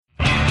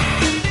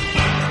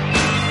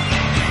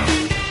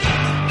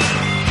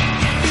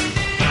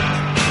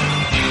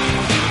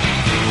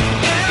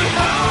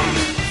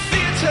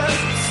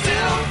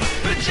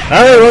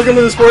right, welcome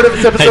to the Sport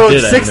Epics episode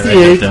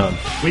 68.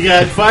 We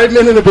got 5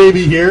 men and a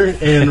baby here,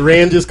 and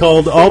Rand just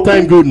called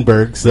all-time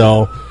Gutenberg,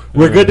 so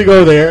we're good to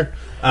go there.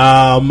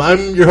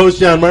 I'm your host,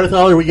 John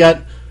Marthaler. We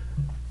got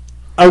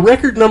a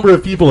record number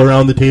of people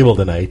around the table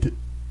tonight,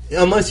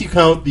 unless you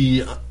count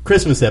the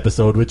Christmas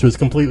episode, which was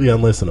completely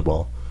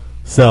unlistenable.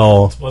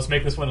 So let's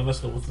make this one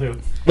unlistenable,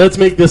 too. Let's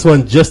make this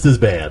one just as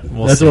bad.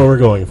 That's what we're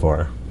going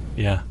for.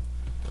 Yeah.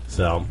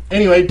 So,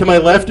 anyway, to my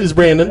left is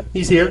Brandon.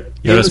 He's here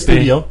in the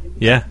studio.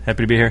 Yeah,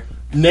 happy to be here.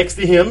 Next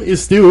to him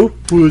is Stu,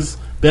 who's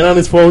been on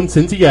his phone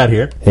since he got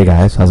here. Hey,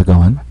 guys. How's it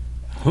going?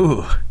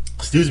 Ooh.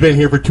 Stu's been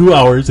here for 2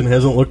 hours and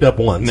hasn't looked up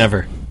once.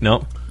 Never.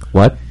 Nope.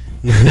 What?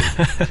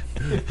 To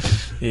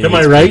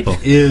my right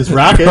is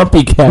Rocket,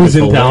 who's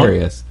in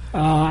hilarious.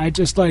 town. I'd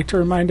just like to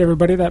remind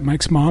everybody that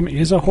Mike's mom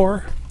is a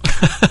whore.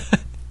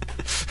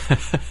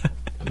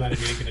 I'm not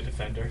even going to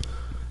defend her.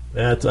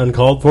 That's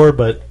uncalled for,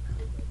 but,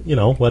 you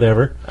know,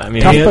 whatever. I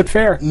mean, tough but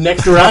fair.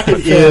 Next to Rocket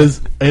is,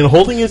 and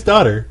holding his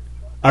daughter,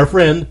 our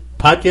friend,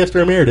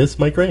 podcaster emeritus,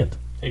 Mike Grant.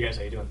 Hey, guys,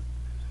 how you doing?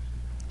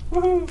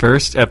 Woo-hoo.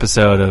 First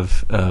episode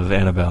of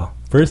Annabelle.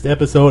 First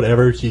episode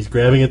ever. She's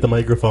grabbing at the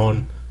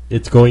microphone.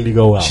 It's going to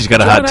go well. She's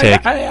got a hot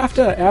take. I have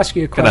to ask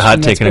you a question. Got a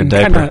hot take in her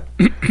diaper.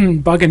 Kind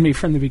of bugging me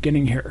from the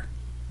beginning here,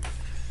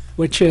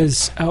 which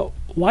is,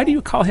 why do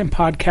you call him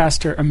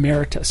podcaster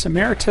emeritus?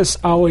 Emeritus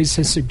always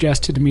has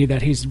suggested to me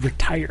that he's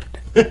retired.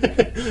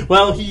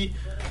 Well,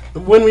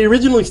 when we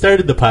originally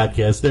started the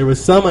podcast, there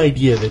was some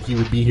idea that he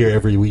would be here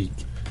every week,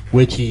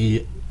 which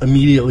he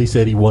immediately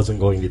said he wasn't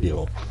going to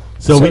do.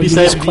 So we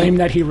decided you just claim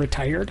that he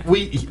retired?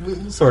 We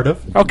sort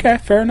of. Okay,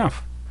 fair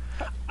enough.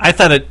 I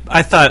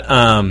thought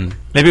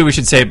maybe we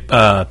should say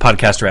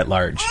podcaster at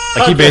large.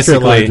 Like he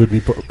basically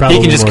he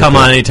can just come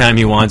on anytime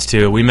he wants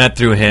to. We met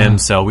through him,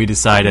 so we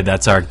decided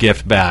that's our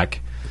gift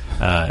back.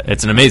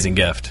 It's an amazing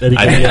gift.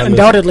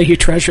 Undoubtedly, he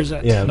treasures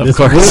it. Yeah, this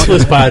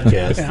worthless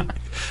podcast. Yeah.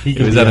 It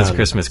was on his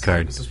Christmas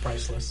card. This is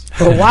priceless.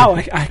 Oh, wow,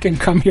 I can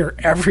come here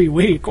every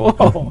week.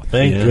 Whoa.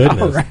 Thank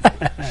goodness. All right.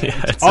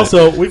 Yeah,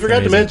 also, we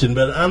forgot to mention,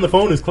 but on the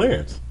phone is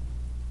Clarence.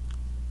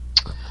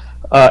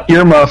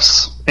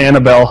 Earmuffs,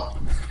 Annabelle.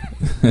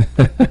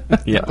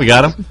 Yeah, we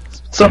got him?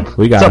 What's up,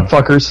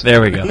 fuckers?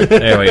 There we go.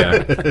 There we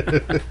are.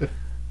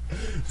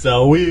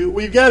 So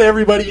we've got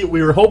everybody.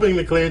 We were hoping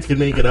that Clarence could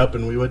make it up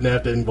and we wouldn't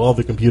have to involve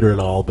the computer at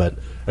all, but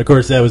of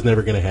course that was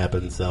never going to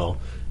happen. So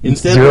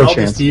instead, we're all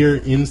just here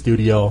in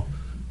studio.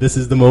 This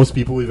is the most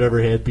people we've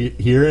ever had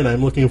here, and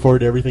I'm looking forward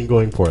to everything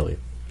going poorly.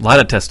 A lot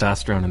of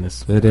testosterone in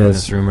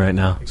this room right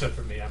now. Except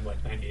for me, I'm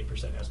like 98%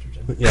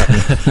 estrogen.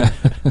 Yeah.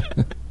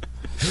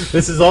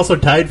 This is also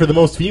tied for the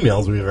most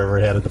females we've ever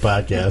had at the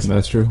podcast.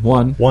 That's true.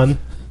 One.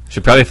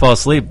 Should probably fall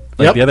asleep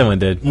like the other one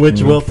did.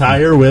 Which will tie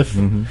her with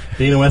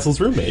Dana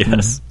Wessel's roommate.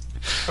 Yes.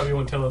 Probably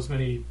won't tell as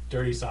many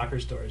dirty soccer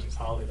stories as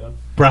Holly, though.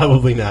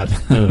 Probably not.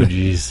 Oh,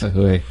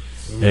 jeez.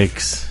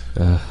 Yikes.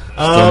 Still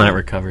not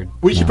recovered.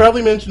 We should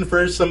probably mention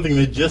first something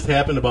that just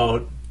happened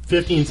about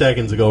 15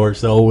 seconds ago or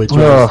so, which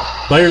was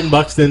Byron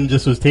Buxton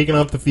just was taken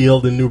off the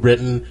field in New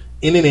Britain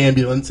in an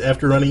ambulance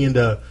after running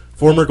into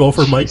former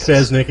golfer Mike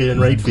Vaznicka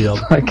in right field.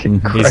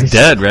 He's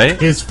dead, right?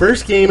 His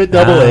first game at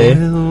Double-A.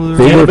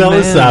 Annabelle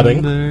is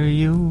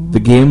sobbing. The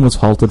game was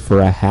halted for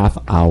a half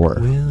hour,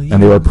 and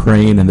they were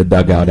praying in the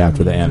dugout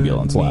after the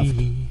ambulance left.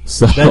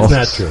 So that's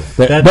not true.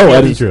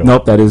 That is true.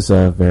 Nope, that is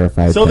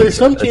verified. So there's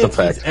some chance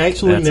he's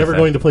actually never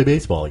going to play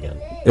baseball again.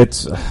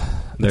 It's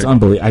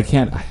unbelievable. I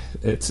can't.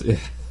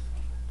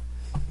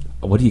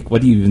 What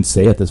do you even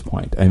say at this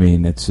point? I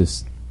mean, it's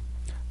just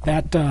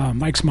that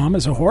Mike's mom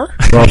is a whore.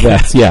 Well,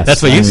 that's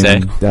that's what you say.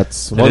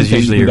 That's one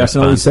thing you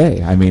definitely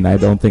say. I mean, I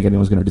don't think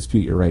anyone's going to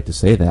dispute your right to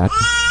say that.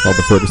 Well,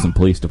 the Ferguson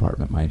Police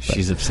Department might. But,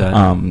 she's upset.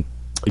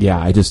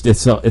 Yeah,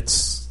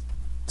 it's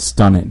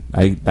stunning.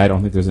 I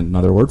don't think there's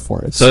another word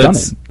for it. It's so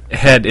stunning. It's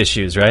head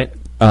issues, right?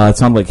 It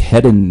sounded like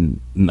head and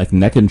like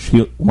neck and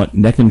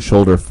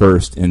shoulder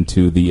first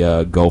into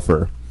the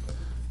gopher.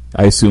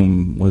 I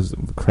assume was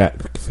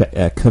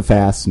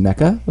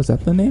Vaznicka? Was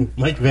that the name?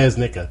 Mike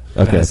Vaznicka.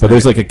 Okay, so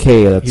there's like a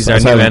K. That's our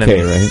new enemy,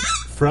 K, right?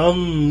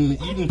 From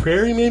Eden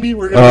Prairie, maybe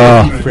we're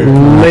going to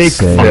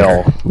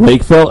Lakeville.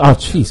 Lakeville. Oh,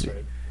 jeez.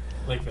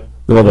 Lakeville.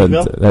 Well,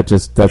 that's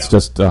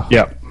just.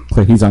 Yep.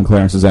 He's on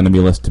Clarence's enemy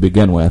list to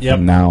begin with,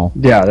 and now.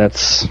 Yeah,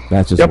 that's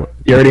just. Yep.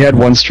 You already had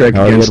one strike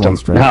against him.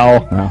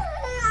 Now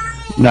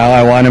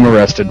I want him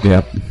arrested.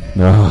 Yep.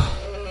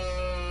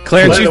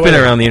 Clarence, you've been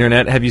around the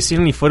internet. Have you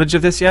seen any footage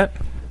of this yet?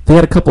 They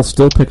had a couple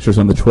still pictures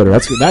on the Twitter.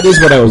 That is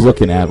what I was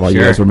looking at while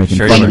you guys were making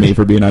fun of me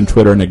for being on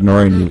Twitter and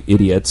ignoring you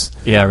idiots.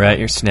 Yeah, right.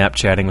 You're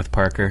Snapchatting with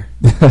Parker.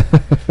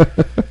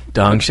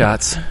 Dong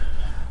shots.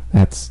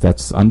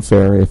 That's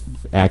unfair if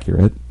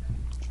accurate.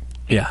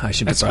 Yeah, I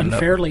should be That's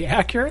unfairly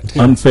accurate?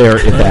 Unfair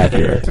if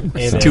accurate.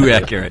 It's too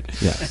accurate.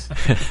 Yes.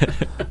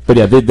 But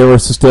yeah, there were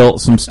still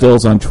some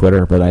stills on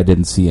Twitter, but I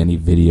didn't see any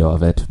video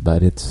of it.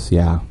 But it's,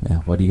 yeah,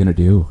 what are you going to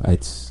do?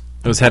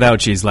 Those head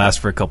ouchies last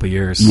for a couple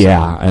years.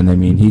 Yeah, and I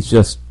mean, he's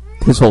just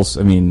his whole,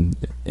 an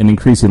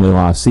increasingly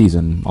lost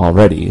season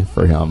already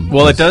for him.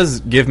 Well, it does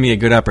give me a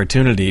good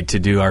opportunity to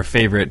do our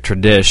favorite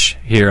tradish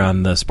here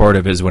on the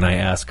Sportive, is when I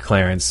ask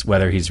Clarence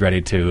whether he's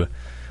ready to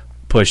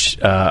push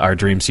our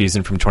dream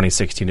season from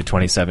 2016 to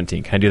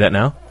 2017. Can I do that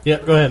now? Yeah,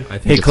 go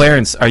ahead. Hey,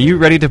 Clarence, are you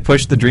ready to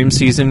push the dream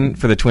season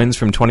for the Twins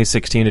from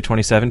 2016 to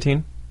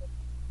 2017?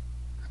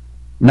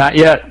 Not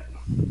yet.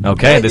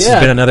 Okay, this has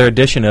been another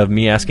edition of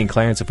me asking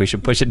Clarence if we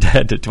should push it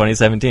to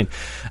 2017.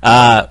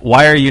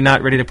 Why are you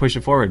not ready to push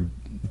it forward?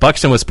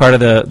 Buxton was part of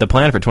the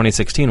plan for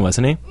 2016,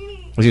 wasn't he?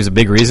 Which is a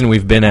big reason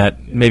we've been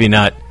at maybe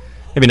not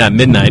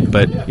midnight,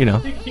 but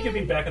he could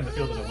be back in the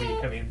field in a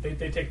week. I mean,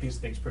 they take these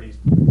things pretty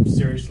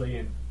seriously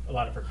and a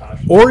lot of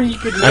precautions. Or he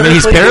could.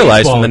 He's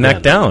paralyzed from the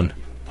neck down.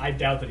 I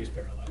doubt that he's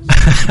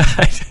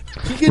paralyzed.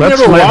 He could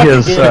never walk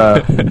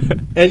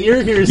again. And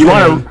you're here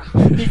saying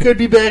he could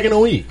be back in a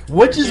week.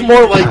 Which is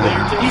more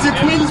likely? He's a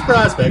Twins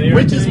prospect.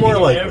 Which is more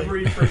likely?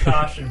 Every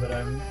precaution, but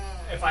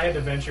if I had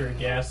to venture a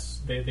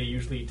guess, they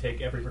usually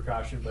take every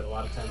precaution, but a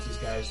lot of times these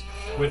guys,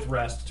 with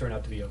rest, turn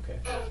out to be okay.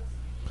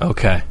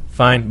 Okay,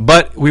 fine.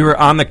 But we were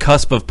on the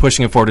cusp of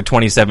pushing it forward to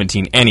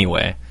 2017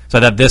 anyway, so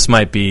I thought this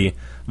might be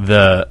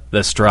the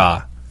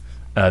straw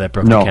that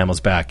broke the camel's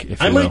back,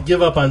 if you will. I might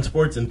give up on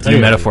sports entirely.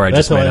 New metaphor I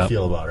just made up. That's how I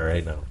feel about it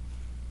right now.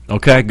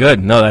 Okay,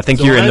 good. No, I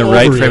think you're in the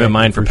right frame of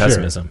mind for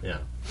pessimism. Sure. Yeah.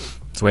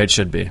 That's the way it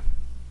should be.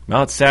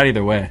 Well, it's sad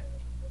either way.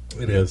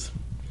 It is.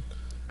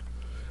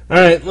 All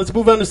right, let's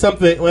move on to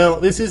something. Well,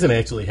 this isn't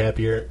actually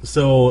happier.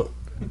 So,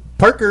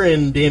 Parker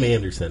and Dan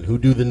Anderson, who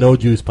do the No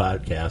Juice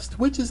podcast,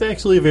 which is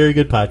actually a very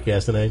good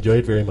podcast, and I enjoy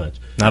it very much.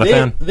 Not a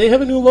fan. They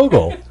have a new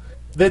logo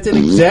that's an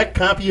exact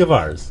copy of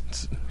ours.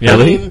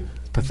 Really?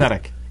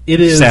 Pathetic. It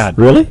is sad.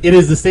 Really? It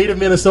is the state of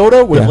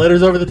Minnesota with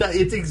letters over the top.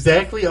 It's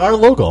exactly our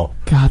logo.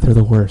 God, they're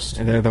the worst.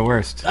 They're the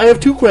worst. I have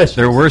two questions.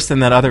 They're worse than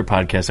that other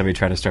podcast that we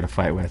try to start a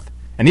fight with.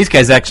 And these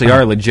guys actually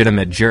are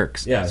legitimate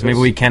jerks. Yeah, so maybe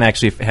we can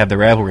actually have the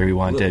rivalry we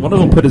wanted. One of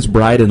them put his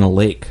bride in a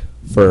lake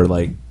for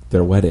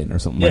their wedding or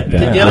something like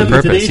that. Yeah, on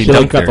purpose. He He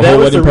got dunked the her. whole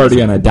wedding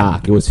party on a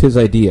dock. It was his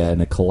idea,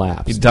 and it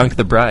collapsed. He dunked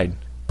the bride.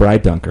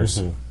 Bride dunkers.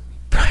 Mm-hmm.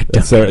 Bride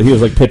That's dunkers. he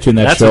was pitching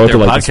that That's show what to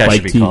their the podcast Spike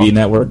should be called. TV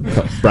network.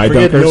 Bride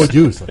Forget dunkers. No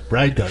Juice.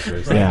 Bride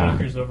Dunkers. Bride Yeah.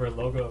 Dunkers over a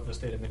logo of the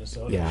state of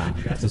Minnesota. Yeah,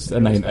 You guys just, are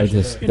and I special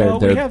just there.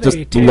 they're we have just a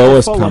the table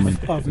lowest full common.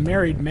 of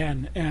married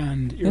men,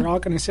 and you're all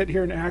going to sit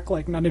here and act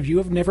like none of you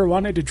have never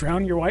wanted to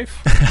drown your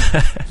wife?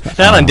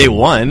 Not on day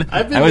one.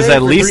 I've been I was married at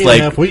for least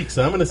 3.5 weeks,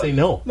 so I'm going to say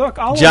no. Look,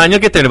 John, you'll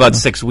get there in about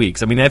 6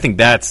 weeks. I think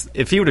that's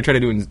if he were to try to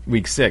do it in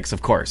week 6,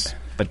 of course.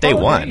 But day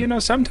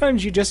one.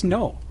 Sometimes you just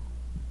know.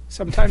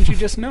 Sometimes you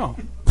just know.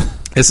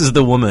 This is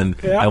the woman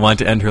I want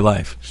to end her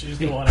life. She's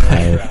the one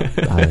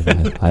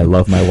I I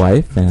love my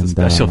wife, and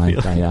special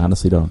feeling. I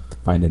honestly don't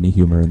find any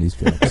humor in these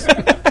jokes.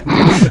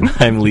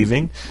 I'm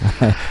leaving.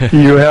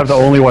 You have the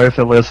only wife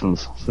that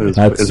listens. Is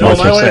No, what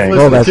my you're wife saying.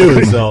 listens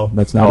too, so.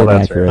 That's not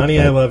that's inaccurate. Honey,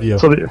 I love you.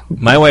 So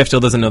My wife still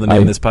doesn't know the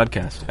name of this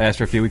podcast. I asked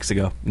her a few weeks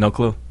ago. No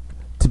clue.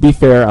 To be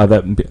fair,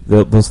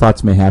 those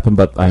thoughts may happen,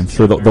 but I'm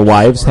sure the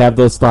wives have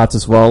those thoughts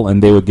as well,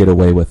 and they would get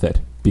away with it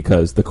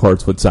because the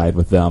courts would side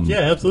with them.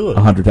 Yeah, absolutely.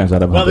 100 times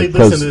out of 100. Well,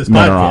 they listen to this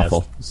men podcast. are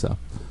awful. So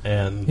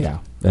And yeah,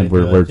 they and do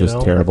we're it,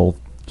 just terrible.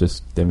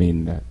 Just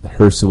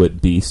hirsuit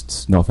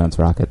beasts. No offense,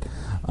 Rocket.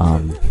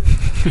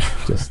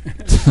 Just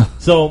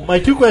So, my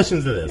two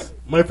questions to this.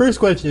 My first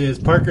question is,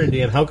 Parker and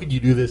Dan, how could you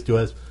do this to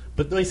us?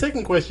 But my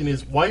second question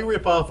is, why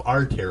rip off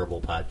our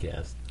terrible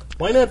podcast?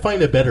 Why not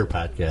find a better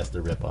podcast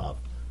to rip off?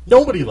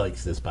 Nobody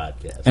likes this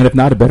podcast. and if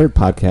not a better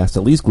podcast,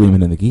 at least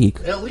Gleeman and the Geek.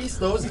 At least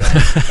those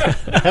guys.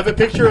 Have a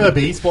picture of a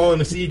baseball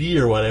and a CD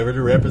or whatever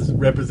to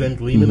represent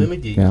Gleeman and the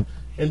Geek. Yeah.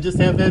 And just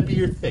have that be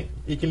your thing.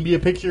 It can be a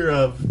picture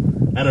of,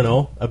 I don't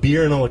know, a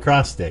beer and a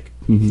lacrosse stick.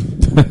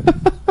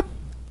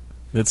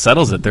 It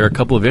settles it. There are a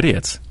couple of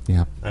idiots.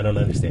 Yeah. I don't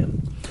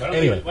understand. Why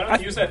don't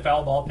you use that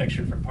foul ball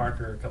picture from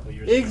Parker a couple of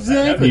years ago? That'd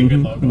Exactly. be a good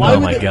logo.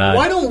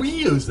 Why don't we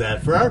use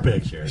that for our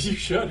picture? You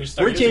should. You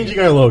start We're using changing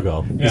it. our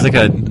logo. He's like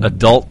an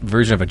adult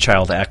version of a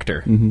child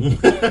actor.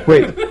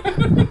 wait,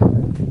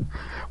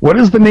 what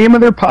is the name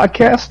of their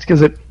podcast?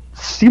 Because it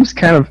seems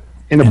kind of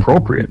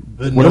inappropriate.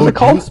 The What No is it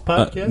called? Juice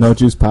podcast? No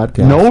Juice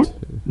podcast.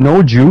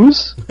 No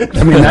Jews?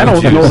 I mean, I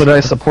don't know that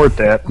I support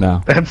that.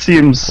 No. That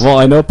seems... Well,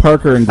 I know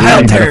Parker and How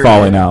Gleeman dare are you.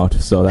 falling out,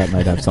 so that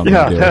might have something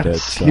Yeah, to do that with it.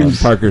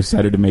 seems- Parker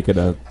decided to make it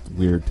a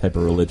weird type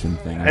of religion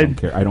thing. I don't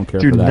care. I don't care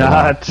do for that.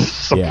 not at all.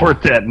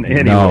 support that in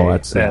any No, way.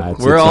 that's That- it's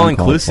We're all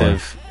uncalled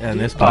inclusive in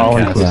this All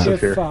podcast.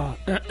 inclusive.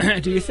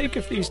 If, do you think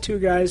if these two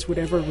guys would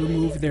ever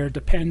remove their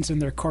depends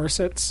and their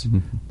corsets,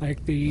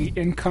 like the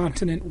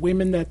incontinent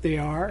women that they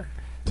are,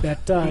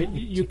 that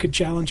you could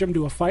challenge them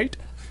to a fight?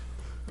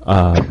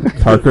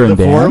 Parker and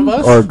The four Dan, of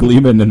us? or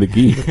Gleeman and the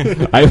Geek.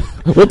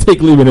 We'll take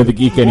Gleeman and the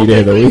Geek any day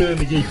of the week. And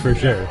the Geek for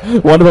sure.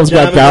 One of them's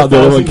got John gout, is the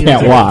other one 1,000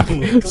 can't years walk.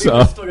 old.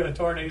 So Still got a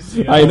torn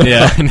ACL. I know.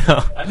 Yeah, I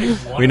know. I think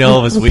one We know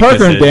of his weaknesses.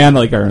 Parker and Dan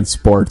are in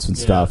sports and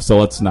stuff, so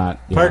let's not.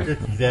 Parker,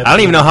 I don't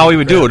even know how we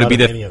would do it. Would it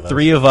be Any the of us.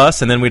 three of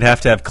us, and then we'd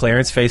have to have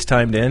Clarence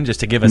FaceTimed in just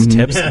to give us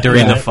tips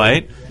during the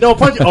fight? No,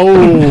 punch.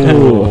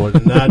 Oh,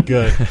 not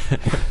good.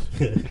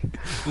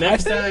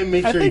 Next time,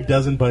 make I sure he think-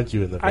 doesn't punch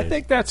you in the face. I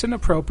think that's an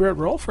appropriate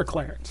role for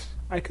Clarence.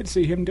 I could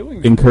see him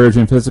doing that.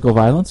 Encouraging physical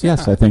violence?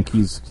 Yes, I think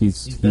he's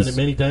he's done it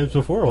many times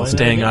before. Why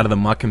Staying not? out of the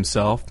muck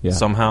himself, Yeah.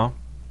 somehow,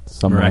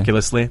 some way.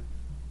 miraculously.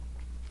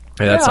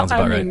 Yeah, that sounds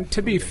about I mean,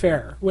 to be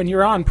fair, when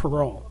you're on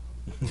parole,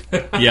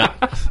 right. Yeah,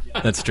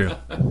 that's true.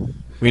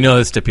 We know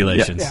the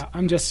stipulations. yeah,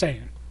 I'm just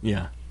saying.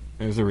 Yeah,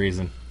 there's a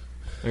reason.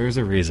 There's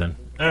a reason.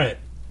 All right.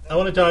 I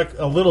want to talk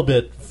a little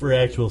bit for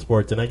actual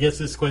sports, and I guess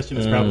this question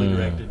is probably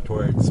directed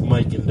towards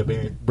Mike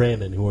and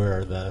Brandon, who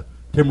are the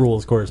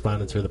Timberwolves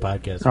correspondents for the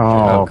podcast.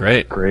 Oh,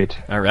 great. Great.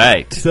 All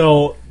right.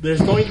 So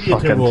there's going to be a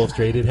Fucking- Timberwolves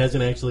trade. It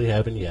hasn't actually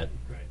happened yet.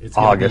 It's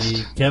going to August.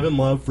 be Kevin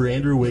Love for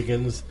Andrew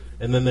Wiggins,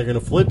 and then they're going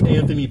to flip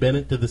Anthony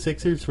Bennett to the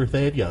Sixers for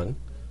Thad Young,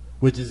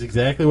 which is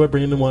exactly what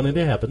Brandon wanted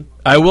to happen.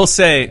 I will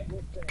say,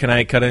 can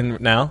I cut in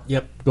now?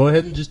 Yep. Go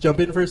ahead and just jump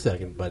in for a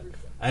second, but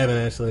I haven't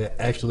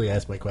actually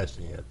asked my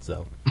question yet.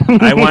 So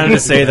I wanted to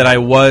say that I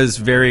was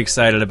very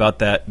excited about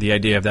the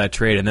idea of that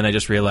trade, and then I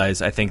just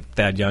realized I think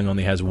Thad Young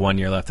only has 1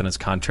 year left on his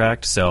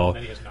contract. So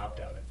Then he has an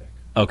opt-out, I think.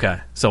 okay,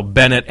 so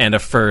Bennett and a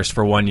first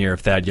for 1 year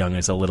if Thad Young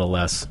is a little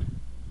less.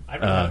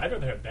 I'd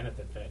rather have Bennett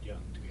than Thad Young,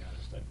 to be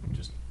honest.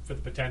 Just for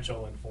the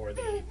potential and for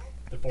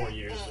the 4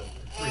 years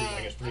of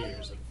 3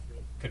 years of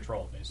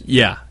control, basically.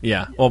 Yeah,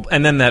 yeah. Well,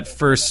 and then that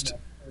first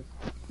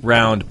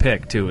round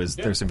pick too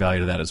there's some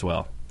value to that as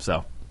well.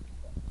 So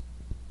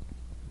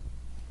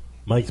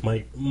Mike's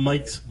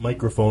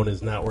microphone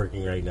is not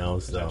working right now.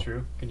 So Is that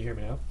true? Can you hear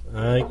me now?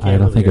 I can't I don't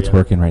really think hear it's you.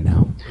 working right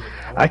now.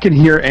 I can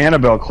hear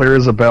Annabelle clear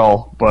as a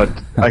bell, but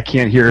I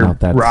can't hear No,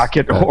 that's-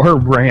 Rocket or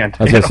Rand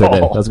I was at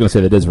going all. to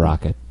say that is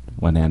Rocket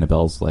when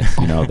Annabelle's like,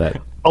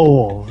 that.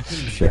 Oh,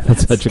 Shit,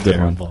 that's such a good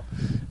terrible.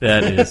 one.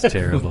 That is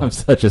terrible. I'm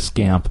such a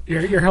scamp.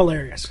 You're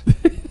hilarious.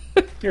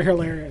 You're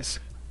hilarious.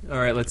 All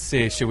right, let's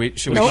see. Should we?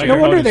 No, Like no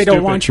your wonder vote they is don't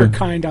stupid. want your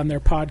kind on their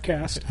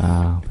podcast.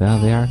 Well,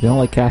 they are. They don't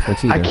like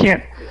Catholics either. I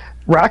can't.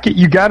 Rocket,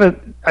 you gotta.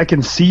 I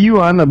can see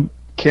you on the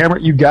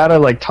camera. You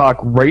gotta talk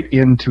right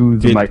into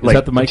the Dude, mic. is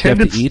that the mic you have pretend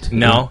to it's- eat?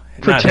 No,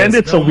 Pretend not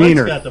it's No, a Mike's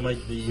wiener. got the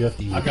mic that you have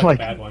to use. I've got Like-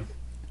 the bad one.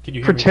 Can you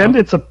hear Pretend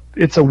me now?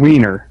 it's a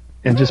wiener,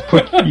 and just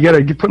put. You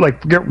gotta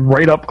get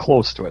right up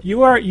close to it.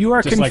 You are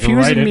Just, like, confusing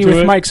right me into with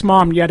it? Mike's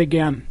mom yet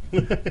again.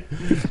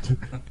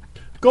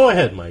 Go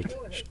ahead, Mike.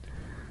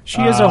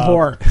 She is a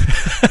whore.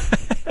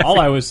 All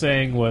I was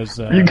saying was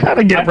You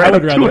gotta get right I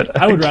would up to rather, it.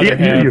 I would I rather can't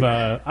hear have you.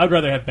 I would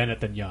rather have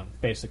Bennett than Young,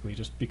 basically,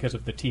 just because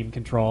of the team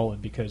control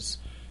and because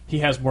he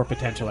has more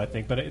potential, I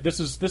think. But this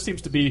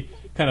seems to be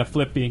kind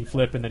of being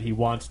flip, and that he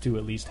wants to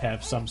at least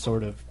have some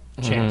sort of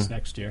chance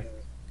next year.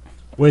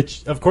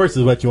 Which, of course,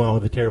 is what you want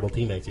with a terrible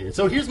team next year.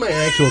 So here's my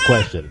actual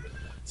question.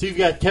 So you've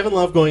got Kevin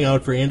Love going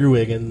out for Andrew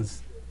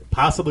Wiggins,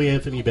 possibly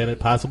Anthony Bennett,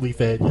 possibly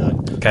Thad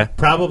Young. Okay.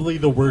 Probably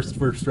the worst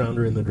first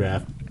rounder in the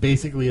draft.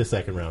 Basically a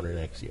second rounder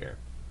next year.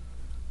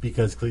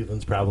 Because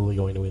Cleveland's probably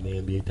going to win the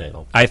NBA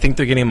title. I think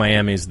they're getting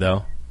Miami's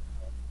though,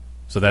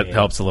 so that Yeah.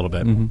 helps a little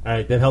bit. All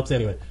right, that helps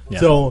anyway. Yeah.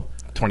 So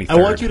 23rd. I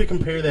want you to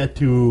compare that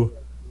to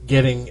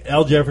getting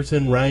Al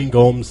Jefferson, Ryan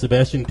Gomes,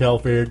 Sebastian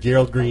Telfair,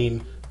 Gerald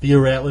Green, Theo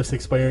Ratliff's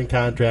expiring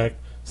contract,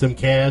 some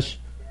cash,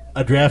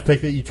 a draft pick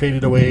that you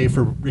traded away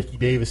for Ricky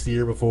Davis the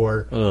year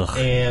before, Ugh.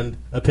 and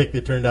a pick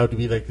that turned out to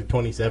be like the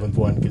 27th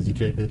one because you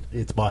traded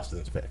it's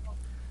Boston's pick.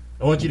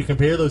 I want you to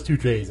compare those two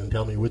trades and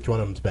tell me which one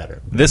of them's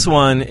better. This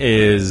one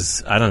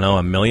is, I don't know,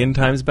 1,000,000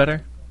 times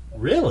better.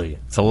 Really?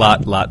 It's a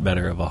lot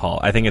better of a haul.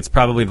 I think it's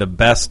probably the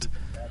best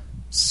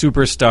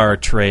superstar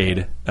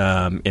trade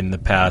in the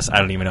past. I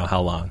don't even know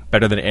how long.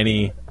 Better than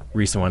any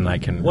recent one I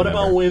can What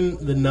remember. about when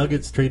the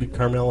Nuggets traded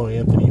Carmelo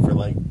Anthony for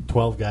like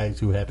 12 guys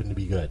who happened to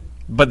be good?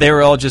 But they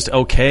were all just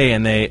okay,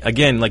 and they,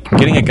 again, like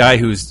getting a guy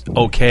who's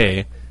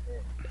okay,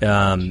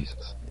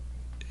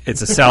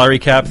 it's a salary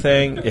cap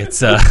thing.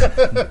 It's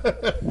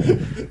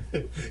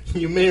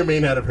You may or may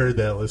not have heard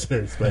that,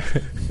 listeners, but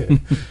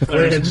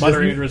Clarence just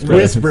muttering under his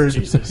breath. whispers,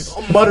 Jesus.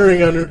 muttering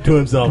to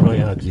himself,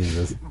 going, "Oh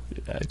Jesus!"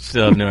 I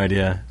still have no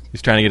idea.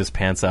 He's trying to get his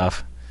pants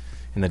off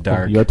in the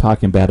dark. You're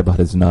talking bad about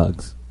his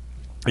nugs.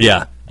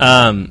 Yeah.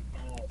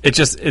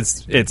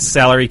 It's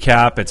salary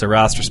cap, it's a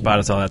roster spot,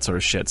 it's all that sort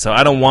of shit. So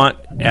I don't want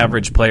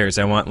average players.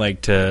 I want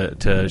like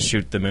to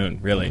shoot the moon,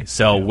 really.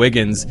 So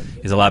Wiggins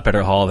is a lot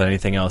better haul than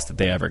anything else that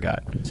they ever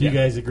got. So you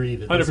guys agree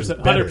that this is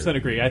 100%, better. 100%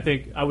 agree.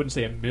 I wouldn't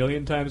say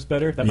 1,000,000 times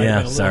better. That might have Yeah,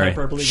 been a little sorry.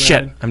 hyperbole. Shit,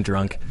 Brandon. I'm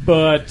drunk.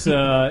 But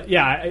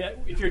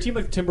if you're a team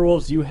like the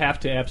Timberwolves, you have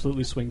to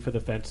absolutely swing for the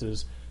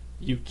fences.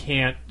 You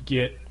can't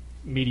get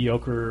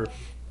mediocre,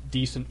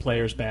 decent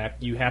players back.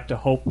 You have to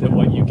hope that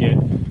what you get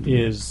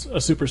is a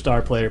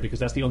superstar player, because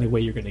that's the only way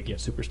you're going to get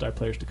superstar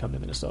players to come to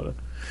Minnesota.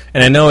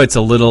 And I know it's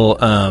a little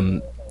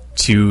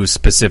too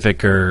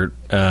specific or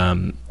a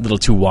little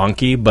too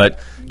wonky, but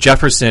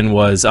Jefferson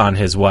was on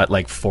his,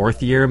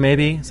 fourth year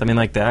maybe? Something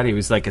like that. He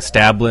was,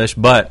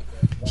 established, but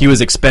he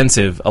was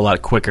expensive a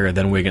lot quicker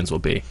than Wiggins will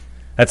be.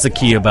 That's the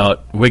key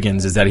about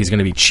Wiggins, is that he's going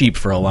to be cheap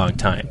for a long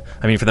time.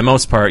 I mean, for the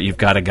most part, you've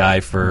got a guy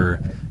for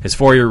his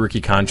 4-year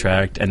rookie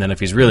contract, and then if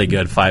he's really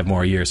good, 5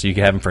 more years. So you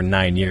can have him for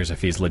 9 years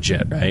if he's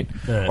legit, right?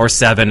 Or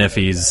 7 if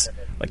he's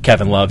like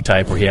Kevin Love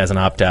type, where he has an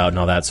opt-out and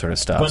all that sort of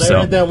stuff. But I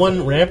read that one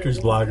Raptors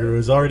blogger who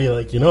was already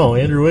like,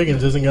 Andrew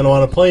Wiggins isn't going to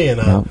want to play in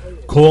a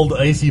cold,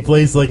 icy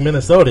place like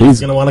Minnesota. He's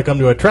going to want to come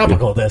to a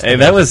tropical destination.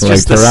 Hey, that was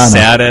just the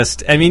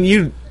saddest. I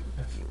mean,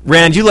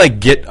 Rand, you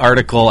get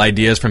article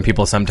ideas from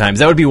people sometimes.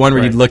 That would be one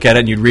where you'd look at it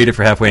and you'd read it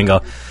for halfway and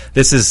go,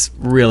 "This is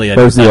really a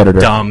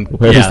dumb.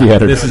 Where's the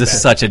editor? This is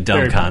such a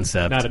dumb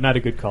concept." Not a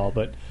good call,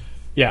 but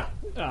yeah.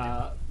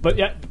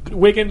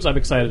 Wiggins, I'm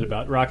excited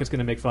about. Rocket's going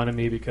to make fun of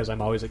me because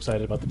I'm always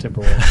excited about the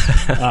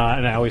Timberwolves,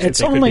 and I always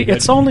it's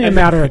only a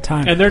matter of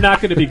time, and they're not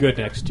going to be good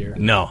next year.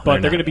 No,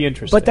 but they're going to be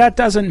interesting. But that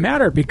doesn't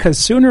matter, because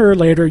sooner or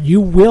later you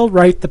will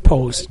write the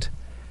post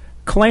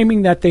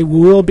claiming that they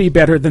will be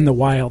better than the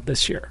Wild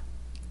this year.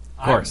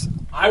 Of course.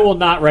 I will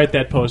not write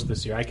that post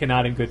this year. I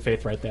cannot in good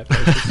faith write that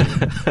post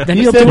this year. Then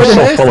you'll do it.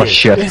 So full of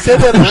shit. He said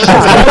that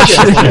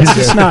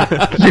It's not.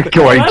 You're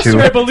going Last to.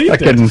 year I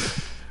believed it.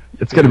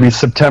 It's going to be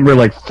September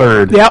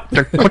 3rd. Yep.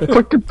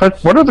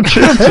 What are the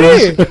chances?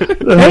 Hey,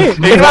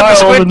 You don't have to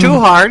squint too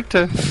hard.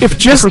 if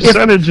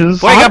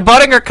Percentages. Boy, you got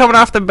Buttinger coming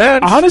off the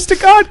bench. honest to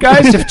God,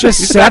 guys, if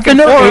just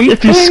 7 or 8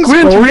 if you things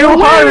squint go real your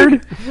way,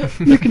 hard,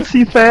 you can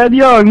see Thad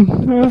Young.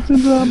 Blah,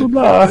 blah,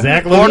 blah.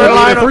 Zach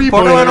Borderline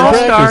Borderline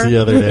All-Star. the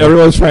other day.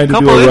 Everyone's trying to do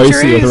Couple a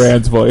Royce injuries. with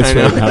Rand's voice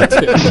right now,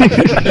 too.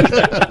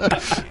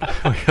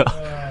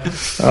 I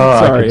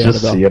Sorry, can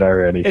just Annabelle. see it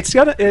already.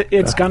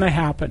 it's gonna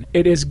happen.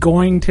 It is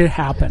going to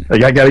happen. I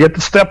got to get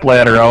the step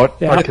ladder out.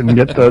 Yeah. I can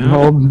get the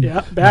old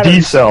Yeah, D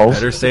batteries. cells.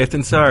 Better safe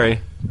than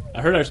sorry.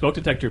 I heard our smoke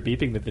detector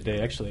beeping the other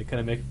day. Actually, it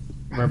kind of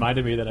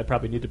reminded me that I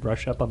probably need to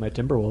brush up on my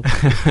Timberwolves.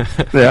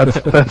 Yeah,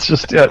 that's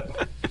just it.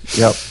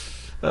 Yep.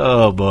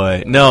 Oh,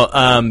 boy.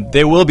 No,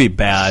 they will be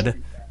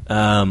bad,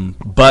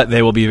 but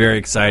they will be very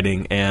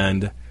exciting,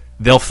 and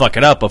they'll fuck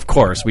it up, of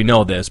course. We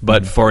know this.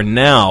 But for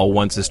now,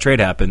 once this trade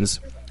happens,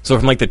 so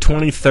from the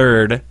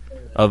 23rd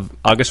of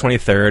August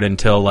 23rd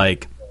until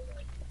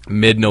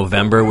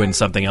mid-November, when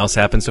something else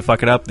happens to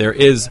fuck it up, there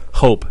is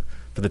hope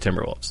for the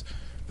Timberwolves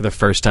for the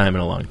first time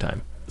in a long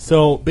time.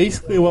 So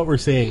basically what we're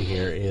saying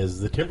here is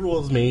the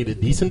Timberwolves made a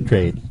decent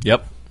trade.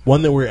 Yep.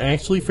 One that we're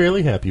actually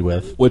fairly happy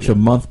with. Which a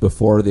month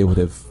before they would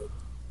have...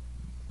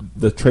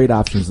 The trade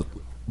options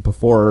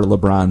before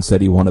LeBron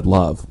said he wanted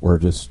Love were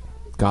just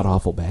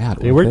god-awful bad.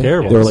 They were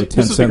terrible. They were like 10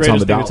 This is the cents on greatest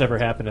the thing dollar. that's ever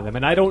happened to them.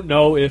 And I don't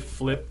know if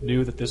Flip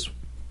knew that this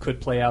could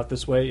play out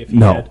this way. If he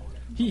No. had.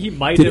 He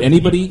might Did have.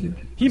 anybody...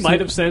 He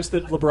might have sensed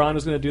that LeBron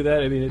was going to do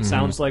that. I mean, it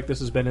sounds like this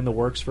has been in the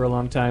works for a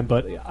long time,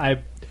 but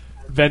I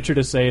venture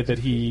to say that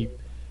he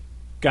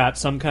got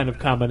some kind of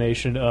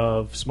combination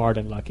of smart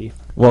and lucky.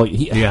 Well,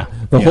 Yeah.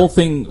 the whole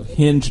thing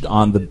hinged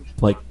on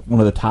one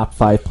of the top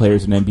 5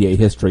 players in NBA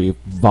history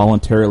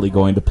voluntarily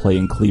going to play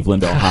in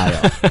Cleveland,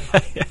 Ohio,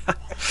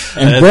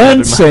 and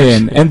then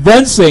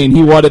saying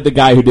he wanted the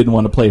guy who didn't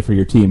want to play for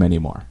your team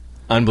anymore.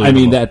 Unbelievable.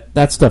 I mean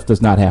that stuff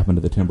does not happen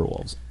to the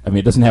Timberwolves. I mean,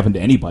 it doesn't happen to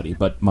anybody,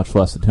 but much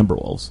less the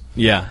Timberwolves.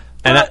 Yeah.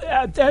 And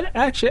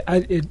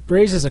it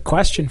raises a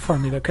question for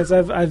me, though, because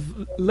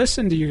I've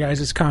listened to you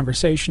guys'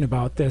 conversation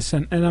about this,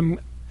 and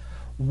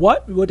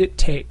what would it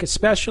take,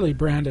 especially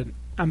Brandon,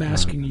 I'm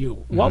asking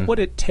you, what would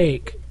it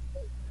take,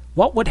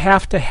 what would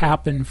have to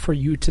happen for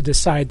you to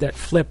decide that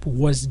Flip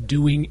was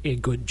doing a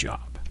good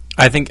job?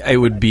 I think it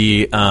would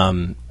be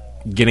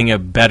getting a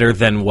better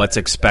than what's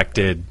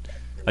expected,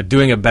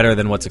 doing a better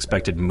than what's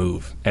expected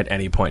move at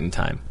any point in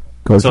time.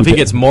 So if he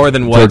gets more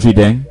than what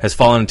has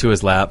fallen into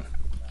his lap.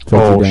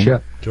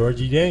 Shit.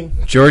 Georgie Dang.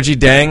 Georgie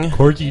Dang.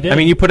 Corgi Dang. I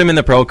mean, you put him in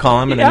the pro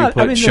column, and then you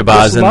put this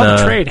Shabazz in Love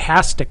the trade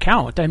has to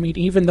count. I mean,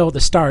 even though the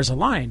stars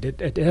aligned,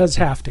 it does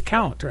have to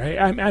count, right?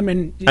 I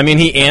mean,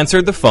 he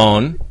answered the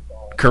phone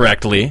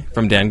correctly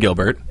from Dan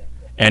Gilbert,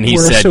 and he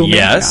We're said assuming,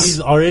 yes. He's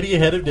already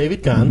ahead of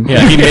David Kahn.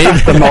 Yeah, he made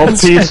The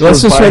mouthpiece.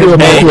 Let's just try to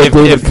imagine Hey, what if-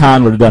 David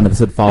Kahn would have done if this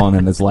had fallen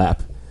in his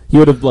lap. He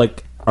would have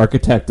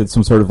architected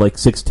some sort of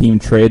 6-team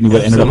trade, and he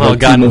would have ended up somehow with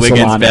gotten Timo Wiggins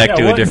Solani. back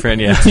to a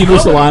different. Yeah. Timo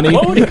Solani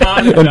what would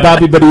Kahn have and done?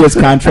 Bobby Badilla's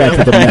contract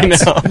with the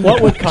Nets.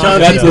 What would Kahn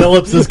John have T. done?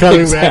 Phillips is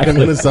coming back in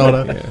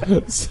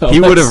Minnesota. So He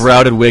would that's- have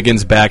routed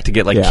Wiggins back to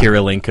get Yeah.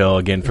 Kirilenko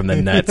again from the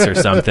Nets or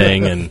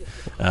something, and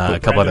a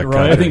couple other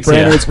Brandon Roy. I think contracts.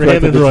 Brandon was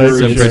correct that the Brandon Roy.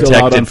 jury is Some still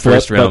out on protected Flip,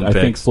 first-round but I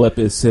think picks. Flip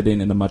is sitting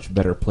in a much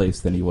better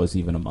place than he was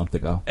even a month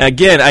ago.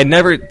 Again, I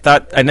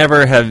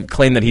never have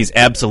claimed that he's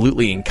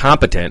absolutely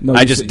incompetent. No,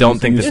 I you just said- don't you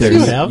think said- that Yes,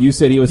 there's. you have. You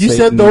said he was You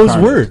Satan said those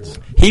incarnate. words.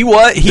 He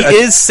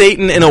is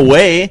Satan in a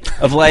way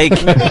of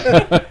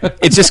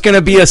it's just going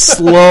to be a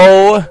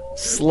slow,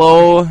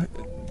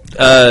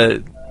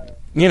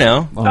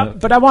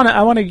 but I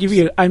want to give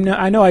you. I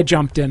know I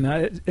jumped in,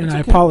 and I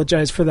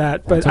apologize for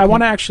that. But I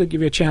want to actually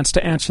give you a chance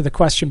to answer the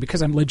question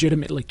because I'm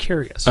legitimately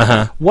curious.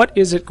 Uh-huh. What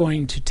is it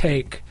going to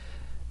take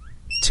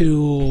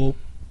to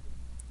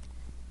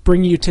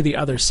bring you to the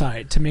other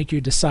side, to make you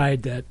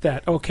decide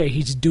that okay,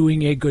 he's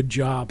doing a good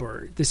job,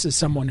 or this is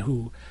someone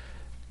who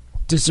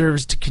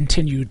deserves to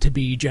continue to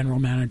be general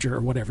manager,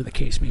 or whatever the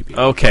case may be?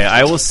 Okay,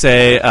 I will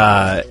say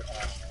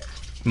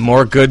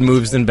more good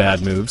moves than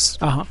bad moves.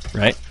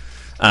 Right?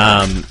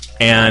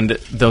 And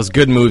those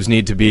good moves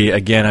need to be,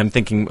 again, I'm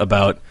thinking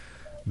about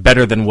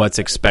better than what's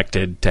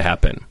expected to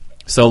happen.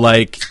 So,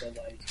 like,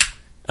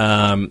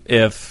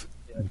 if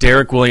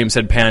Derek Williams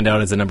had panned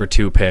out as a number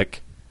 2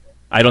 pick,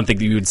 I don't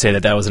think you would say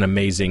that was an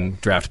amazing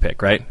draft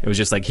pick, right? It was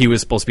just like he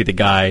was supposed to be the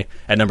guy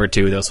at number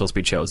 2 that was supposed to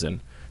be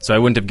chosen. So I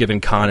wouldn't have given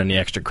Kahn any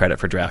extra credit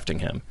for drafting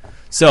him.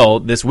 So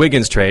this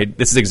Wiggins trade,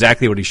 this is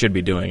exactly what he should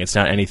be doing. It's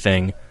not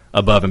anything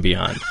above and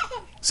beyond.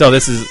 So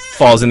this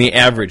falls in the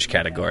average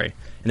category.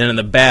 And then in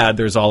the bad,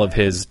 there's all of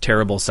his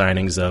terrible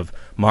signings of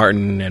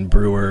Martin and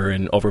Brewer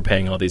and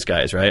overpaying all these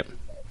guys, right?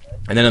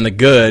 And then in the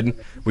good,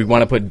 we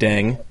want to put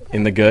Deng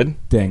in the good.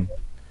 Deng.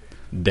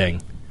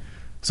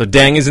 So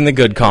Deng is in the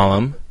good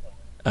column.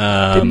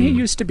 Didn't he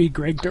used to be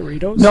Greg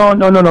Doritos?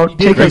 No.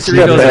 Take a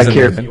step back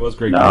here. He was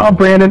great. No,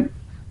 Brandon,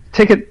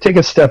 take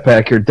a step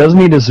back here. Doesn't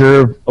he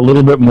deserve a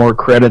little bit more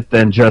credit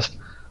than just,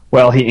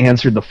 well, he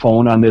answered the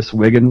phone on this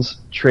Wiggins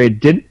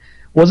trade?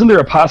 Wasn't there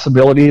a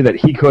possibility that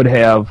he could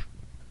have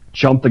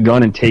jumped the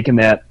gun and taken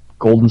that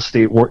Golden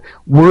State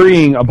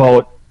worrying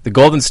about... The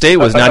Golden State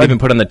was not even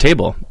put on the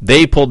table.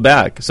 They pulled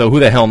back, so who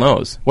the hell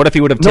knows? What if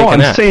he would have taken that?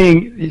 No, I'm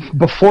saying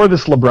before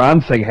this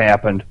LeBron thing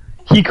happened,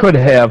 he could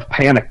have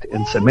panicked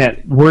and said,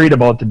 man, worried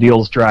about the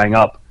deals drying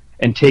up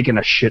and taken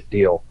a shit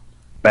deal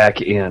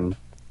back in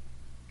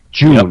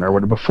June or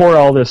whatever. Before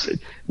all this,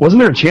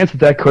 wasn't there a chance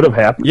that could have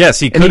happened? Yes,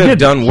 he could have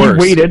done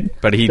worse,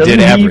 but he did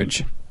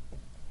average.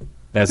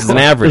 That's an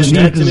average.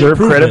 Does he deserve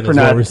credit for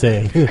not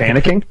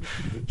panicking?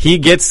 He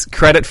gets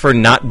credit for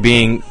not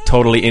being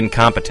totally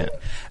incompetent.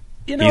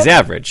 He's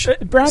average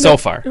Brandon, so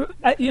far.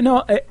 I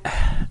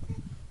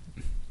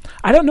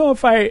don't know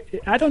if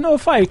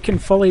I can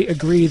fully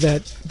agree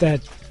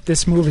that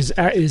this move is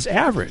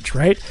average,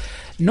 right?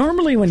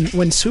 Normally, when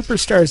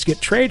superstars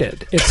get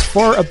traded, it's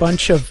for a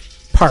bunch of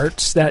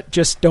parts that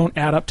just don't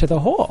add up to the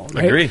whole,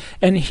 right? Agree.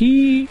 And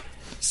he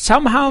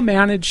somehow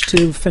managed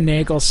to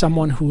finagle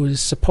someone who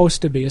is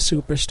supposed to be a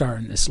superstar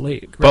in this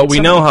league. Right? But we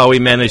know how he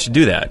managed to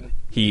do that.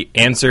 He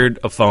answered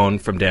a phone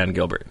from Dan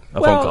Gilbert,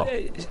 phone call.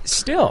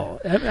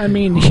 Still, I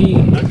mean,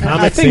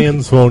 Comic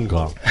Sans phone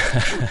call.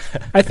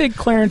 I think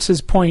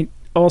Clarence's point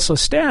also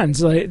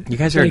stands. Like, you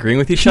guys are agreeing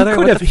with each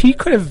other? He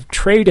could have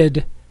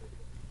traded...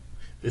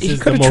 He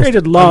could have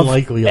traded Love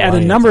at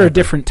a number of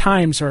different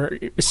times, or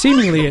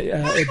seemingly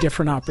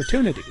different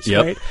opportunities,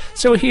 right?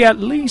 So he at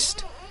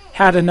least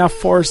had enough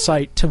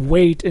foresight to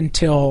wait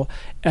until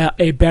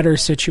a better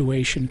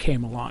situation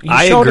came along.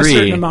 He showed a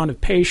certain amount of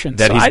patience.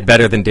 That he's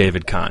better than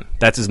David Kahn.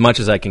 That's as much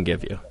as I can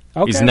give you.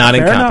 Okay, he's not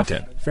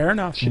incompetent. Fair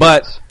enough.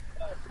 But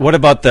what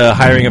about the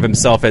hiring of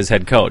himself as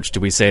head coach?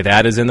 Do we say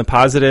that is in the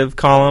positive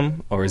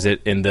column, or is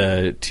it in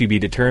the to be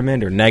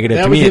determined or negative?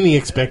 That was in the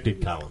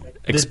expected column.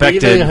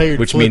 Expected,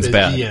 which means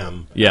bad.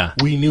 GM, yeah,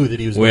 we knew that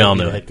he was going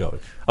to be the head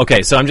coach.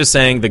 Okay, so I'm just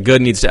saying the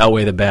good needs to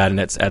outweigh the bad, and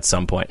it's at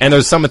some point. And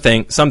there's some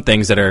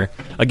things that are,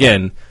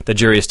 again, the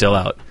jury is still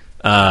out.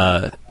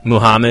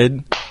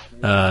 Muhammad,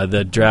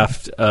 the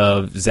draft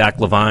of Zach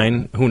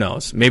LaVine, who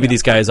knows? Maybe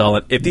these guys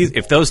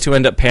if those two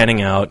end up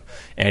panning out,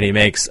 and he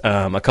makes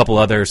a couple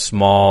other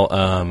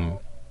small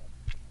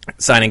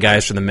signing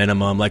guys for the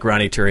minimum, like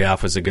Ronnie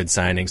Turioff was a good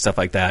signing, stuff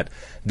like that,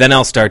 then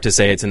I'll start to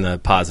say it's in the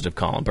positive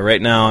column. But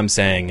right now I'm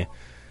saying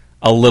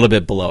a little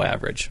bit below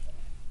average.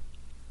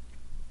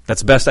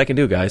 That's the best I can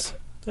do, guys.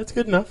 That's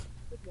good enough.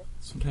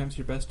 Sometimes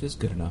your best is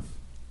good enough.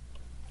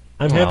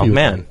 I'm happy with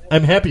that.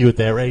 I'm happy with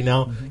that right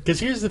now, because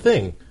here's the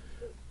thing.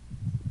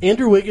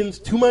 Andrew Wiggins,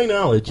 to my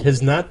knowledge,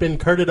 has not been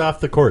carted off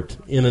the court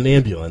in an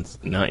ambulance.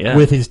 Not yet.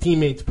 With his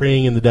teammates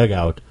praying in the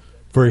dugout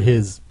for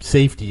his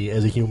safety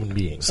as a human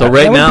being. So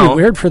that would be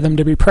weird for them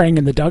to be praying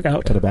in the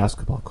dugout. At a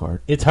basketball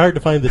court. It's hard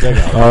to find the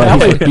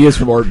dugout. He is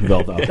from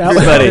Ortonville, though.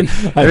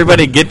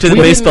 Everybody get to the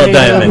baseball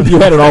diamond. You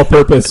had an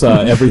all-purpose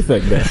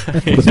everything there.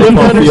 The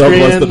football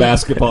field was the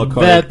basketball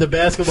court. That the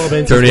basketball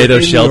bench tornado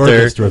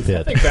shelter. I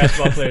think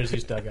basketball players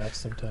use dugouts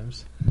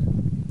sometimes.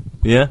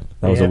 Yeah,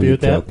 that was a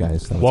weak joke,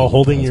 guys. While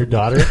holding your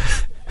daughter.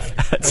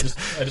 I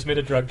just made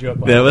a drug joke.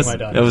 That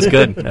was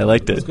good. I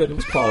liked it. It was good. It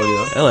was quality,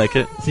 though. I like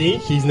it. See,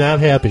 she's not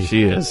happy.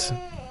 She is.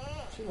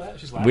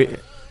 She's laughing.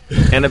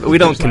 We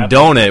don't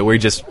condone it. We're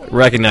just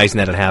recognizing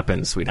that it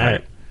happens, sweetheart. All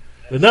right.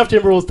 Enough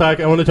Timberwolves talk.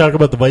 I want to talk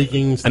about the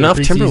Vikings. Enough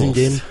preseason Timberwolves.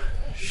 Game.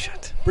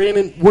 Shit.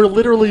 Brandon, we're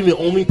literally the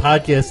only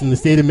podcast in the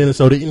state of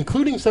Minnesota,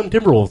 including some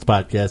Timberwolves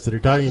podcasts, that are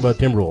talking about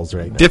Timberwolves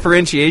right now.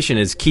 Differentiation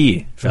is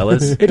key,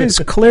 fellas. It is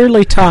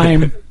clearly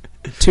time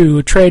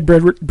to trade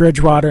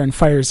Bridgewater and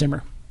fire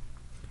Zimmer.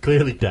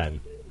 Clearly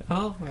done.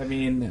 Well, I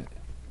mean,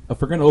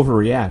 if we're going to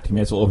overreact, you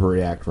may as well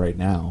overreact right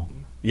now.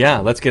 Yeah,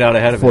 let's get out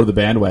ahead of it. For the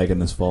bandwagon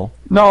this fall.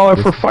 No,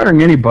 if we're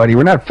firing anybody,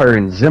 we're not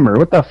firing Zimmer.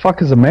 What the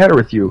fuck is the matter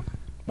with you?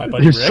 My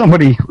buddy There's Rick.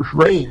 somebody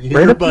right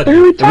at the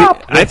very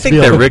top. I think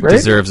that Rick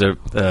deserves a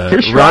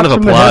round of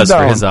applause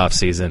for his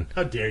offseason.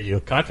 How dare you?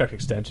 Contract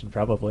extension,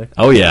 probably.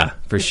 Oh, yeah,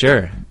 for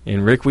sure.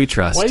 In Rick, we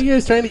trust. Why are you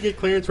guys trying to get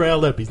Clarence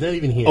riled up? He's not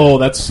even here. Oh,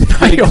 that's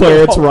getting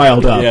Clarence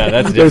riled up. Yeah,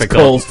 that's There's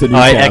difficult. Coles to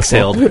I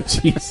Newcastle. exhaled.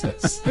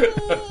 Jesus.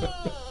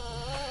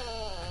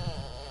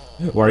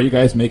 Why are you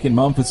guys making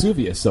Mount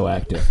Vesuvius so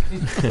active?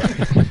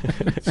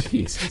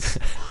 Jesus.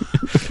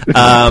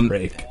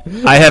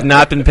 I have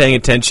not been paying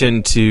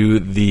attention to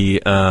the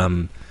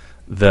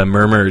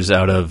murmurs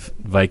out of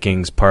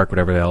Vikings Park,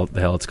 whatever the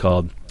hell it's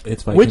called.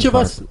 It's Vikings Which of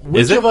Park. us?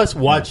 Which of us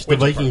watched the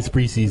Vikings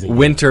preseason game?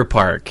 Winter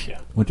Park. Yeah.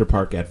 Winter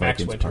Park at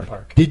Max Vikings Winter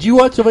Park. Did you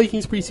watch the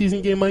Vikings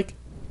preseason game, Mike?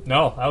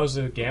 No, I was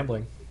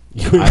gambling.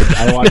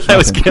 I watched I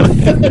was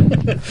nothing.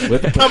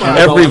 Come on.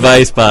 Every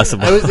vice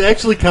possible. I was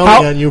actually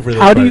counting on you for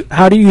this.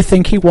 How do you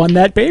think he won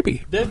that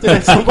baby? That's an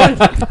excellent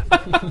point.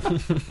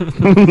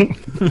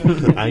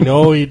 I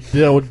know he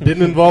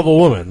didn't involve a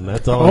woman.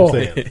 That's all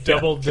I'm saying.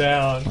 Doubled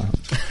down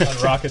on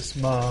Rocket's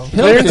mom.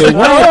 baby.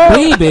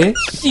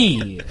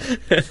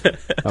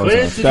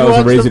 That was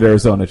a Raising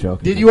Arizona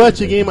joke. Did you watch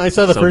the game? I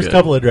saw the first good.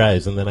 couple of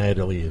drives, and then I had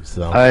to leave.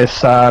 So I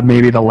saw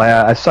maybe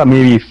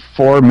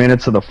 4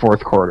 minutes of the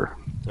fourth quarter.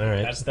 all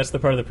right. That's the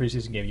part of the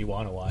preseason game you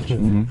want to watch.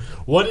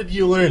 What did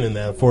you learn in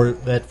that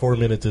 4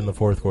 minutes in the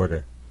fourth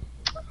quarter?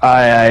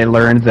 I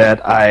learned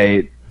that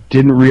I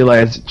didn't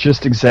realize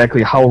just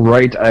exactly how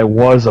right I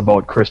was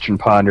about Christian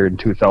Ponder in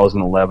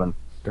 2011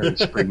 during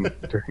spring.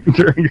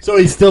 during So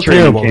he's still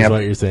training terrible, is camp.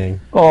 what you're saying.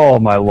 Oh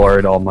my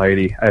Lord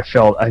Almighty! I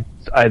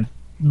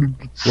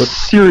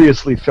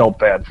seriously felt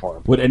bad for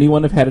him. Would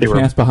anyone have had a They were-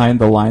 chance behind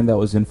the line that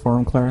was in for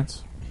him,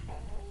 Clarence?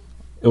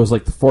 It was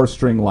like the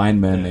four-string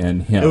lineman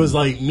and him. It was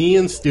like me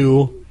and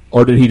Stu.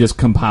 Or did he just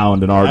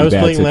compound an already I was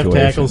bad playing situation?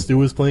 left tackle. Stu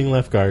was playing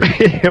left guard.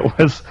 It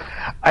was.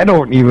 I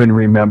don't even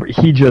remember.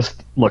 He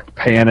just looked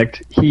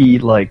panicked. He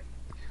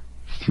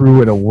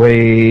threw it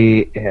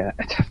away. And,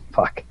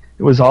 fuck.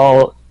 It was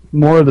all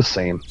more of the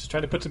same. Just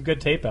trying to put some good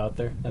tape out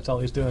there. That's all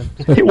he's doing.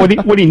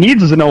 What he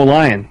needs is an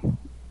O-line.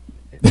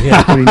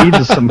 Yeah, what he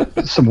needs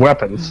is some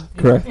weapons.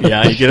 Correct.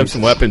 Yeah, you get him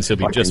some weapons, he'll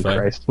be Fucking just fine.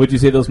 Christ. Would you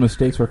say those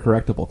mistakes were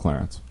correctable,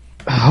 Clarence?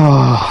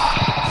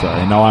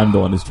 Sorry, now I'm the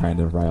one who's trying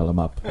to rile him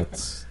up.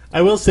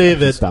 I will say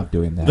that Stop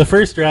doing that. the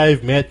first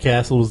drive, Matt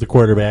Castle was the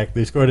quarterback.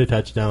 They scored a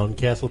touchdown.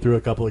 Castle threw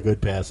a couple of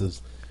good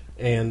passes.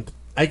 And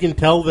I can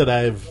tell that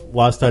I've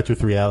lost touch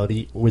with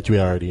reality, which we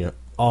already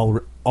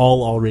all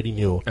already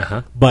knew.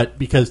 Uh-huh. But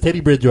because Teddy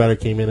Bridgewater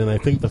came in, and I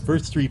think the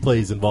first 3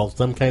 plays involved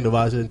some kind of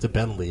offensive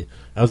penalty,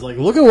 I was like,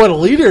 look at what a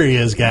leader he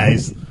is,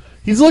 guys.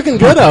 He's looking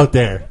good out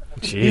there.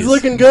 Jeez. He's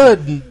looking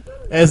good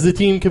as the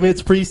team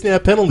commits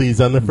pre-snap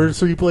penalties on the first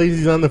 3 plays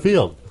he's on the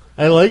field.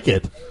 I like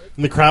it.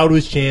 And the crowd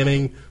was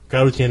chanting,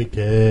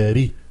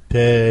 Teddy,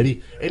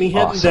 Teddy. And he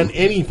hadn't done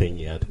anything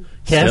yet.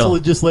 Castle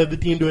had just led the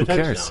team to a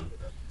touchdown. cares?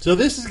 So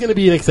this is going to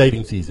be an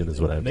exciting season, is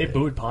what I'm They saying.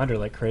 booed Ponder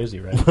like crazy,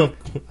 right?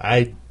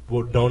 I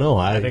don't know.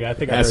 I think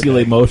I As heard he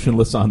lay that.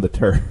 motionless on the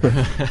turf.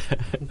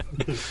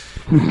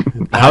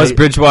 How's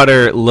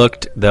Bridgewater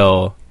looked,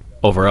 though,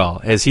 overall?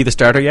 Is he the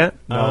starter yet?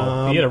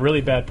 No, he had a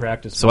really bad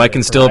practice. So I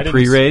can still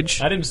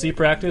pre-rage? I didn't see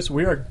practice.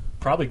 We are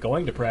probably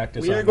going to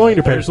practice. We are on going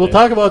to practice. We'll Thursday.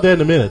 talk about that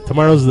in a minute.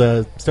 Tomorrow's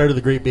the start of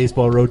the Great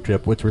Baseball Road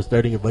Trip, which we're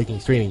starting at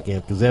Vikings training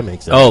camp because that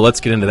makes sense. Oh,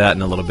 let's get into that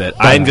in a little bit.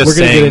 I'm just we're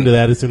going to get saying, into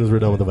that as soon as we're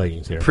done with the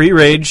Vikings here.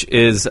 pre-rage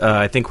is,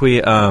 I think we,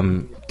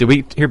 did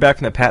we hear back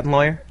from the patent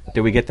lawyer?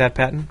 Did we get that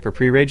patent for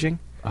pre-raging?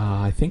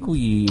 I think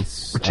we're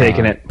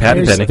taking it.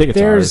 Patent There's, pending. I think it's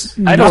there's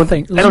ours. I don't-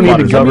 nothing. I don't need the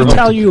let me government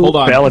tell to- you. Hold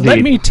on. validate.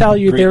 Let me tell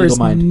you, Great there is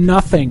legal mind.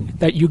 nothing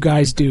that you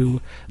guys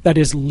do that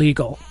is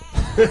legal.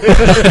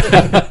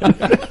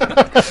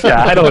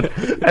 Yeah,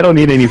 I don't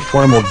need any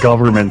formal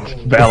government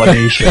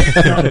validation.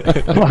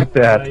 Fuck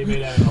that. You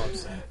made that at home,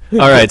 Sam.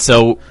 All right,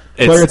 so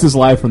Clarence is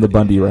live from the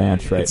Bundy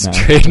Ranch right it's now.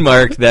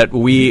 trademark that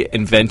we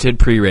invented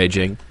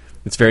pre-raging.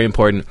 It's very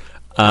important.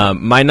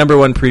 My number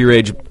one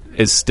pre-rage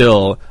is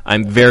still,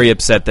 I'm very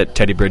upset that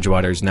Teddy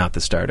Bridgewater is not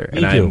the starter.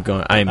 Me And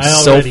too. I'm I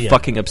so already am.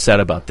 fucking upset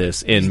about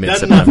this in Done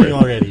nothing mid-September.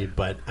 already,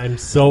 but I'm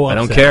so upset.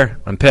 I don't care.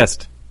 I'm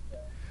pissed.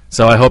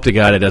 So I hope to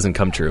God it doesn't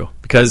come true.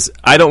 Because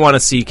I don't want to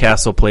see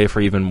Castle play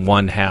for even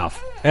one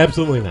half.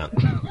 Absolutely not.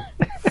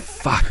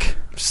 Fuck.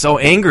 I'm so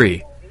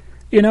angry.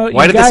 You know,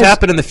 Why you did guys, this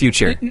happen in the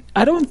future?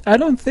 I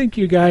don't think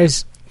you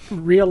guys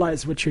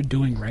realize what you're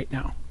doing right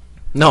now.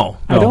 No.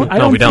 I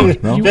don't we don't.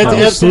 think No? you That's are.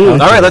 absolutely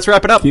All right, let's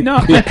wrap it up. No,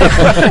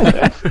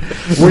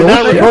 We're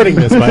not recording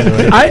this, by the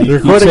way. I- the Keep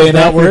recording's saying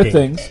not accurate working.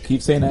 things.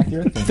 Keep saying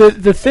accurate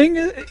things. the thing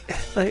is,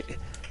 like,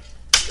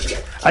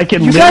 I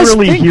can You guys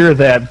literally think- hear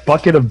that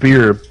bucket of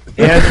beer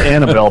and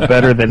Annabelle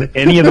better than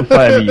any of the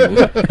 5 of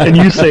you. And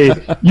you say,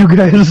 you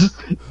guys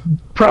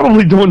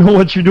probably don't know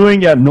what you're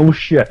doing? Yeah, no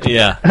shit.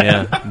 Yeah.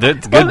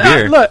 That's good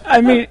beer. look,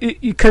 I mean,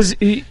 because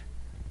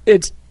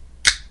it's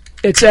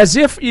as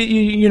if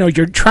you know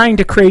you're trying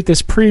to create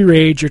this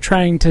pre-rage. You're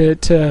trying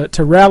to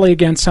rally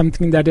against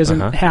something that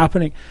isn't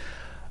happening.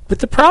 But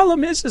the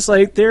problem is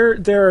like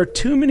there are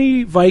too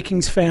many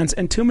Vikings fans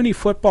and too many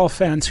football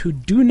fans who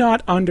do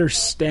not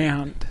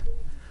understand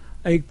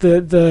Like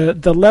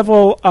the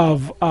level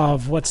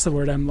of what's the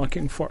word I'm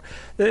looking for?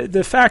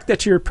 The fact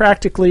that you're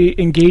practically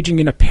engaging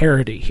in a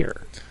parody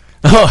here.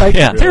 Oh, like,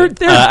 yeah. They're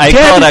I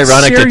call it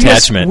ironic serious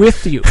detachment.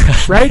 with you,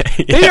 right?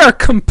 Yeah. They are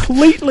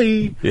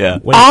completely Yeah.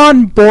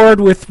 on board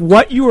with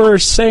what you are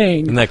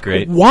saying. Isn't that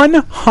great?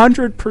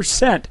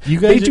 100%.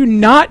 They do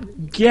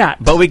not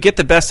get. But we get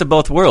the best of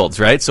both worlds,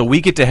 right? So we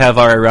get to have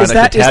our ironic Is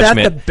detachment,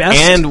 that the best?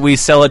 and we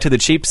sell it to the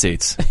cheap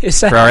seats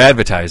for our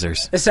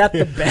advertisers. Is that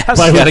the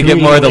best? We got to get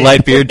more of the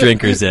light beer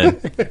drinkers in.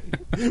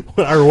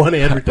 Our one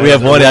advertiser. We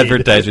have one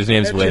advertiser. His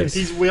name's Wade.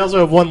 We also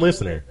have one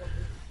listener.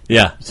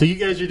 Yeah. So you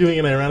guys are doing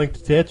an ironic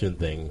detachment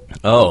thing.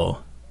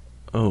 Oh,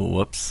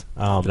 whoops.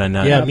 Did I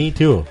not? Yeah, me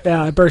too.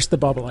 Yeah, I burst the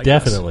bubble. I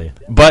Definitely.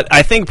 guess. But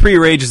I think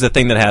pre-rage is the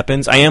thing that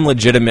happens. I am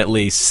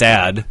legitimately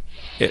sad.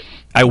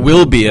 I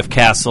will be if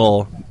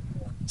Castle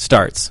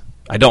starts.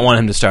 I don't want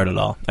him to start at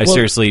all. I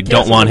seriously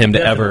don't want him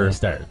to ever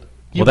start.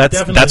 Well,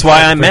 that's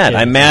why I'm mad.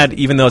 I'm mad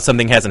even though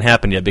something hasn't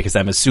happened yet because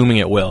I'm assuming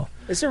it will.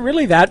 Is it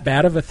really that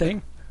bad of a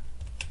thing?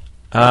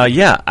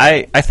 Yeah,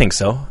 I think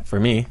so, for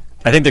me.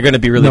 I think they're going to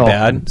be really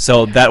bad,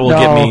 so that will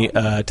get me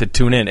to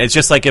tune in. It's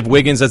just like if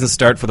Wiggins doesn't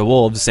start for the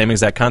Wolves, same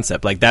exact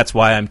concept. Like, that's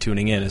why I'm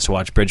tuning in, is to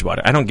watch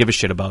Bridgewater. I don't give a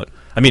shit about...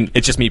 I mean,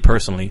 it's just me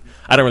personally.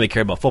 I don't really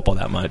care about football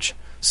that much.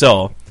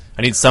 So,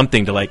 I need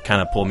something to, like,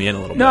 kind of pull me in a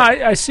little bit. No,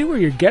 I see where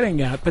you're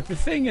getting at, but the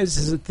thing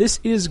is that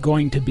this is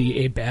going to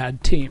be a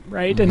bad team,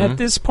 right? Mm-hmm. And at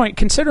this point,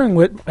 considering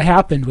what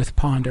happened with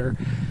Ponder,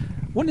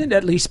 wouldn't it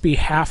at least be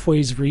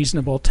halfway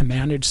reasonable to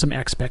manage some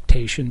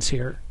expectations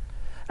here?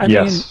 I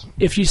mean,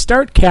 if you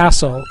start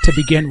Castle to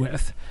begin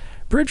with,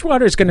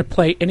 Bridgewater is going to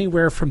play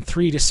anywhere from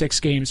 3 to 6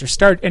 games, or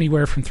start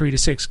anywhere from 3 to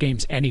 6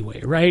 games anyway,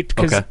 right?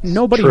 Because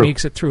nobody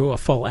makes it through a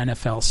full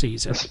NFL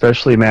season.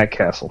 Especially Matt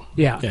Castle.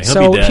 Yeah, he'll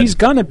so be dead. he's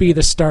going to be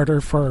the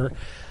starter for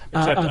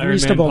a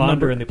reasonable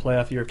number. in the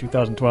playoff year of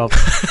 2012.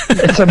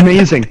 It's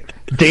amazing.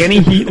 Danny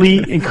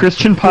Heatley and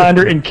Christian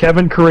Ponder and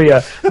Kevin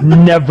Correa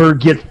never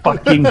get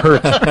fucking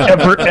hurt.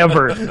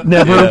 Ever.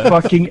 Never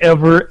fucking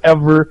ever.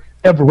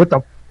 What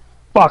the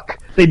fuck?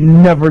 They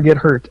never get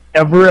hurt.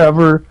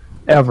 Ever.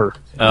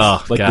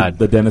 Oh, like God.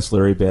 the Dennis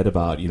Leary bit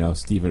about,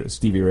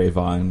 Stevie Ray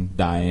Vaughan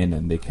dying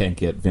and they can't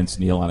get Vince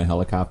Neil on a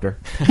helicopter.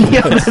 He's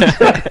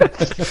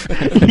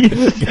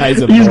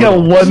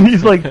got one.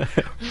 He's like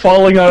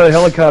falling out of the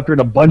helicopter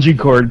and a bungee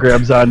cord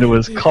grabs onto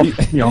his cup.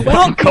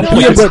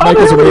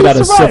 Michael's made out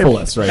of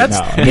syphilis right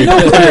now.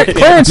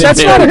 Clarence,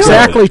 that's not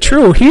exactly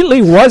true.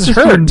 Heatley was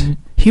hurt.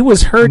 He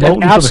was hurt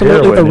at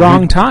absolutely the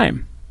wrong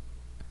time.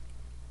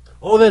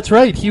 Oh, that's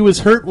right. He was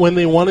hurt when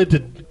they wanted to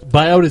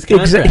buy out his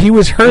contract. He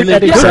was hurt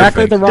at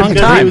exactly the wrong because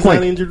time. He was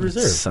on injured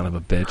reserve. Son of a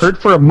bitch. Hurt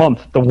for a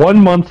month. The 1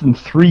 month in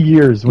 3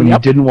 years when you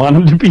didn't want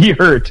him to be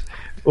hurt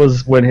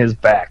was when his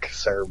back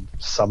served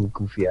some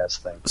goofy ass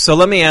thing. So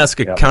let me ask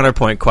a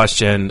counterpoint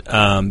question,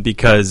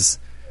 because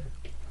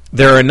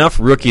there are enough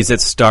rookies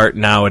that start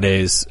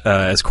nowadays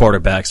as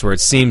quarterbacks where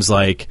it seems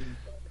like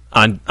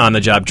on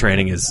the job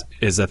training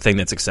is a thing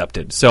that's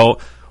accepted. So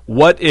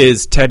what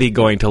is Teddy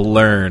going to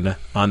learn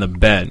on the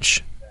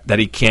bench that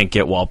he can't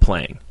get while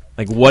playing?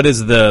 Like, what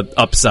is the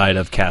upside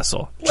of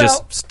Castle?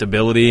 Just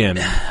stability and...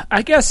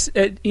 I guess,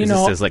 is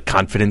this like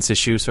confidence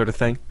issue sort of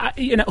thing?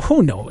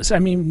 Who knows? I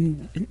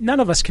mean, none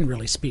of us can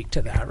really speak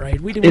to that, right?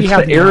 It's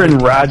have the Aaron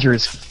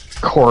Rodgers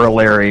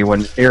corollary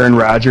when Aaron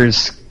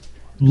Rodgers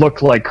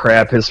looked like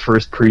crap his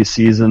first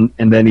preseason,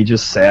 and then he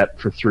just sat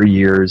for 3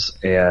 years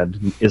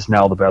and is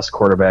now the best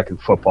quarterback in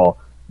football.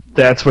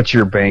 That's what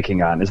you're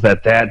banking on, is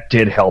that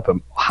did help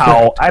him.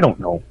 How? I don't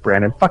know,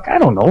 Brandon. Fuck, I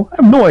don't know. I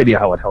have no idea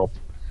how it helped.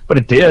 But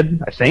it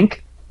did, I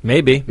think.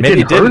 Maybe it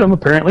didn't hurt him,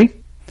 apparently.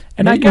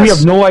 And I guess we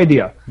have no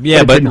idea.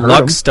 Yeah, but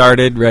Luck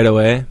started right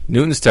away.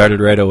 Newton started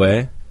right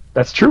away.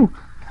 That's true.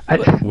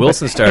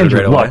 Wilson started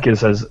right away.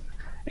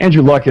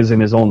 Andrew Luck is in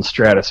his own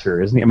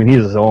stratosphere, isn't he? I mean, he's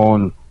his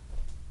own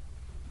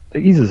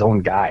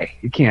guy.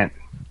 You can't.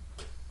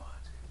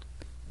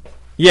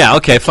 Yeah.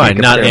 Okay. Fine.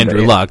 Not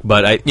Andrew Luck,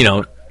 but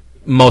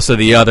most of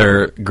the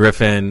other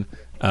Griffin,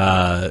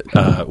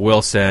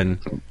 Wilson.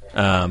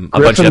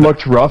 Griffin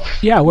looked rough.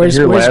 Yeah, where's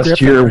last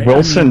Griffin, year? right?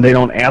 Wilson, they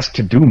don't ask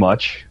to do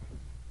much.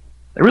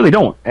 They really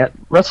don't.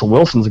 Russell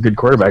Wilson's a good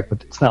quarterback,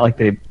 but it's not like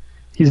they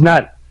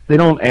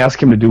don't ask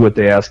him to do what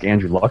they ask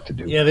Andrew Luck to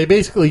do. Yeah, they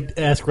basically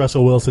ask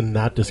Russell Wilson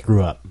not to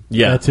screw up.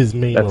 Yeah, that's his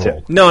main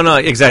role. No,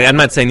 exactly. I'm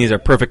not saying these are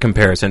perfect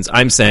comparisons.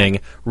 I'm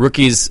saying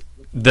rookies.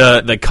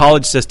 The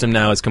college system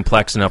now is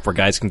complex enough where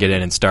guys can get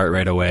in and start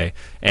right away.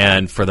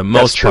 And for the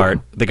most part,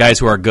 the guys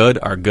who are good,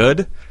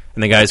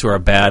 and the guys who are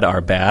bad.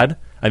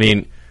 I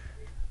mean,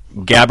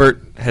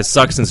 Gabbert has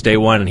sucked since day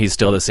one, and he's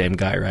still the same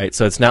guy, right?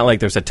 So it's not like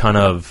there's a ton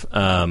of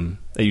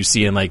that you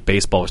see in like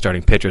baseball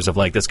starting pitchers of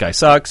like, this guy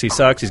sucks, he's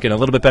getting a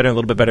little bit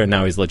better, and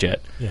now he's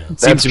legit. Yeah. It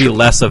seems to be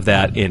less of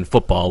that in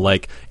football.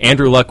 Like,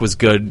 Andrew Luck was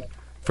good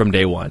from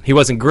day one. He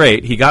wasn't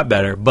great, he got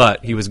better,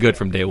 but he was good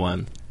from day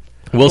one.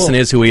 Wilson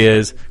is who he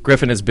is.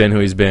 Griffin has been who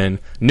he's been.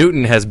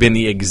 Newton has been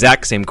the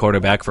exact same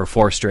quarterback for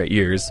 4 straight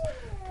years.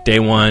 Day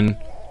one,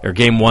 or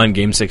game 1,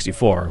 game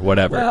 64,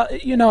 whatever. Well,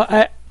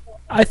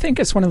 I think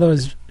it's one of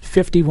those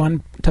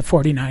 51 to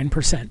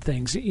 49%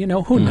 things.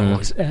 Who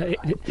knows?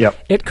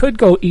 It could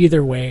go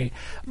either way.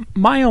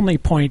 My only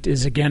point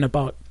is, again,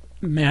 about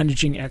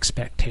managing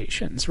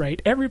expectations,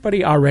 right?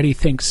 Everybody already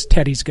thinks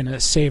Teddy's going to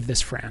save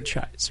this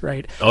franchise,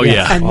 right? Oh,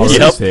 yeah. And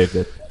Already saved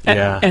it.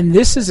 And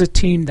this is a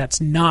team that's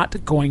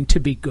not going to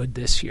be good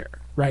this year.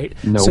 Right.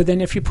 Nope. So then,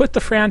 if you put the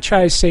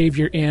franchise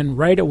savior in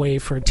right away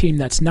for a team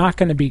that's not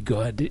going to be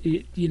good,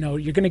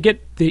 you're going to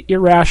get the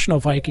irrational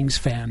Vikings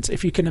fans.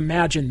 If you can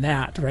imagine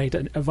that, right?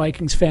 A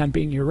Vikings fan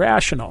being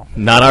irrational.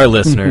 Not our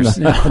listeners.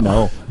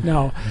 No.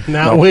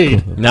 Not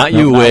Wade. Not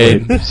you,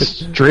 Wade.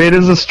 Straight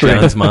as a string.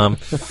 John's mom.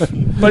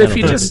 But if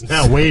you just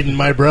Not Wade and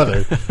my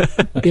brother.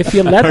 if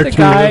you let Our the two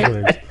guy.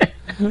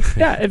 listeners.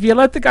 If you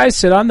let the guy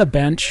sit on the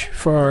bench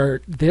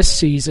for this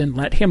season,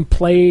 let him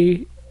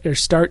play or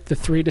start the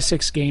 3 to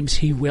 6 games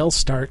he will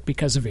start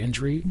because of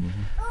injury,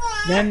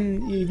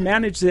 then you've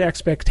managed the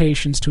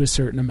expectations to a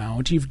certain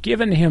amount. You've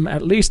given him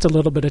at least a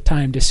little bit of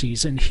time to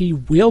season. He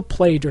will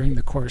play during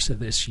the course of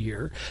this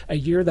year, a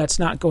year that's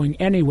not going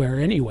anywhere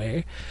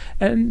anyway,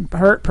 and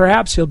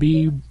perhaps he'll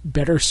be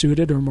better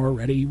suited or more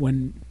ready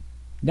when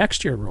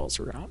next year rolls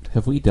around.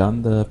 Have we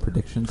done the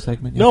prediction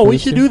segment yet? No, we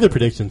should do the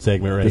prediction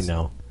segment right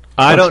now.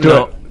 I don't do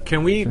know.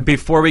 Can we,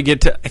 before we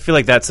get to, I feel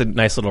like that's a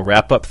nice little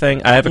wrap-up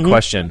thing. I have a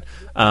question.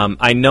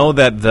 I know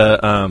that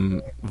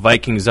the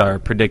Vikings are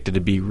predicted to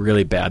be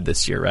really bad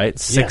this year, right?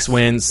 6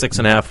 wins,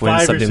 6.5 wins,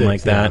 5 or something 6,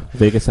 like that.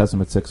 Vegas has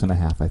them at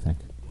 6.5, I think.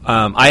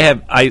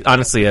 I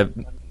honestly have,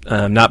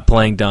 not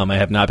playing dumb. I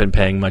have not been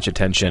paying much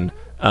attention.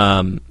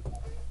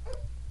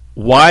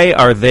 Why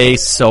are they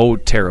so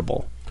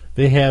terrible?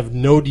 They have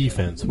no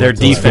defense. Their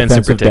whatsoever. defense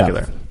in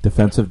particular.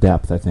 Defensive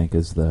depth, I think,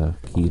 is the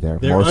key there.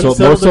 They're More so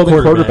unsettled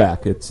than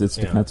quarterback. quarterback. It's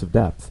defensive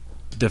depth.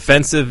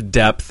 Defensive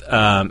depth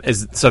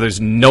so there's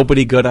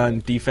nobody good on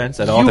defense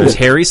at all. There's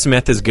Harry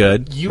Smith is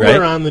good. You right?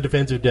 are on the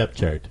defensive depth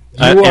chart.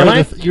 Am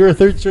I? You're a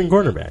third-string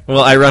cornerback.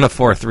 Well, I run a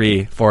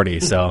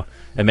 4.3 so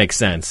it makes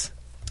sense.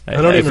 I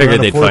don't even figured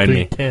run a they'd find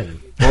me. 4.310.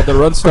 Well, the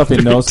run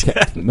stuffing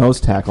nose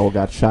tackle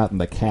got shot in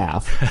the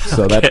calf,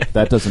 so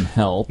that doesn't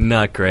help.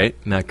 Not great.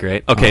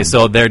 Okay,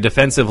 so their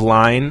defensive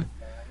line,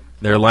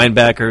 their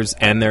linebackers,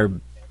 and their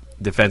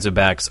defensive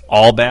backs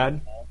all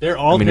bad. They're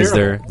all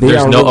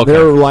terrible.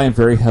 They're relying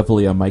very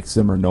heavily on Mike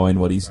Zimmer knowing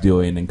what he's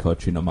doing and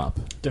coaching them up.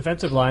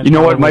 Defensive line. You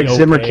know what Mike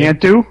Zimmer can't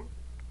do,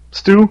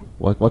 Stu?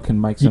 What can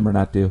Mike Zimmer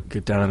not do?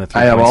 Get down on the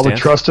I have all the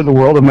trust in the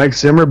world in Mike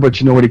Zimmer, but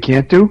you know what he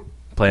can't do?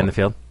 Play in the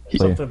field.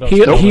 Heal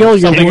your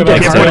You wounded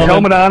can't put a heart.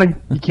 helmet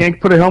on. You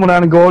can't put a helmet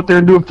on and go out there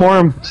and do it for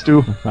him,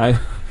 Stu.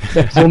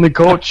 It's only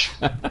coach.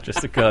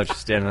 Just the coach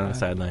standing on the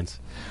sidelines.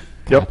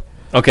 Yep.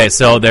 Okay,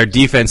 so their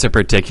defense in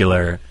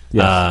particular,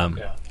 Yes.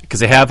 because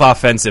they have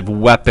offensive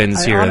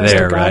weapons here and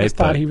there, right? I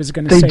thought he was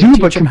going to They say do,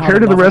 teach but him how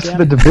compared to the love rest of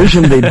the again.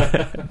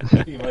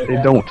 division,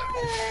 they don't.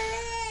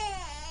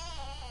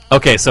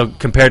 Okay, so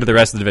compared to the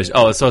rest of the division,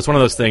 so it's one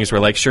of those things where,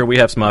 like, sure, we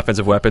have some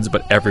offensive weapons,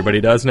 but everybody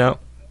does now.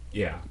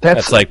 Yeah.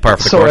 That's like par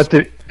for the so course.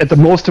 at the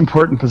most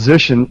important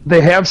position,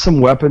 they have some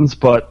weapons,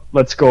 but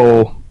let's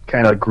go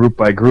kind of group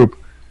by group.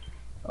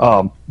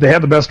 They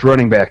have the best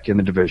running back in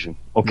the division.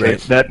 Okay, Right.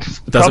 that's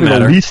Doesn't probably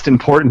matter. the least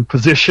important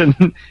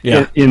position.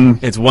 Yeah. in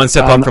It's one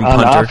step on, up from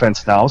on punter.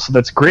 offense now. So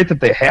that's great that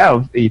they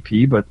have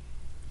AP, but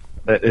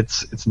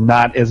it's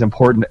not as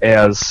important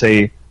as,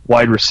 say,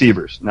 wide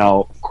receivers.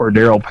 Now,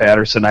 Cordero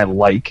Patterson I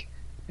like,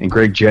 and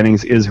Greg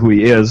Jennings is who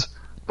he is,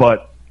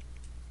 but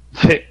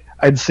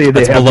I'd say they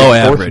That's have below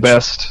the fourth average.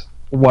 best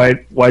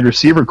wide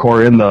receiver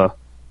core in the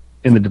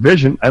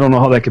division. I don't know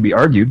how that could be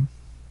argued.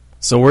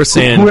 So we're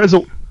saying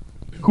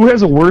Who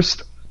has a worse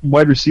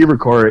wide receiver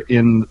core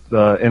in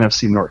the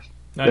NFC North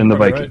than the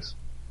Vikings?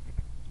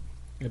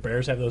 The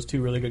Bears have those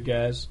two really good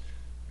guys.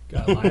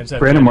 Lions have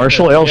Brandon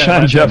Marshall, Alshon Lions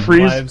have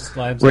Jeffries,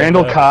 Lions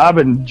Randall have, Cobb,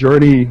 and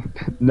Jordy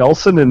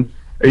Nelson. And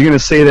are you going to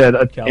say that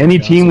Calvin any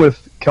Johnson. team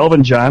with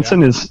Kelvin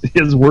Johnson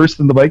is worse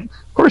than the Vikings?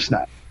 Of course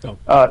not. No.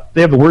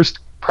 They have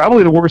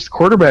probably the worst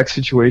quarterback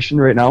situation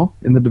right now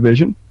in the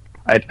division.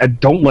 I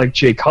don't like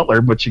Jay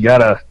Cutler, but you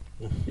gotta.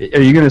 Are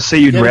you going to say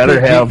you'd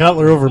rather have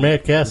Cutler over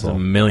Matt a Castle?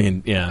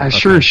 million? Yeah, I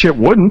sure as shit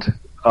wouldn't.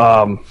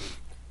 And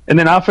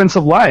then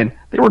offensive line,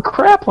 they were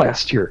crap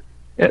last year.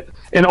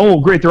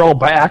 And great, they're all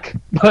back.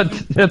 But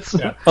that's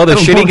Oh, the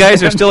shitty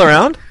guys are still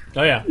around.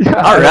 Oh yeah.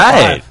 All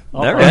right,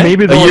 All all right. right.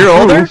 Maybe a they'll year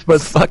older, improve,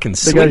 but fucking they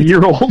sweet. got a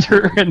year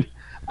older, and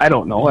I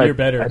don't know. A year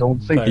better. I don't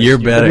think Better. Year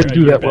they better. didn't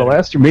do that well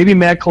last year. Maybe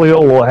Matt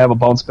Khalil will have a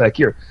bounce back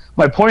year.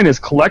 My point is,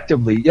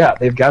 collectively, yeah,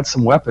 they've got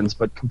some weapons,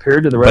 but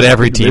compared to the rest But of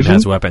every the team division,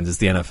 has weapons. It's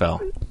the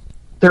NFL.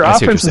 their I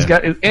see what offense has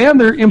you're got,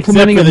 and they're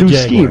implementing a for the new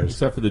Jaguars. scheme.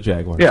 Except for the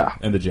Jaguars Yeah.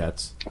 and the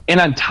Jets. And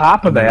on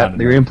top of And they're that, not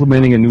they're enough.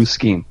 implementing a new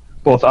scheme,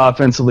 both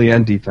offensively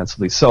and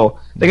defensively. So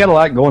they got a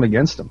lot going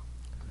against them.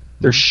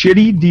 They're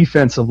shitty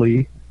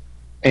defensively,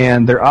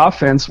 and their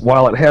offense,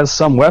 while it has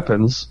some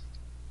weapons,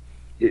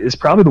 is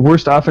probably the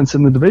worst offense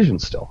in the division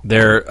still.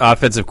 Their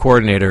offensive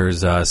coordinator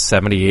is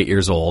 78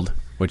 years old,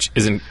 which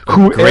isn't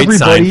a great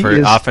sign for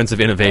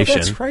offensive innovation.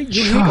 That's right.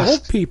 You need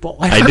old people.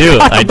 I do.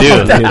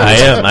 I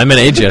am. I'm an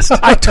ageist.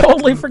 I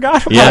totally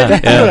forgot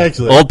about that.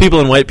 Yeah. Old people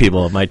and white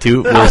people, my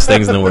two worst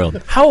things in the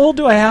world. How old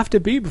do I have to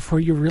be before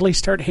you really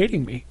start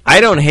hating me?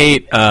 I don't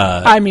hate...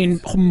 I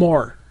mean,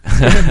 more.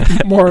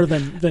 More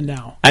than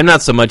now. I'm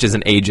not so much as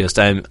an ageist.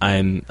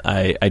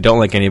 I don't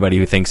like anybody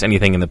who thinks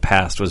anything in the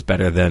past was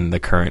better than the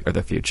current or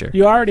the future.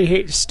 You already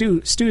hate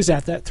Stu. Stu's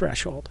at that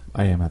threshold.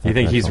 I am at that. You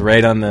think threshold. he's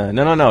right on the?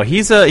 No.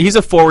 He's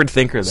a forward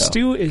thinker though.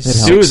 Stu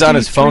is on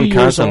his phone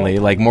constantly,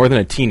 like more than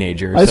a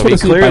teenager. I just want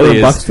to see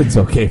Byron Buxton's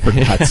okay for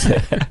God's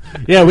sake.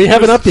 Yeah, we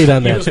have an update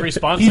on that. He was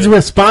responsive. He's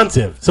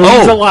responsive, so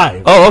he's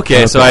alive. Oh,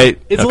 okay. So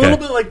it's a little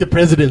bit like the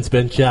president's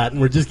been shot,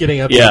 and we're just getting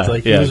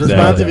updates. He was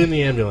responsive in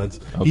the ambulance.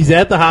 Okay. He's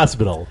at the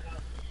hospital.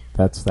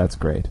 That's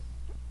great.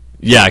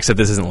 Yeah, except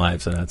this isn't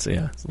live, so it's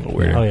a little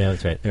weird. Oh yeah,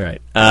 that's right. You're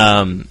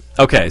right.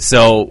 Okay,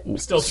 so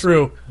still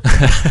true.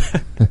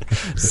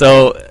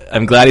 So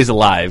I'm glad he's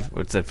alive.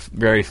 It's a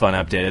very fun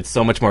update. It's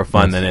so much more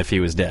fun than if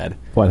he was dead.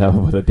 What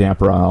happened with a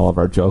damper on all of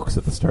our jokes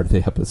at the start of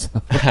the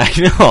episode? I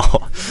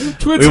know.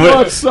 Twins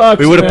luck sucks.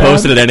 We would have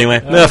posted it anyway.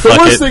 The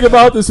worst thing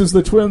about this is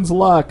the Twins'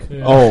 luck.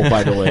 Yeah. Oh,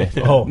 by the way,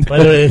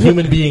 a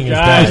human being is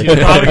died. He's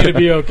probably going to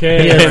be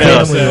okay.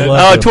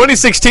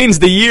 2016's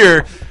the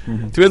year.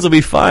 Twins will be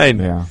fine.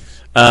 Yeah.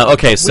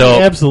 Okay, so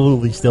we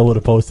absolutely still would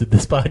have posted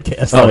this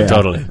podcast. Oh, yeah.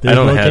 Totally. I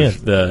don't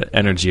have the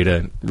energy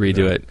to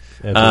redo it.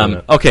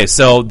 Okay,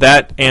 so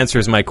that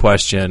answers my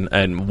question,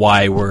 and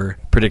why we're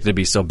predicted to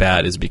be so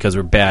bad is because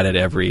we're bad at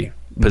every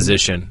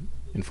position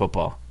in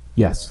football.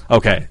 Yes.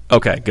 Okay,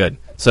 good.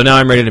 So now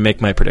I'm ready to make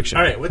my prediction.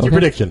 All right, what's your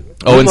prediction?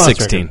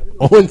 0-16.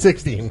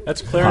 0-16.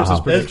 That's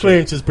Clarence's prediction. That's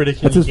Clarence's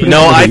prediction.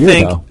 No,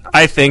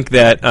 I think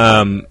that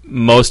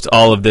most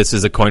all of this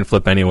is a coin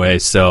flip anyway.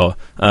 So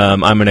I'm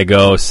going to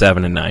go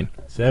 7-9.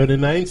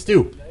 7-9,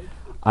 Stu.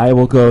 I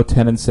will go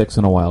 10-6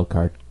 in a wild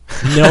card.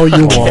 No,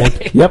 you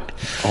won't. Yep.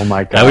 Oh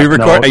my God. Are we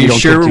record? Are you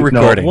sure we're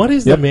recording? What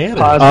is the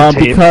matter?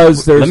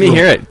 Because there's let me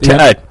hear it.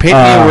 Paint me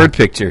a word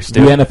picture,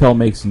 Stu. The NFL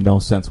makes no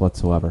sense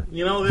whatsoever.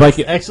 You know, that's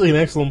actually an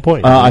excellent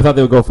point. I thought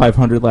they would go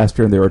 500 last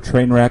year, and they were a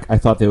train wreck. I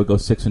thought they would go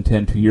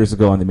 6-10 2 years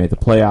ago, and they made the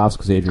playoffs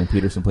because Adrian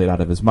Peterson played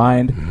out of his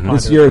mind.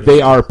 This year,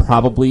 they are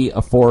probably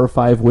a 4 or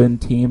 5 win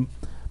team.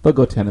 They'll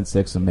go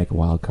 10-6 and make a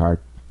wild card.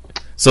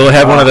 So they'll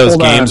have one of those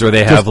games where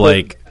they have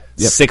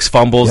 6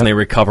 fumbles and they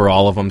recover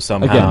all of them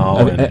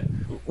somehow.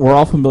 Again, we're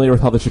all familiar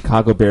with how the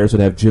Chicago Bears would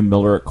have Jim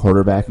Miller at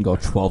quarterback and go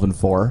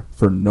 12-4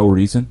 for no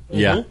reason.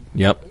 Yeah.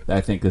 Yep.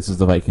 I think this is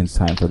the Vikings'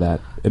 time for that.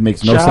 It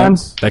makes no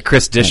sense. That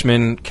Chris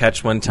Dishman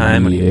catch one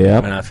time and he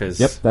went off his.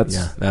 Yep.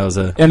 That was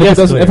a. And if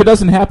it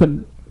doesn't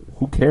happen,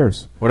 who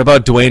cares? What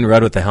about Dwayne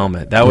Rudd with the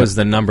helmet? That was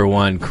the number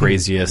one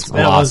craziest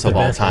loss of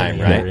all time,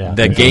 right? Yeah.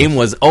 The game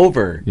was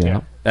over.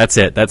 Yeah. That's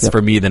it. That's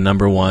for me the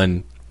number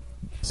one.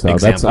 So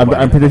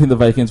I'm predicting the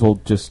Vikings will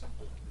just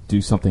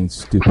do something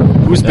stupid.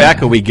 Whose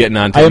back are we getting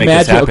on to make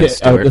this happen,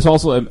 Stuart? There's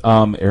also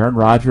Aaron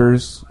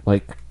Rodgers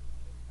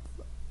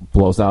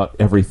blows out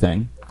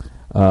everything.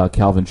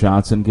 Calvin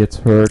Johnson gets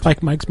hurt,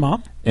 like Mike's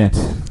mom, and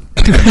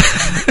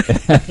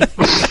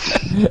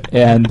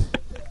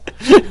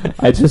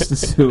I just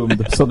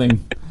assumed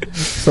something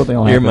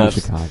will happen in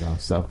Chicago.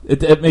 So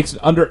it makes,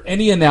 under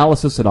any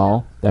analysis at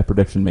all, that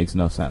prediction makes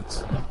no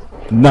sense.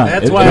 None.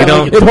 That's why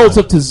it holds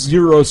up to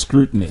zero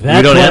scrutiny.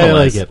 That's why I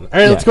like it. All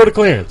right, let's go to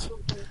Clarence.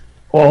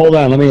 Well, hold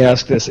on. Let me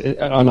ask this.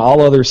 On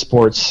all other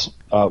sports,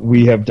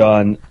 we have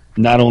done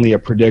not only a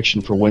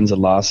prediction for wins and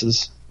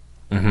losses,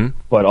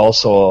 but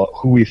also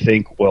who we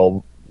think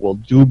will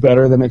do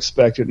better than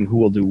expected and who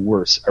will do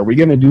worse. Are we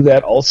going to do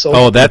that also?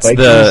 Oh, that's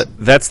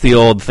the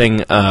old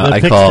thing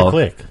I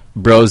call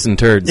bros and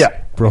turds. Yeah,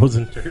 bros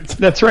and turds.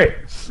 That's right.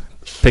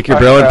 Pick your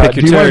bro and pick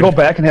your turd. Do you want to go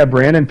back and have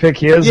Brandon pick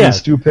his and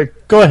Stu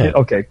pick? Go ahead.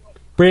 Okay.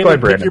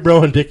 Brandon, pick your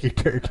bro and pick your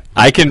turd.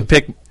 I get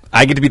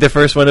to be the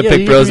first one to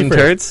pick bros and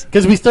turds?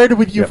 Because we started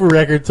with you for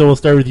record, so we'll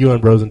start with you on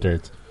bros and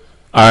turds.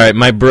 All right,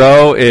 my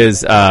bro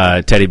is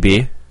Teddy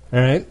B. All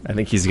right. I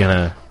think he's going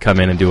to come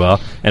in and do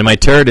well. And my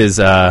turd is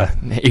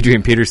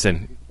Adrian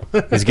Peterson.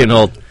 He's getting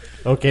old.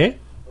 Okay.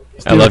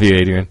 I love you,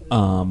 Adrian.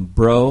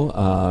 Bro,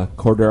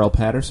 Cordero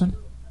Patterson.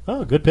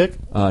 Oh, good pick.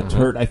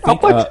 Turd, I think...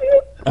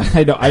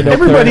 I know.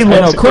 Everybody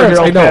loves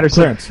Cordero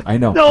Patterson. I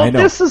know.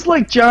 This is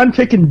like John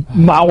picking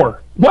Mauer.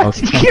 What?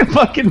 Okay. You can't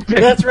fucking pick.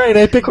 That's right.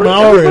 I picked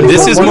Mauer.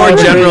 This is more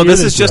general.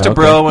 This is just a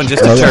bro and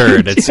just a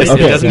turd. It's just, it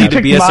doesn't need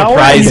to be a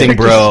surprising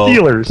bro.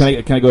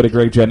 Can I go to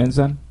Greg Jennings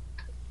then?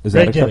 Is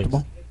that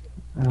acceptable?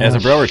 As a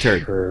bro or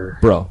turd? Sure.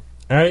 Bro.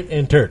 All right,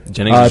 and turd.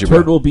 Jennings is your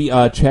turd will be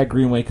Chad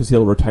Greenway because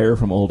he'll retire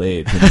from old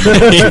age. You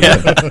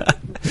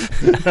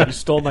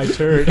stole my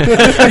turd.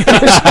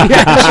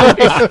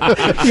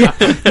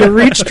 You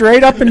reached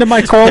right up into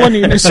my colon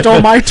and you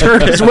stole my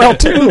turd as well,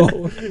 too.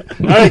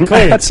 All right,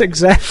 Clay. That's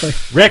exactly.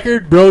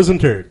 Record, bros, and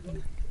turd.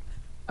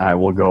 I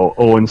will go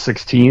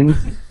 0-16.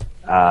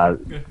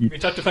 We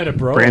tough to find a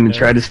bro. Brandon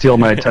tried to steal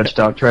my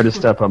touchdown, tried to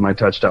step on my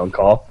touchdown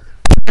call.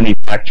 And he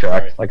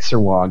backtracked like Sir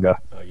Wonga.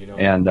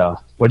 And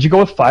what'd you go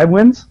with, 5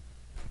 wins,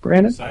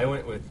 Brandon? So I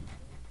went with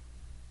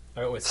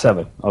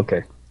 7.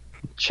 Okay.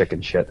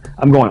 Chicken shit.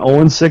 I'm going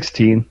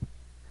 0-16.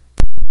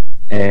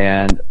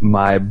 And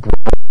my bro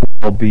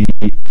will be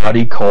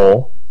Buddy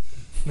Cole.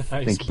 Nice,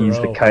 I think he's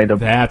bro. the kind of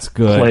That's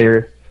good.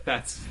 player.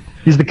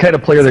 He's the kind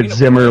of player that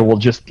Zimmer will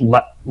just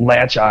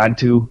latch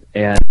onto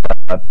and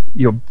put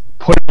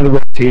him in the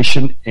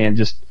rotation and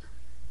just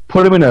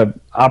put him in an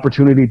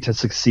opportunity to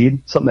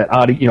succeed. Something that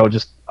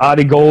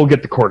Adi go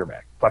get the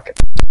quarterback. Fuck it.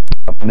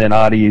 And then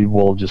Adi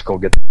will just go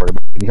get the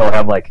quarterback. And he'll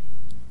have like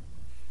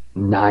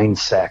 9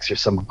 sacks or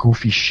some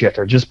goofy shit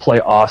or just play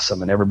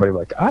awesome. And everybody will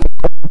be like, Adi,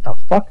 what the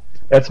fuck?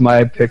 That's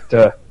my pick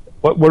to...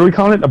 What are we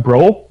calling it? A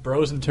bro?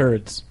 Bros and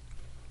turds.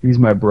 He's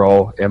my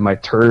bro. And my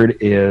turd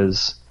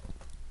is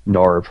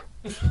Norv.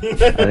 I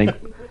think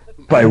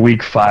by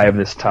week 5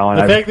 this town...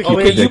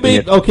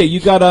 you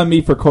got on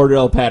me for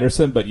Cordell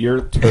Patterson, but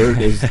your turd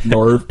is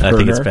Norv Turner. I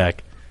think it's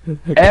back.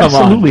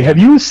 Absolutely. Have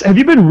you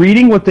been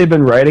reading what they've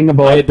been writing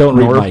about? I don't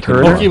read Norv Mike Turner?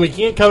 anymore. Okay, we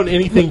can't count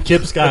anything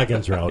Kip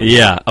Scoggins route.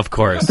 Yeah, of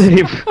course.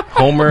 They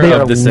Homer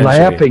are of the century.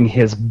 lapping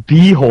his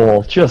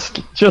beehole,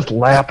 just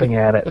lapping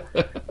at it.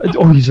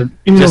 Oh, he's an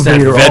Just that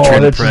innovator.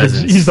 veteran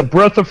presence. He's the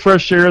breath of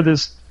fresh air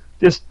this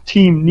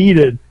team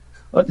needed.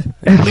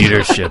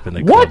 Leadership in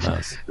the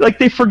clubhouse. Like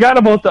they forgot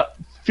about the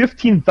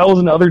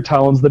 15,000 other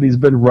towns that he's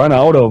been run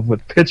out of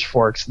with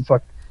pitchforks and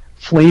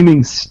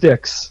flaming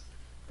sticks.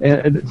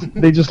 And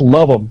they just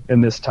love him in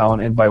this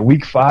town. And by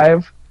week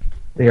 5,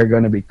 they are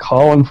going to be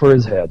calling for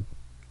his head.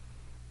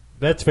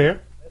 That's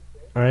fair.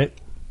 All right.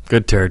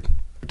 Good turd.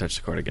 Touch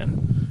the court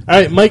again.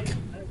 All right, Mike.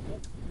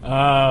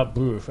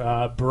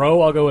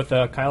 Bro, I'll go with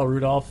Kyle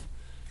Rudolph.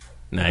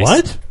 Nice.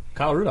 What?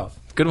 Kyle Rudolph.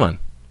 Good one.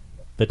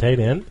 The tight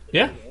end?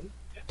 Yeah.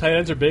 Tight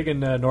ends are big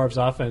in Norv's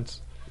offense.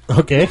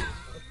 Okay.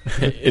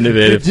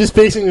 Innovative. Just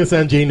basing this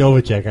on Jay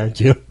Novacek, aren't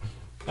you?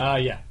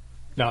 Yeah.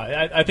 No,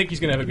 I think he's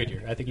going to have a good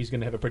year. I think he's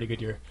going to have a pretty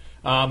good year.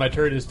 My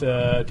turd is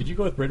did you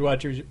go with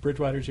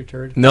Bridgewater's your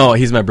turd? No,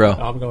 he's my bro.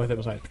 Oh, I'm going with him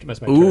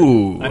as my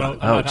Ooh, turd.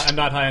 I'm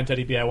not high on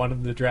Teddy B. I wanted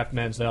him to draft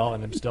Manziel,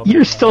 and I'm still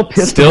You're still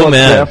pissed Still about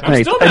mad. draft I'm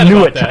night. still I mad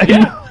knew about it. that.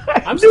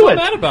 Yeah. I'm still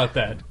mad about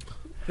that.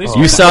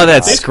 You saw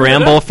that They screwed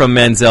scramble it up. from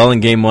Menzel in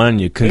game 1,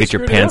 and you couldn't They get your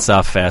screwed it pants up.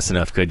 off fast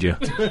enough, could you?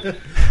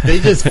 They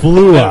just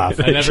flew off.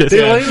 I never They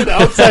did. landed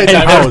outside the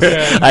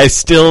house. I've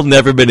still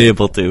never been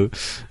able to.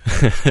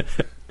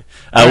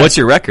 What's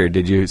your record?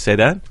 Did you say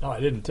that? Oh,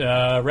 I didn't.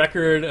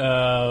 Record,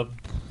 I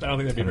don't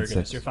think that'd be very good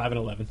this year.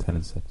 5-11.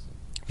 10-6.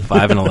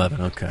 5-11.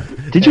 Okay.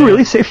 Did you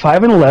really say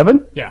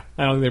 5-11? Yeah,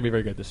 I don't think they'd be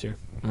very good this year.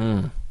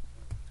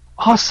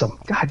 Awesome.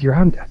 God, you're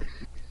on.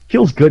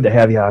 Feels good to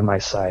have you on my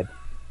side.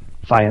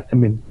 Fine. I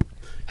mean,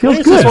 feels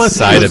It's good. just one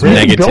side of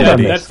Really build on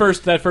negativity. this.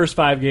 That first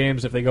 5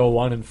 games, if they go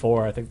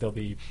 1-4, I think they'll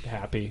be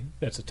happy.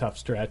 That's a tough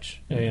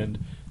stretch, and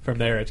from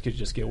there it could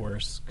just get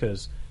worse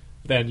because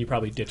then you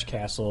probably ditch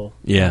Castle,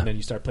 Yeah. and then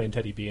you start playing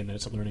Teddy B, and then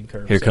it's a learning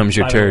curve. Here comes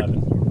your turd.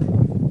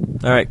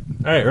 5-11. All right.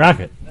 All right,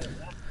 Rocket.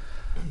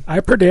 I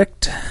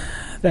predict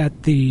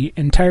that the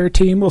entire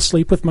team will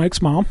sleep with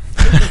Mike's mom.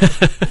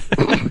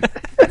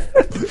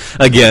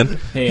 Again.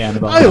 Hey,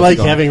 Annabelle. I like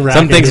having Rocket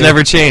Some things here.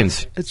 never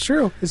change. It's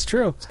true. It's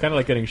true. It's kind of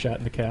like getting shot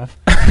in the calf.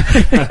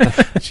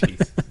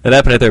 Jeez. That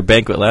happened at their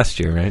banquet last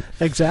year, right?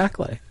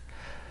 Exactly.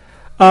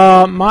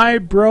 My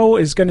bro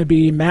is going to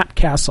be Matt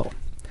Castle.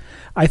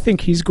 I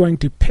think he's going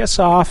to piss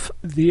off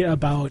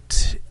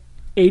about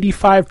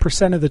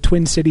 85% of the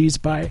Twin Cities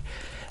by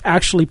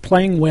actually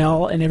playing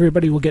well, and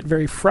everybody will get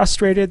very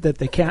frustrated that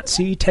they can't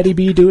see Teddy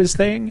B do his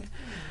thing,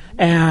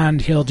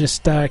 and he'll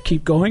just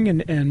keep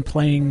going and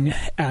playing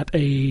at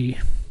a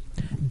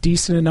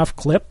decent enough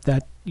clip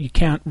that you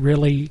can't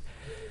really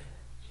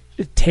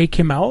take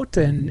him out,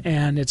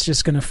 and it's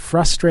just going to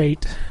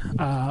frustrate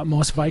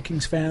most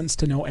Vikings fans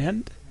to no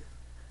end.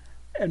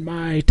 And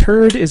my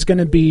turd is going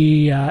to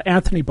be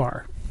Anthony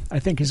Barr. I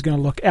think he's going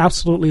to look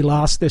absolutely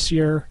lost this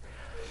year,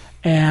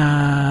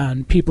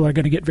 and people are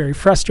going to get very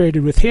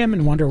frustrated with him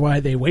and wonder why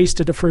they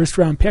wasted a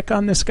first-round pick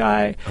on this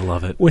guy. I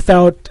love it.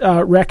 Without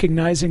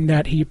recognizing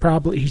that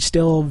he's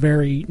still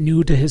very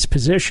new to his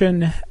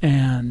position,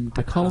 and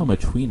I call him a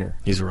tweener.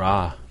 He's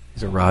raw.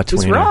 He's a raw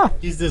tweener. he's raw.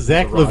 He's the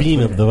Zach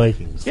Levine of the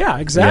Vikings. Yeah,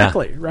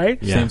 exactly.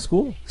 Right. Yeah. Same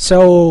school.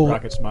 So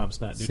Rocket's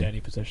mom's not new to any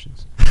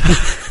positions.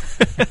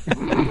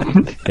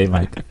 Hey,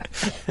 Mike.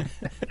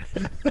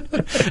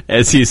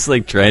 As he's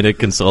like trying to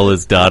console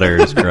his daughter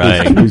who's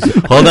crying.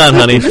 Hold on,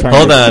 honey.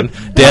 Hold on.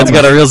 Dad's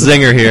got a real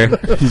zinger here.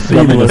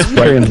 Seamless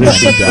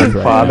transition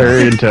from father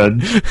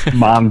into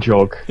mom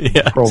joke.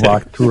 Yeah,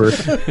 Provocateur.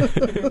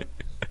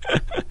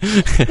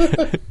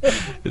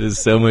 It is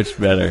so much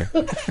better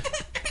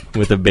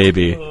with a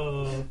baby.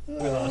 Oh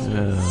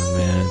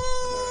man,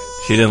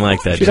 she didn't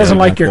like that. she doesn't joke.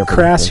 like your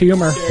crass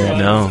humor.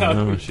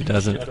 No, she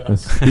doesn't.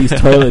 These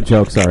toilet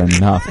jokes are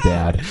enough,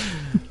 Dad.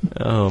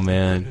 Oh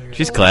man,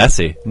 she's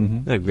classy.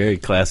 Like a very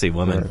classy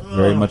woman.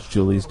 Very much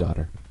Julie's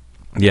daughter.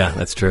 Yeah,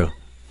 that's true.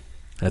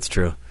 That's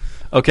true.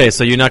 Okay,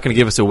 so you're not going to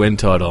give us a win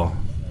total.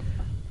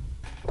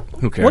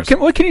 Who cares?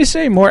 What can you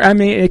say more? I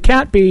mean, it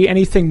can't be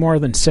anything more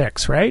than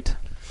 6, right?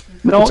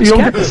 No, you don't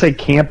get to say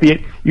can't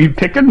be. You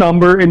pick a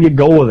number and you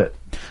go with it.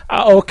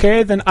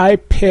 Okay, then I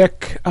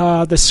pick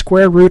the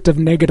square root of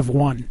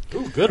 -1.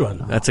 Ooh, good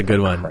one. That's a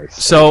good one.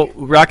 So,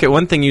 Rocket,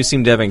 one thing you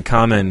seem to have in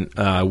common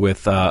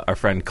with our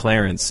friend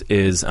Clarence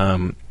is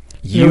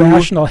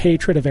irrational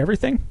hatred of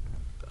everything.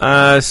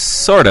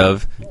 Sort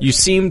of. You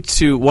seem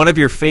to, one of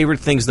your favorite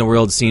things in the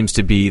world seems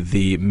to be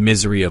the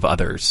misery of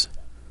others.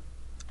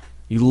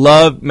 You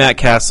love Matt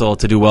Castle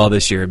to do well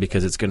this year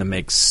because it's going to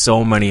make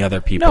so many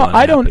other people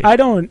unhappy. I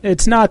don't.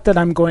 It's not that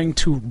I'm going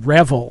to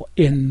revel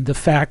in the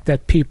fact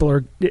that people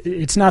are.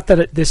 It's not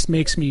that this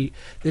makes me.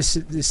 This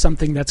is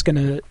something that's going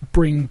to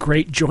bring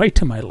great joy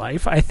to my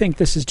life. I think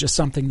this is just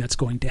something that's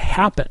going to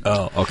happen.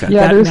 Oh, okay.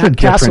 Yeah, that there's Matt a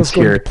difference Castle's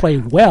going here. to play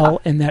well,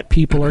 and that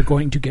people are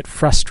going to get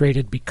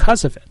frustrated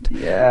because of it.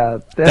 Yeah,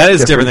 That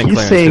is different than He's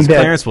Clarence. saying Because that-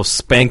 Clarence will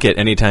spank it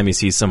anytime he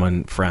sees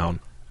someone frown.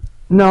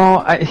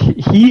 No,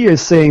 he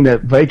is saying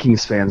that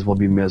Vikings fans will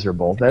be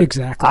miserable.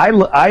 Exactly.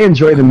 I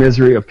enjoy the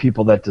misery of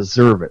people that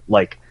deserve it,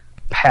 like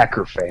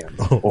Packer fans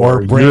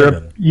Or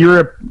Brandon.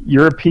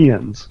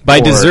 Europeans. By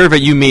or- deserve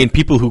it, you mean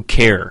people who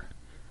care,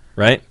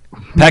 right?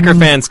 Packer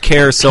fans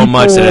care so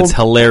much that it's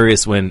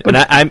hilarious when... And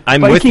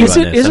I'm with you Is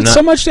on it, this. is I'm it not-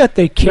 so much that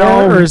they care,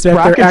 No, or is that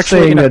Rocket's they're actually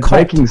saying in a that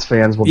cult? Vikings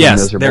fans will be Yes,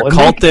 miserable. they're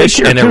And cultish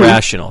care and too.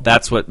 irrational.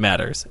 That's what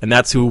matters. And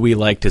that's who we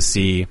like to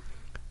see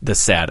the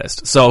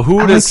saddest. So I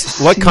like to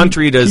what see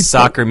country does people-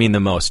 soccer mean the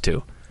most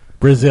to?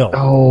 Brazil.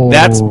 Oh,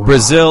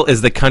 Brazil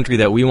is the country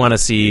that we want to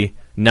see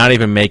not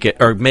even make it,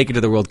 or make it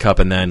to the World Cup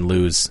and then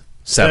lose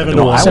 7-1.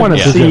 I want to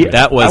Yeah. see.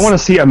 That was, I want to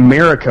see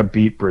America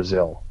beat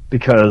Brazil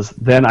because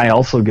then I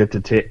also get to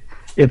take.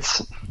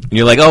 It's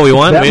you're like, oh, we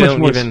won? that We much don't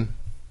more even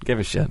give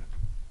a shit.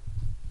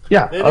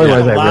 yeah. They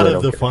Otherwise, have a I lot really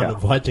of don't the fun care.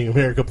 of watching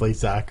America play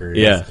soccer.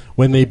 Yeah.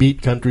 When they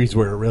beat countries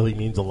where it really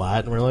means a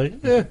lot, and we're like,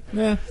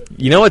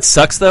 You know what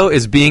sucks, though,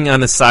 is being on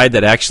the side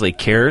that actually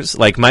cares.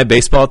 Like, my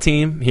baseball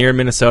team here in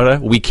Minnesota,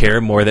 we care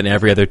more than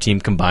every other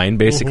team combined,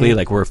 basically. Mm-hmm.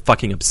 Like, we're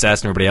fucking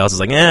obsessed, and everybody else is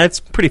like, it's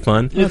pretty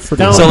fun. it's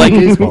pretty down So, like,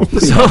 baseball.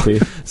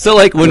 so,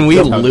 like, when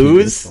we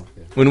lose,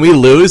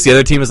 the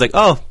other team is like,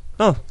 oh,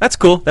 that's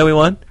cool that we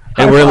won.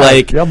 And we're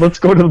like, yeah, let's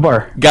go to the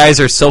bar. guys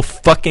are so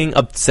fucking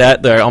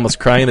upset, they're almost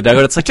crying in the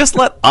dugout. It's like, just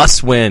let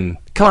us win.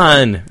 Come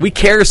on. We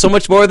care so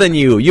much more than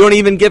you. You don't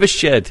even give a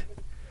shit.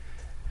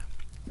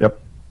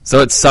 Yep. So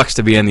it sucks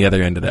to be on the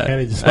other end of that.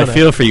 Kinda just I wanna-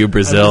 feel for you, I'm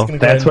Brazil. just gonna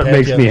go That's ahead and what pat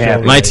makes you on me the happy.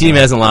 shoulder My right team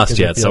now, hasn't lost 'cause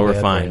I yet, feel so we're bad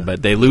for fine. you.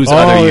 But they lose Oh,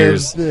 other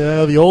years.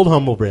 the old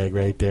humble brag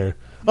right there.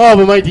 Oh,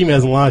 but my team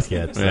hasn't lost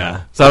yet. So.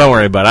 Yeah. So don't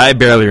worry about it. I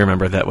barely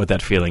remember what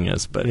that feeling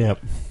is. But Yep.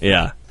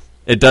 yeah.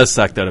 It does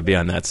suck, though, to be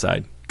on that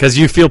side. Because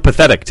you feel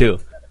pathetic, too.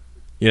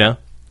 You know?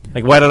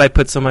 Like, why did I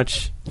put so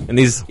much in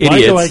these idiots?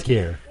 Why do I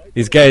care?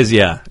 These guys,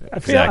 yeah. I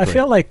feel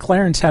exactly. like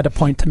Clarence had a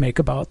point to make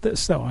about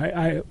this, though.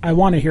 I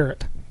want to hear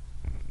it.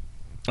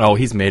 Oh,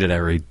 he's made it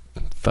every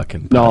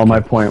fucking... No,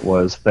 my point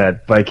was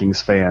that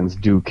Vikings fans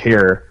do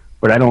care,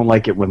 but I don't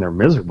like it when they're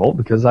miserable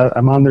because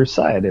I'm on their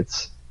side.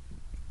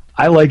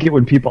 I like it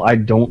when people I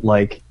don't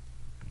like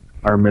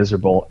are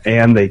miserable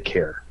and they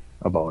care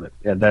about it.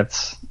 Yeah,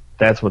 that's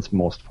what's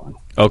most fun.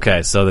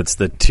 Okay, so that's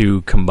the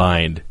two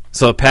combined.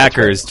 So the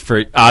Packers,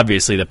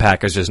 obviously the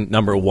Packers is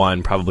number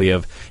one, probably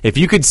of, if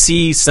you could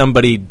see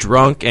somebody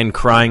drunk and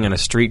crying on a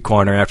street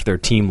corner after their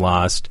team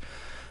lost,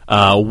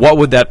 what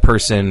would that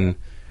person,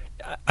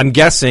 I'm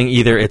guessing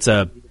either it's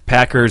a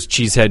Packers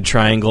cheesehead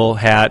triangle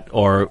hat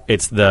or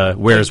it's the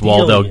Where's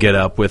Waldo Ideally. get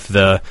up with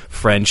the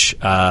French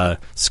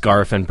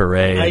scarf and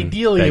beret. and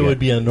Ideally, it baguette. would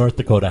be a North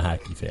Dakota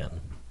hockey fan.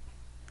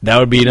 That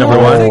would be number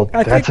No, one.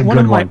 I that's think a one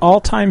good of my one.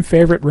 all-time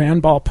favorite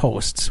Randball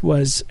posts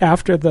was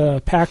after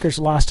the Packers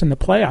lost in the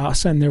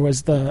playoffs, and there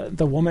was the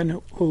woman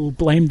who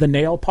blamed the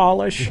nail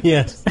polish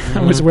Yes.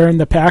 and was wearing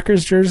the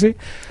Packers jersey.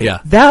 Yeah.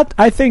 That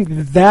I think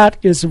that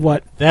is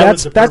what That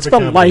was that's the the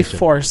perfect life combination.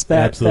 force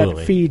that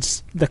Absolutely.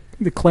 feeds the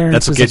clearances.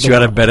 That's what gets you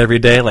out of bed every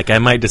day. Like, I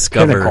might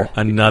discover Pinnacle.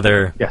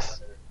 another... Yes.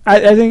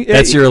 I think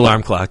That's your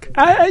alarm clock.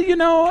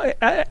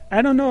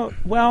 I don't know.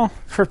 Well,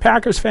 for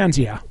Packers fans,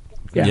 yeah.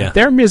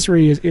 Their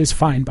misery is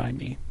fine by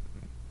me.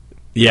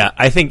 Yeah,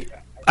 I think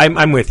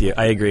I'm with you.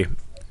 I agree,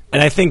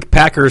 and I think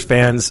Packers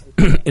fans,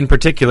 in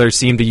particular,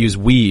 seem to use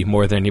 "we"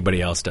 more than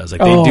anybody else does.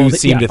 Like they do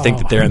seem to think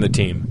that they're on the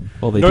team.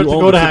 Well, they North do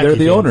Dakota own, hockey they're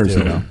the fans owners, do.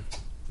 you know.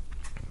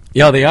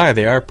 Yeah, they are.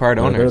 They are part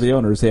They're owners. the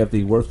owners. They have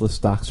the worthless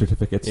stock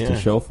certificates Yeah. to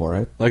show for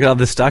it. Look at all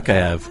the stock I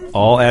have.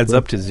 All adds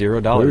up to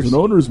 $0. There's an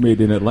owners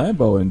meeting at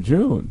Lambeau in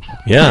June.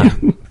 Yeah,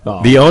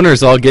 Oh. the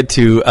owners all get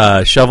to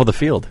shovel the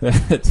field.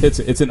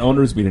 it's an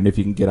owners meeting if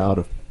you can get out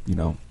of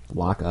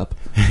lockup.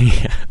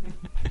 Yeah.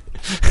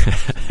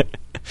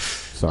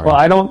 Sorry. Well,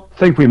 I don't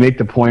think we make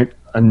the point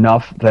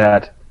enough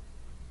that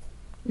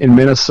in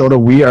Minnesota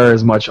we are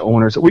as much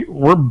owners.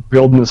 We're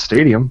building a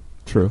stadium,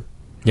 True.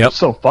 Yep.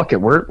 so fuck it.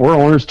 We're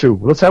owners too.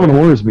 Let's have an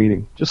owners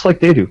meeting, just like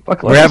they do. Fuck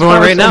it. We're let's having one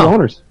just right find some now.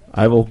 Owners.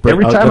 I will bring.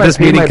 Every I'll, time Let I this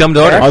pay meeting my come to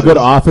order. taxes- I'll go to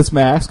Office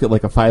Mask, get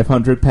like a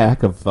 500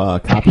 pack of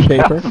copy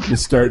paper.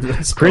 Just start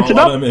scrolling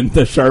up. them in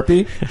the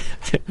Sharpie.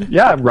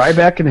 Yeah,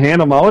 Ryback can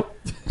hand them out.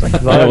 It's like,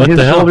 it's Yeah, on what his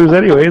the hell? shoulders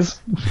anyways.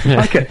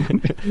 Fuck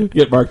it.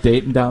 Get Mark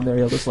Dayton down there.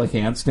 He'll just like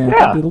hand stamp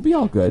Yeah. it. It'll be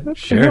all good.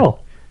 Sure.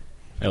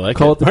 I like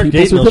Call it. it the Mark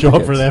people's Dayton will show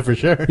up certificates. for that for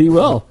sure. He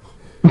will.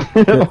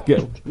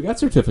 We got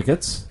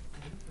certificates.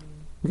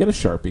 We got a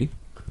Sharpie.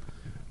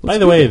 By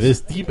the way,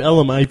 this Deep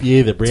Ellum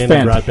IPA that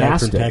Brandon brought back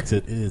from fantastic.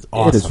 Texas is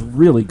awesome. It is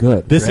really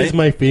good. This Right? is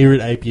my favorite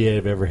IPA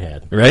I've ever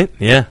had. Right?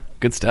 Yeah.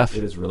 Good stuff.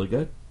 It is really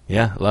good.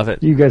 Yeah, love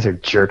it. You guys are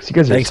jerks. You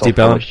guys are Thanks, so Deep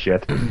full Ellum. of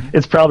shit.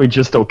 It's probably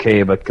just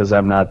okay, but because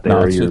I'm not there,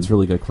 No, it's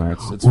really good,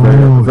 Clarence. It's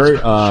very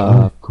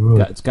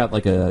it's got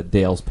like a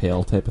Dale's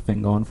Pale type of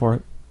thing going for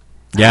it.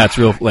 Yeah, it's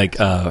real like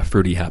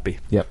fruity happy.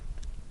 Yep.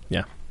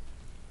 Yeah.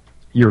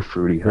 you're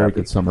fruity. Very Happy.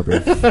 good summer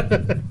beer.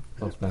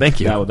 Thank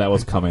you. That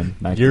was coming.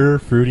 You're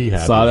fruity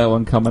happy. Saw that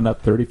one coming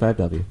up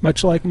 35W.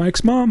 Much like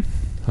Mike's mom.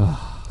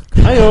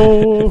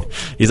 Hi-oh.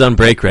 He's on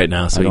break right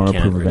now, so I don't he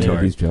can't approve of any of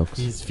retort. these jokes.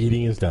 He's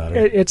feeding his daughter.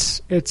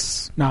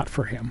 It's not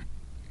for him.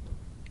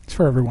 It's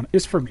for everyone.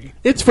 It's for me.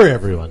 It's for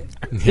everyone.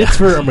 It's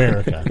for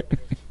America.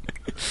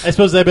 I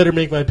suppose I better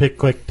make my pick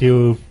quick,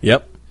 too.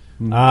 Yep.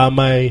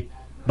 My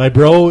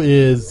bro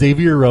is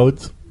Xavier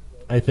Rhodes.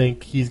 I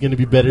think he's going to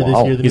be better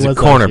this year than He's he a was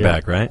last year.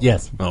 cornerback, right?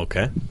 Yes.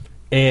 Okay.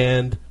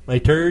 And my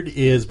third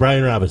is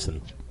Brian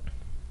Robinson,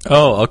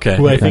 Oh, okay.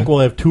 who I think will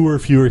have 2 or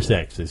fewer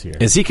sacks this year.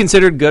 Is he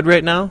considered good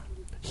right now?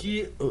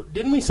 He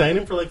didn't we sign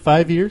him for like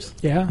 5 years?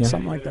 Yeah,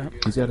 something like that.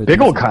 He's got a Big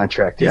old decent-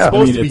 contract, He's yeah.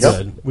 supposed to be it's-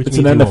 good. Which It's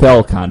an means he NFL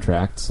won't.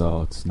 contract,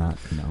 so it's not,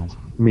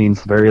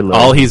 Means very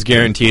little. All he's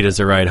guaranteed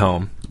is a ride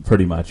home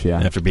pretty much, yeah.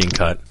 after being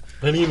cut.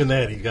 And even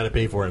that, he's got to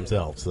pay for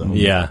himself. So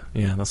Yeah.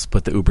 Let's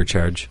split the Uber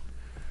charge.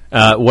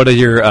 What are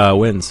your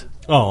wins?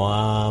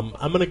 I'm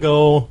gonna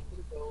go.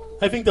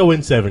 I think they'll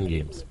win 7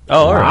 games.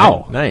 Oh, all right.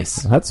 Wow.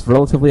 Nice. That's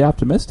relatively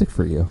optimistic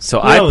for you. So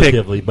I picked.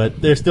 Relatively,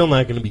 but they're still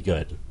not going to be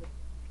good.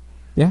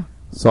 Yeah.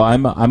 So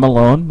I'm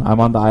alone.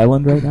 I'm on the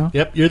island right now.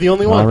 Yep, you're the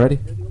only one. Already.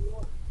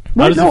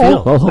 How does it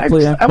feel? Well,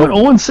 hopefully I'm an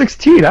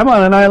 0-16. I'm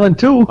on an island,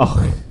 too.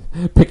 Oh,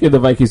 picking the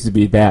Vikings to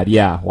be bad.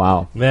 Yeah.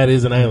 Wow. That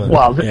is an island.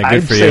 Well, Yeah, good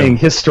I'm for you. saying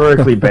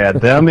historically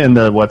bad. Them and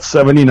the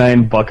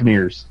 79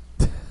 Buccaneers.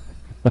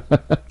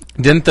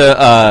 Didn't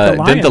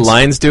the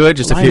Lions do it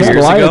just a few Lions.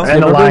 years Lions. ago?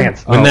 And the Remember?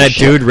 Lions. When Oh, that shit.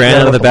 dude ran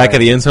Yeah, out of the the back of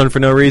the Lions. end zone for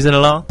no reason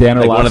at all? Dan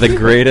Like one of the Orlovsky.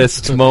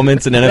 greatest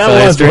moments in NFL That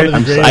was history. one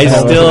of the greatest I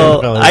moments in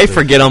still, NFL I history.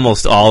 forget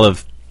almost all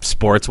of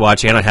sports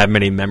watching. I don't have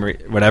many memory,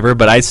 whatever,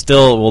 but I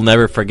still will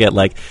never forget.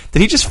 Like, did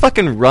he just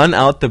fucking run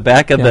out the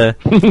back of the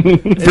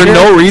for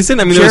no reason?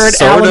 I mean, it Jared was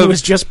sort Allen of.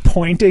 was just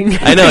pointing.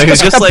 I know he was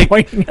just like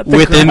Pointing at the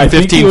within I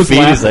think 15 he was feet.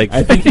 He's laughing. like,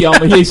 I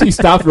think he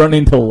stopped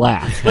running to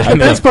laugh. The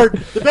best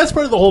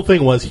part of the whole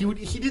thing was he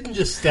didn't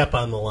just step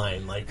on the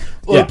line. Like,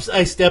 oops,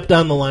 I stepped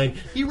on the line.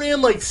 He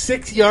ran like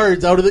 6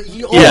 yards out of the.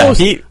 He almost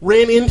he-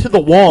 ran into the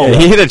wall.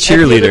 he hit a at the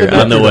end of cheerleader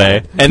on the midfield.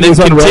 way, and He then was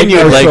on continued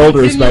Ragnar's like.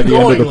 shoulders by the end of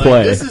Going the like,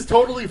 play. this is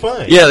totally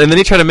fine. Yeah, and then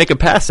he tried to make a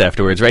pass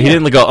afterwards, right? He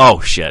didn't go,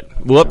 "Oh shit,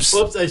 whoops."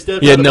 Whoops, I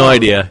stepped He had out of no bounds.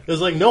 idea. It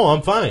was like, no,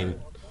 I'm fine.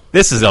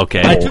 This is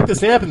okay. I took the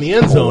snap in the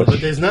end zone,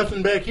 but there's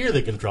nothing back here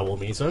that can trouble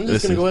me, so I'm just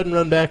This going to is- go ahead and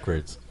run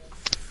backwards.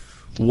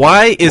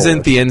 Why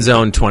isn't the end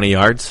zone 20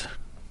 yards?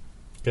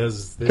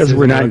 Because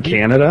we're not in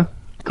Canada.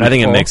 I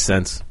think it makes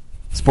sense.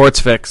 Sports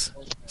fix.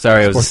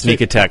 Sorry, it was a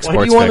sneak attack. Why do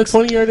Sports you want fix. the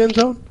 20-yard end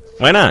zone?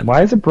 Why not?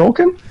 Why is it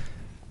broken?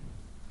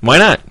 Why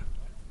not?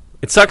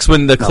 It sucks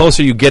when the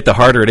closer you get, the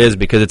harder it is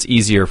because it's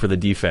easier for the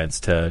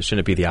defense to. Shouldn't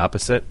it be the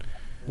opposite?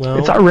 Well,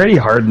 It's already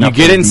hard You enough.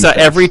 get for inside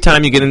defense. every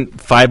time you get in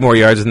 5 more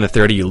yards than the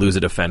 30, you lose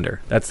a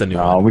defender. That's the new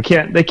No, one. we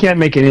can't. They can't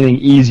make anything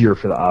easier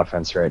for the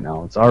offense right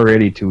now. It's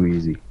already too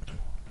easy.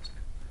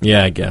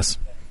 Yeah, I guess.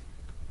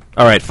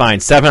 All right, fine.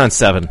 7 on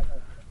 7.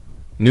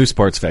 New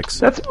sports fix.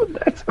 That's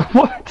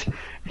what.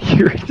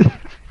 You're,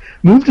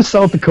 move to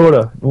South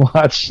Dakota and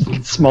watch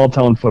small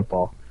town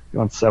football. You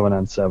want 7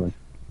 on 7.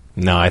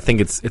 No, I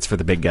think it's for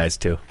the big guys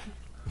too.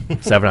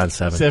 7 on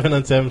 7. 7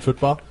 on 7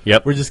 football?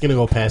 Yep. We're just going to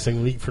go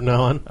passing league from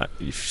now on?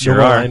 You sure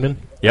No more are. linemen?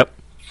 Yep.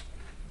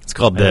 It's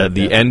called I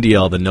the like that.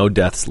 NDL, the No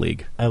Deaths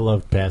League. I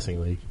loved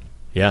passing league.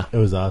 Yeah. It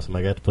was awesome.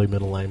 I got to play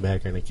middle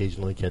linebacker and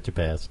occasionally catch a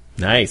pass.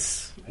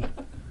 Nice.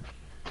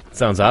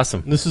 Sounds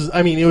awesome. It was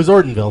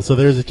Ortonville, so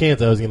there's a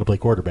chance I was going to play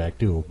quarterback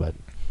too, but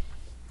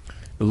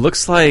It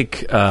looks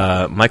like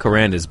Michael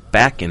Rand is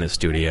back in the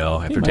studio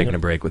after might taking have.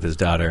 a break with his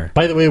daughter.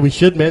 by the way, we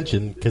should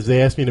mention, because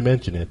they asked me to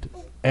mention it,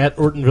 at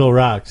Ortonville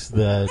Rocks,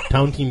 the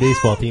town team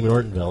baseball team in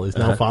Ortonville is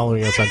now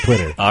following us on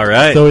Twitter. All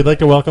right. So we'd like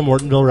to welcome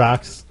Ortonville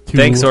Rocks to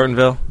Thanks,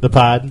 Ortonville. the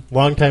pod.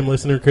 Longtime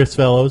listener Chris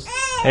Fellows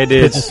Hey,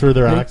 dudes. pitches for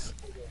the Rocks.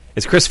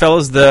 Is Chris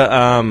Fellows the...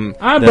 I'm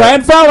the-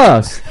 Brian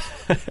Fellows.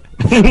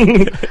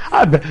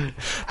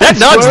 That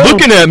dog's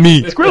looking at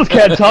me! Squirrels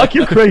can't talk.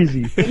 You're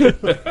crazy.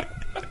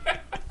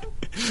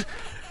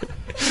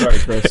 Sorry,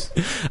 Chris.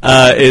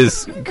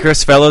 Is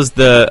Chris Fellows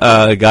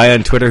the guy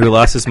on Twitter who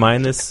lost his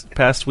mind this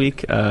past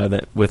week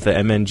with the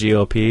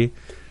MNGOP?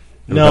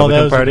 No,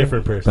 that was Party? a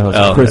different person. That was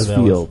Oh. Chris That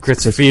was- Fields.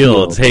 Chris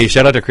Fields. Hey,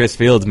 shout out to Chris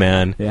Fields,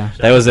 man. Yeah.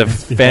 That was a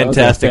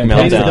fantastic Please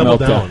meltdown. double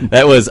down.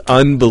 That was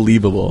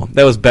unbelievable.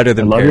 That was better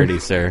than I love parody, you.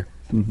 sir.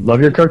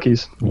 Love your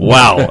cookies.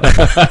 Wow.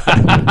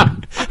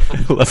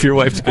 Love your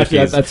wife's Actually,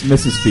 cookies. that's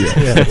Mrs. Fields.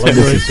 Yeah, That's love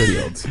your Mrs.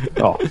 wife's Fields.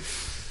 Oh,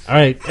 All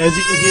right, as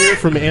you can hear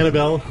from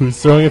Annabelle,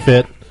 who's throwing a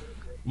fit,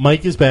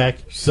 Mike is back,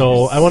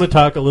 so I want to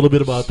talk a little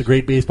bit about the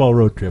Great Baseball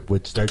Road Trip,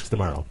 which starts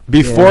tomorrow.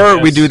 Before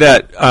we do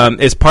that,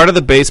 as part of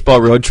the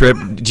baseball road trip,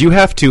 do you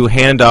have to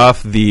hand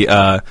off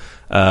the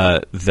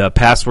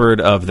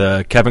password of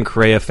the Kevin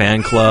Correa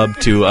fan club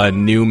to a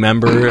new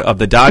member of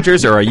the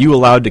Dodgers, or are you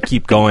allowed to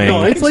keep going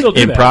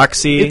in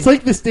proxy? It's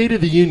like the State of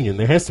the Union.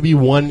 There has to be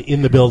one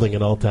in the building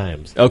at all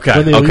times. Okay.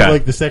 When they leave,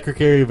 like the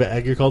Secretary of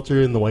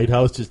Agriculture in the White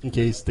House, just in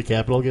case the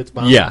Capitol gets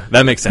bombed. Yeah,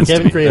 that makes sense.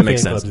 Kevin to me. Correa That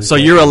makes fan sense. club So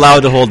you're allowed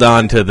to hold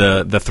on to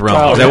the throne.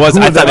 I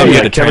thought maybe you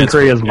had to Kevin transfer.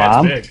 Correa's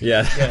mom.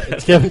 Yeah,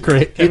 it's Kevin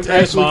Correa. It's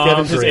actually mom,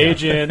 Kevin his Correa.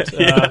 agent,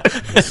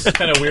 this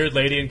kind of weird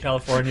lady in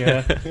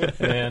California,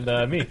 and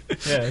me.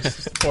 Yeah, it's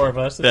just the four of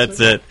us. That's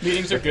it.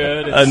 Meetings are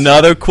good.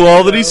 Another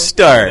quality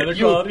start. Another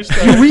quality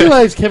start. You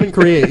realize Kevin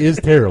Correa is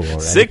terrible, right?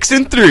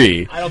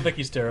 6-3. I don't think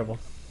he's terrible.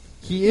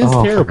 He is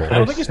terrible. I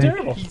don't think he's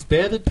terrible. He's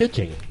bad at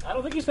pitching. I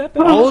don't think he's that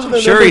bad. All of them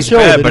Sure, never he's show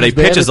bad, that but he he's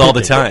bad pitches at all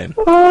the pitching.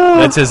 time.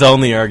 That's his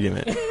only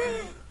argument.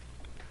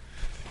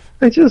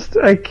 I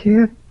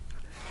can't.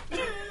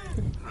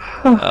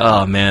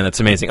 Oh, man, that's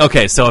amazing.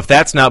 Okay, so if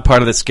that's not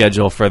part of the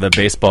schedule for the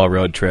baseball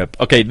road trip,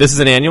 okay, this is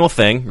an annual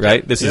thing,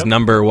 right? This is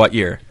number what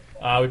year?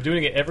 We're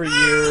doing it every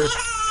year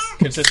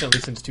consistently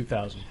since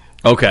 2000.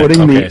 Okay,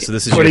 so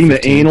this is putting year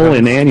the 15, anal probably.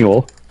 in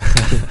annual.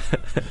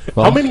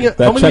 How many of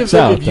them checks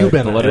have out. you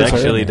been The on? It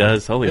actually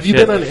does. Holy Have shit.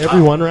 you been on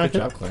every one, Rocket? Good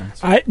job, Clarence.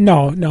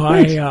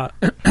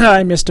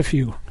 I missed a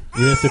few.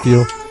 You missed a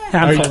few.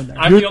 Handful in there.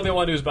 I'm the only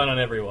one who's been on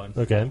every one.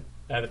 Okay.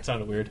 That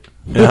sounded weird.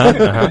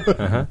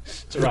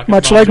 It's a Rocket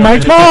Much Mom like joke.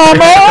 Mike's mom.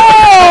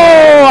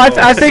 Oh,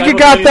 I think you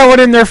got that one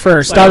in there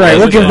first. All right,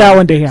 we'll give that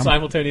one to him.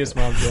 Simultaneous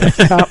mom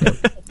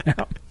joke.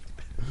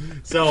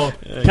 So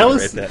tell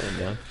us.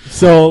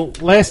 So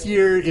last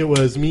year it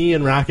was me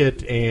and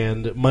Rocket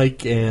and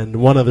Mike and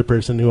one other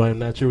person who I'm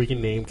not sure we can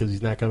name because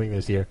he's not coming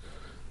this year.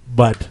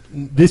 But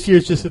this year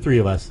it's just the three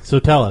of us. So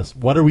tell us,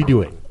 what are we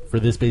doing for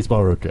this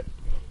baseball road trip?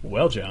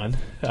 Well, John.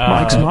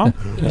 Mike's mom.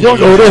 Don't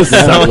go to us.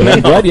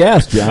 I'm glad you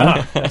asked,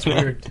 John. That's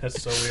weird.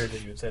 That's so weird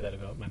that you would say that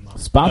about my mom.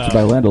 Sponsored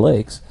by Land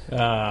O'Lakes.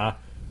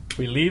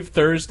 We leave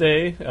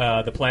Thursday.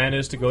 The plan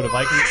is to go to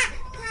Vikings.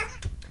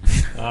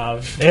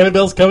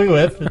 Annabelle's coming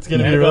with. It's going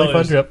to be a really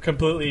fun trip.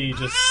 Completely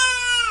just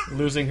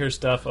losing her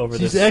stuff over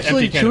She's this.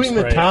 actually empty can of chewing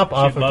the Sprite. top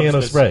off She a loves can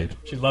of this- Sprite.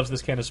 She loves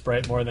this can of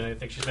Sprite more than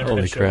anything. She's never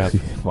Holy been sugar.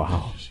 crap.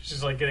 Wow.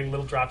 She's like getting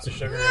little drops of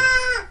sugar, and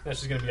now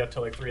she's going to be up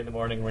till like 3 in the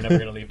morning. We're never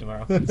going to leave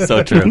tomorrow.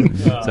 So true.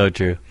 So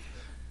true.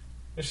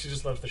 She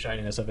just loves the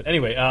shininess of it.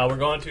 Anyway, we're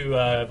going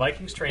to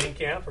Vikings training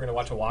camp. We're going to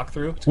watch a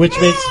walkthrough. Which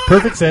makes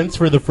perfect sense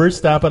for the first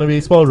stop on a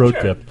baseball road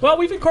Sure. trip. Well,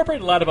 we've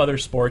incorporated a lot of other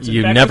sports. In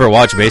You fact, never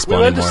watch We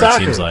baseball went to anymore, it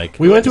soccer. seems like.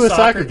 We went to a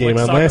soccer soccer game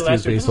on last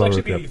year's year. baseball This road is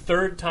actually trip. the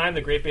third time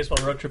the Great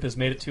Baseball Road Trip has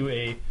made it to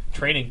a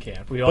training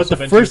camp. We've But also the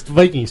been first to,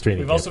 Vikings training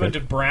We've camp, also been right? to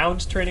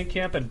Browns training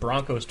camp and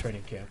Broncos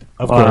training camp.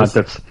 Of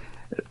course.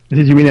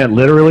 Did you mean that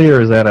literally,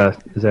 or is that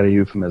a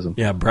euphemism?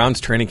 Yeah, Browns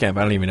training camp,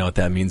 I don't even know what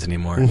that means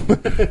anymore.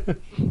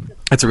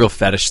 That's a real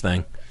fetish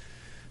thing.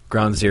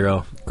 Ground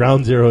zero.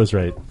 Ground zero is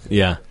right.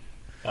 Yeah.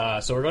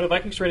 So we're going to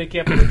Vikings training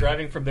camp, and we're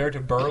driving from there to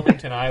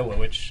Burlington, Iowa,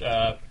 which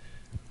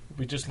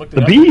we just looked it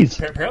The up. bees.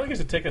 Apparently, it's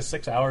going to take us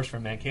 6 hours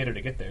from Mankato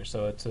to get there,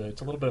 so it's a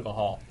little bit of a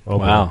haul. Oh,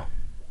 Wow.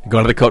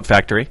 Going to the coat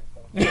factory.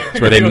 It's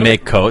where they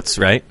make coats,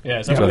 right? Yeah,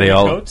 is That's that where where they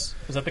all. coats?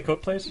 Is that the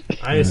coat place?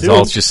 I It's assume.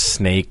 all just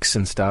snakes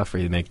and stuff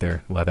where you make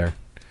their leather.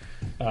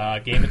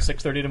 Game at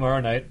 6:30 tomorrow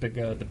night.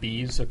 The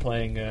Bees are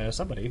playing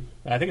somebody.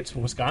 I think it's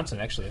Wisconsin,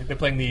 actually. I think they're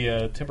playing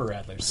the Timber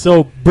Rattlers.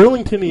 So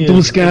Burlington is The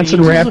Wisconsin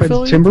an Angels Rapids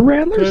affiliate? Timber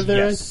Rattlers? Are they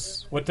right?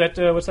 Yes. What's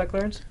that,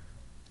 Clarence?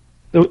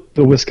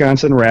 The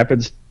Wisconsin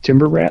Rapids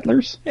Timber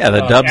Rattlers? Yeah,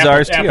 the Dubs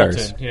are TRs.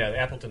 Appleton. Yeah, the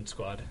Appleton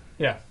squad.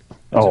 Yeah,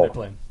 that's what they're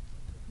playing.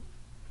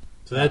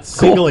 So that's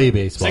single A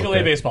baseball. Single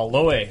okay. A baseball,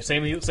 low A,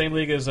 same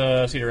league as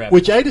Cedar Rapids.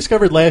 Which I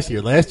discovered last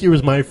year. Last year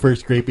was my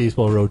first Great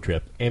Baseball road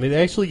trip, and it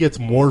actually gets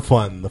more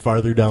fun the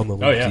farther down the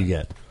leagues yeah. you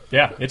get.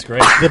 Yeah, it's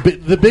great.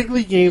 The big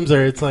league games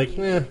are, it's like,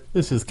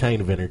 this is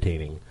kind of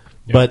entertaining.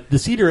 Yeah. But the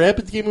Cedar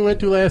Rapids game we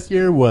went to last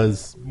year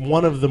was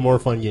one of the more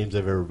fun games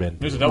I've ever been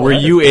to. Were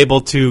you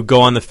able to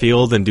go on the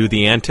field and do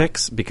the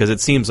antics? Because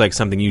it seems like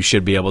something you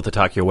should be able to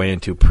talk your way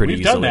into pretty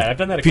We've easily. done that. I've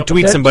done that a if you couple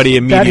tweet times. somebody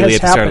immediately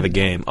at the start of the happened.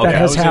 game. That Okay.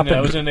 has happened.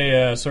 I was in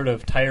a sort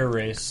of tire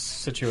race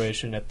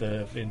situation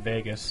in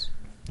Vegas.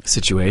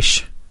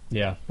 Situation.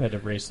 Yeah, I had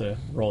to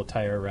roll a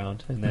tire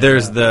around. And then,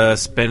 There's the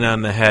spin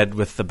on the head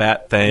with the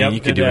bat thing. Yep, you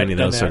could did do that, any of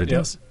done those that, sort of yep.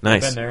 deals. I've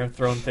Nice. been there,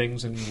 thrown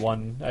things, and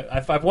won.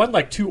 I've won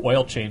like 2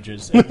 oil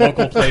changes at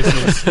local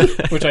places,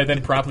 which I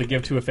then promptly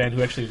give to a fan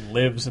who actually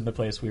lives in the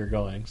place we were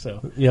going.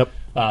 So, Yep.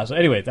 So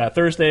anyway,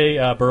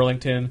 Thursday,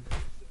 Burlington.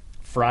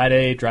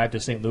 Friday, drive to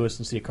St. Louis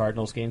and see a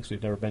Cardinals game because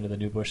we've never been to the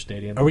New Busch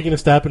Stadium. Are we going to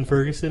stop in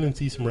Ferguson and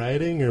see some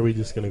rioting, or are we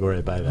just going to go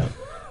right by that?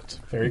 That's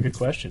a very good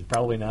question.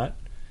 Probably not.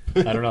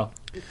 I don't know.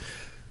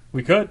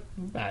 We could.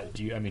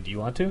 Do you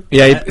want to?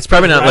 Yeah, it's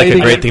probably not like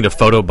a great thing to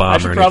photobomb I or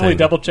should anything. probably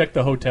double check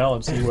the hotel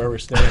and see where we're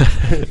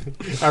staying.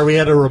 Are we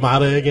at a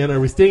Ramada again? Are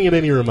we staying at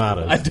any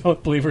Ramadas? I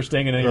don't believe we're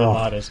staying in any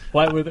Ramadas.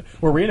 Why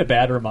were we in a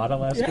bad Ramada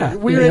last year?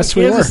 We were in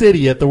Kansas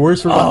City at the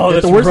worst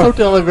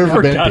hotel I've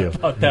ever been to.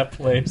 About that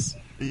place.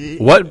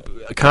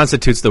 What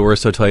constitutes the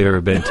worst hotel you've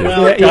ever been to?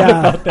 Well,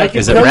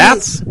 Is it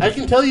rats? I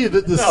can tell you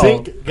that the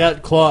sink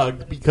got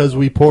clogged because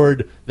we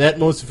poured that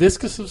most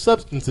viscous of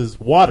substances,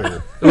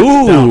 water.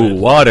 Ooh,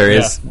 water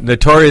is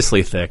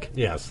notoriously thick.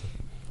 Yes.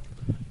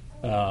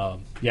 I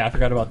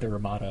forgot about the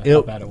Ramada.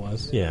 How bad it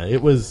was. Yeah,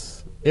 it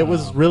was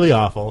really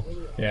awful.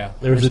 Yeah,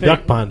 there was a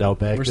duck pond out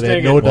back.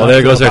 Well,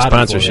 there goes our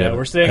sponsorship.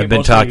 We're staying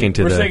We're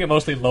staying at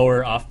mostly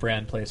lower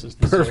off-brand places.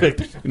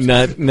 Perfect.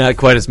 Not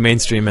quite as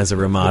mainstream as a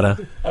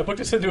Ramada. I booked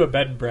us into a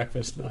bed and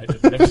breakfast. No, I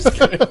didn't. I'm just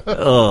kidding.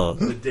 Oh,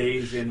 the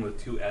Days Inn with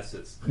 2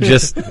 S's.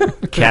 Just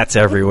cats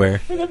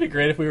everywhere. That'd be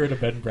great if we were in a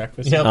bed and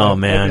breakfast. Yeah, oh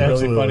man, that'd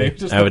be really funny.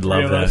 Just I would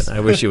love that.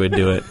 I wish you would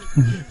do it.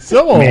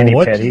 So,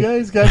 what you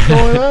guys got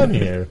going on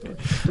here?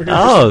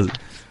 Oh,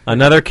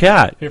 another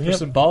cat. Here for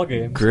some ball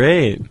games.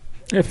 Great.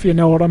 If you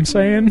know what I'm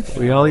saying.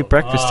 We all eat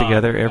breakfast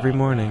together every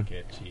morning.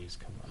 Jeez,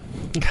 come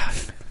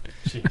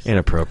on.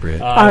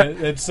 Inappropriate.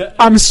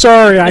 I'm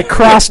sorry, I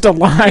crossed a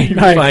line.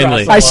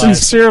 Finally. I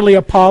sincerely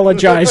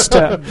apologize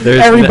to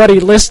everybody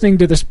listening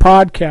to this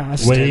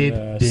podcast.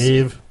 Wade,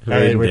 Dave. All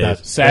right, we're done.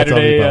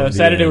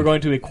 Saturday we're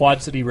going to a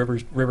Quad City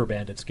River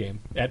Bandits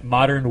game at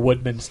Modern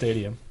Woodman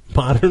Stadium.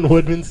 Modern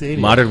Woodman Stadium.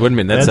 Modern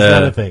Woodman. That's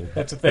not a thing.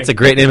 That's a thing. That's a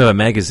great name of a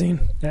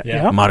magazine.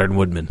 Yeah. Modern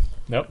Woodman.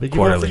 Nope. They give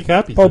out free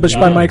copies. Published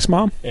by Mike's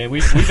mom. And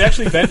we've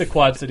actually been to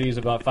Quad Cities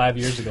about 5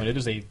 years ago, and it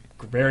is a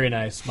very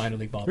nice minor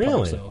league ballpark.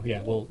 Really? So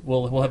yeah,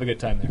 we'll have a good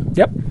time there.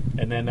 Yep.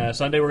 And then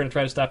Sunday we're going to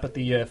try to stop at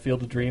the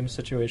Field of Dreams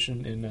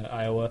situation in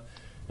Iowa,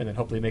 and then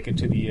hopefully make it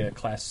to the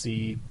Class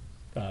C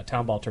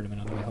town ball tournament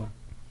on the way home.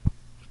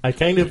 Are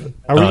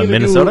we going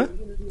Minnesota?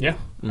 Yeah.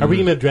 Are we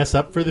going to dress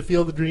up for the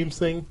Field of Dreams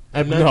thing?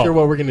 I'm not sure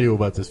what we're going to do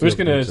about this. We're just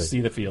going to see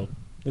the field.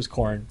 There's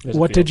corn.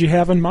 What did you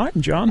have in mind,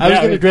 John? I was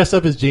going to dress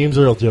up as James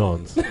Earl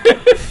Jones.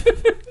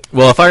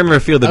 Well, if I remember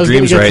Field of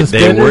Dreams right,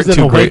 they were too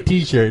too a great. White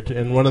T-shirt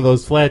and one of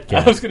those flat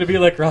caps. I was going to be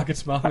like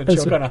Rocket's mom and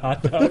choke on a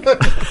hot dog.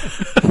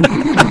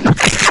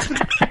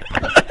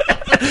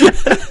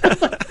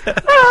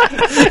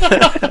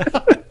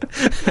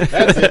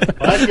 That's it.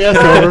 Podcast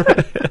over.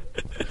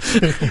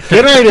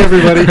 Good night,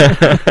 everybody.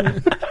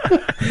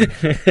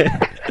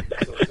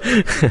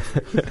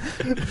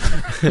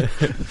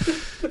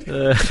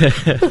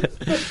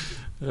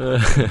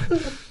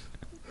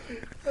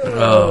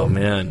 Oh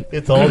man,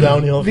 it's all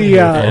downhill.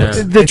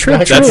 The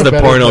trip. That's the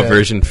porno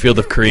version. Field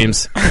of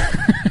Creams.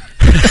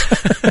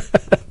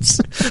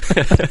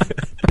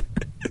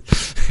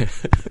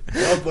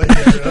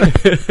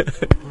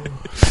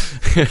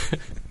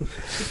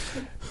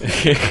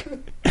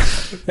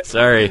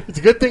 Sorry. It's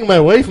a good thing my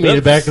wife made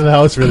it back to the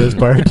house for this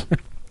part.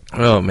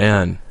 Oh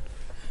man.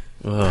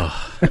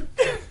 Oh.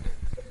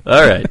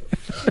 All right.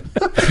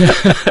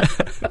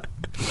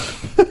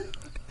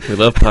 We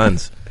love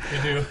puns.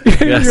 You do.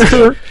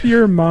 Yes.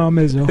 Your mom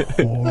is a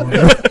whore.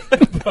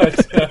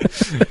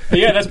 But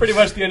yeah, that's pretty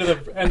much the end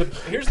of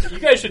the. You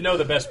guys should know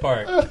the best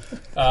part.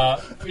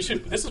 This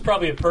is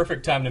probably a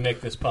perfect time to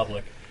make this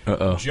public.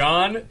 Uh-oh.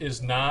 John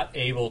is not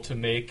able to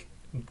make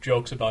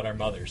jokes about our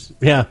mothers.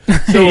 Yeah.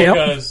 So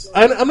because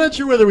I'm not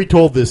sure whether we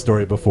told this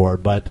story before,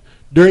 but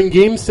during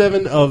Game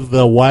 7 of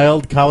the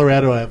Wild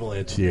Colorado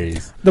Avalanche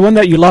series, the one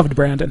that you loved,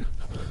 Brandon.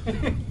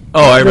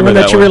 Oh, I remember the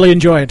one that you really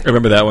enjoyed. I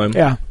remember that one.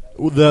 Yeah.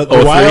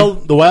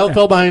 The Wild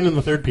fell behind in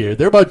the third period.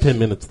 There are about 10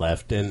 minutes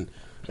left, and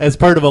as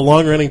part of a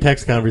long-running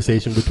text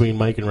conversation between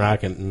Mike and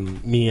Rocket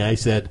and me, I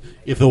said,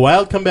 if the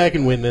Wild come back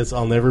and win this,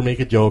 I'll never make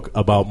a joke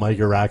about Mike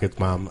or Rocket's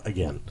mom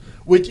again.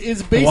 Which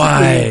is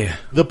basically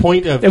the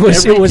point of every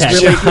text in this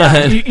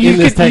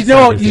text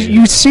conversation.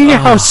 You see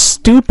how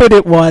stupid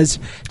it was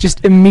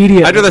just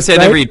immediately. I'd rather say I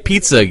never eat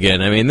pizza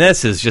again. I mean,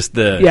 this is just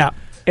the... Yeah.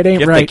 It ain't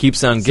gift right. that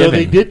keeps on giving. So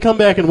they did come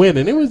back and win,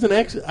 and it was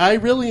I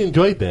really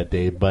enjoyed that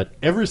day, but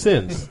ever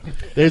since,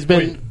 there's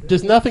been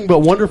just nothing but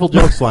wonderful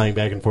jokes flying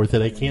back and forth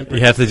that I can't... You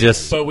have to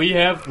just... But we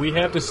have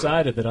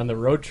decided that on the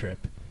road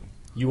trip,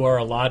 you are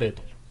allotted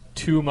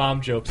 2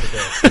 mom jokes a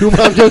day. 2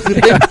 mom jokes a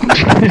day?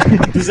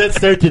 Does that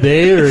start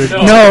today? Or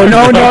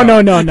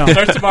No.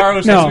 Starts tomorrow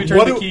as soon as we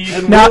turn the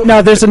key.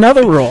 Now, there's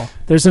another rule.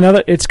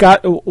 It's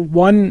got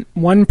one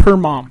per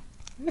mom.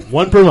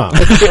 One per mom.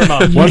 You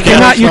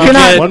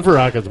cannot. One for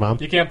Rocket's mom.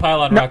 You can't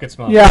pile on Rocket's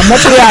mom. Yeah,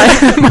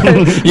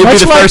 you'll be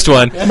the first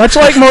one. Much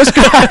like most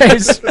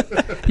guys,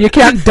 you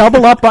can't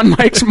double up on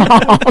Mike's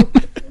mom.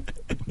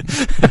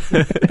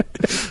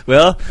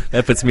 Well,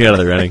 that puts me out of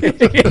the running.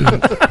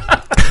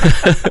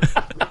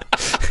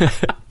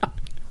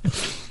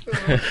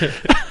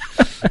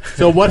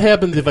 So what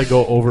happens if I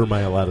go over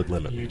my allotted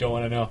limit? You don't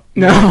want to know.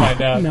 No.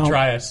 Find out. No.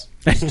 Try us.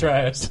 Just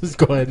try us. Just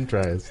go ahead and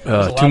try us.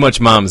 Too much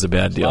mom's a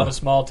bad A deal. lot of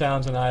small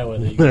towns in Iowa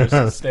that you can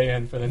just stay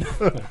in for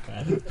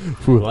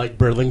the Ooh, like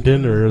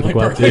Burlington or the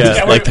Quad Burlington. Cities?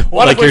 Yeah, we're-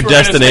 one like of which your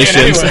we're gonna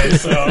stay in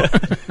destinations.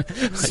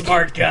 anyway, so.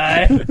 Smart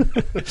guy.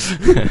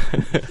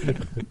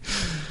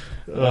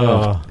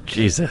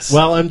 Jesus.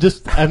 Well,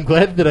 I'm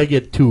glad that I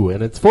get 2,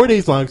 and it's 4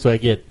 days long, so I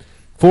get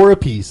 4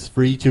 apiece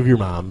for each of your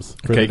moms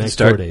for the next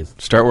 4 days.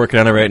 Start working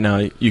on it right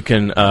now. You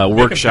can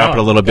workshop count. it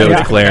a little bit Yeah.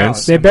 with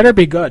Clarence. They better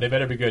be They good.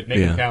 better be good. Make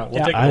Yeah. them count. We'll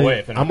Yeah. take them away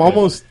if they're not I'm good.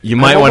 almost. You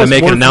I'm might want to almost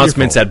make more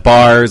announcements fearful. at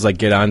bars, like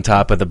get on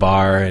top of the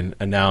bar and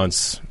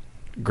announce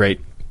great,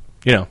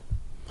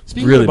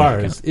 Speaking really of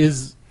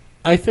bars,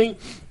 I think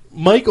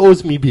Mike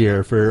owes me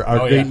beer for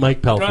our great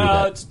Mike Pelfrey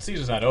bet.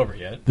 Season's not over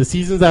yet. The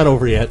season's not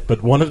over yet,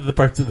 but one of the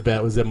parts of the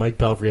bet was that Mike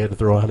Pelfrey had to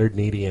throw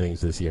 180 innings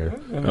this year,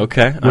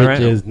 Okay, all which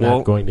right. is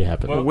not going to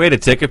happen. Well, wait a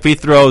tick. If he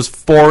throws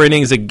 4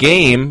 innings a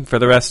game for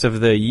the rest of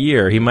the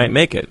year, he might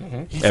make it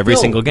every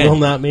Still single game. will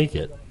not make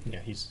it. Yeah,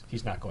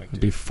 he's not going to.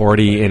 It'd be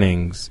 40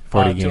 innings,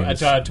 40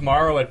 games.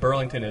 Tomorrow at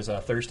Burlington is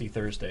Thirsty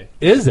Thursday.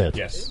 Is it?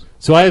 Yes.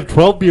 So I have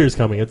 12 beers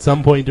coming at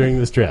some point during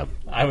this trip.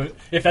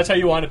 If that's how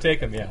you want to take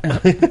them, yeah.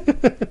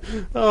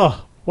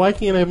 Oh, why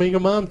can't I make a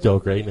mom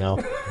joke right now?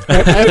 I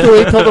have to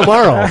wait till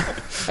tomorrow.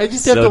 I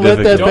just have So to let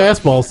that difficult.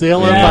 fastball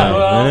sail on Yeah, by.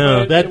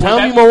 well, That would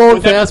Tommy that- Malone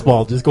would that-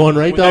 fastball just going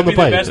right Would down that the be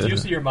pipe. the best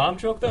use of your mom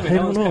joke, though? I mean, I that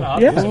don't one's know. kind of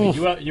obvious. Yeah.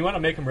 I mean, you want to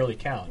make them really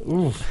count.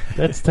 Oof,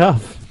 that's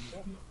tough.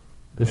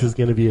 This is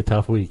going to be a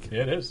tough week.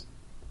 Yeah, it is.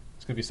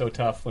 It's going to be so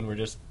tough when we're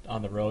just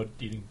on the road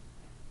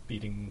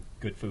eating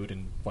good food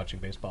and watching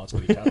baseball. It's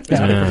going to be tough. It's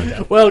gonna be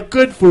tough. Well,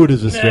 good food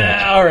is a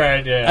stretch. All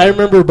right, yeah. I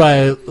remember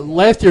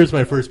last year was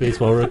my first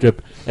baseball road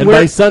trip, and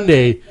by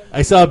Sunday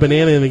I saw a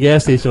banana in the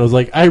gas station. I was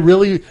like,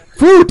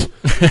 fruit.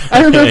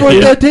 I remember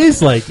what that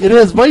tastes like. It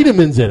has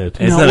vitamins in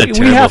it. Isn't that a we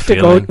terrible have to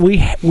feeling? go.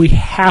 We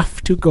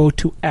have to go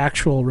to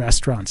actual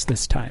restaurants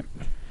this time.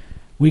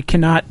 We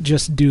cannot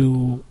just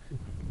do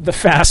the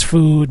fast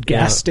food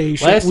gas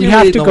station. Last We year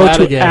have we to ate in a go lot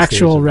to of gas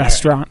actual stations.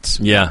 restaurants.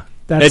 Yeah.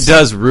 That's- It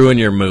does ruin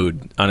your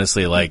mood,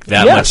 honestly. Like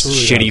that Yes. much It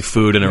really shitty does.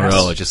 food in a Yes.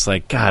 row. It's just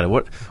like, God,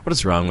 what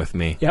is wrong with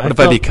me? Yep. What I have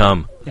I felt-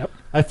 become? Yep.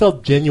 I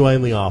felt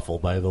genuinely awful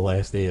by the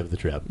last day of the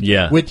trip.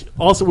 Yeah. Which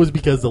also was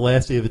because the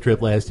last day of the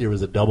trip last year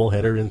was a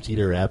doubleheader in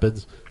Cedar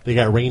Rapids. They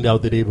got rained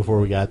out the day before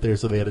we got there,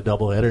 so they had a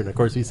doubleheader. And, of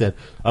course, we said,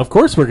 of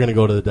course we're going to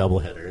go to the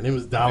doubleheader. And it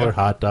was $1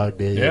 hot dog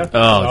day. Yeah.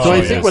 Oh, So I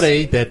yes. think what I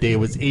ate that day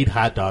was 8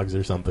 hot dogs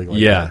or something like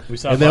Yeah. that. We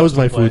saw And that was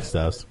my Buxton play.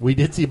 foodstuffs. We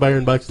did see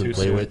Byron Buxton Too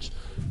play, soon. which,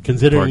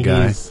 considering Poor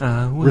guy. he's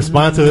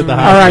responsive at the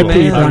hospital,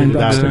 R.I.P. talking Brian to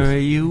Buxton.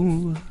 doctors.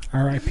 you?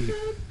 R.I.P.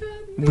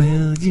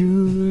 Will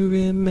you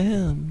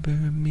remember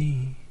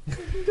me?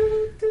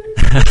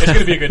 It's going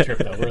to be a good trip,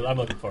 though. I'm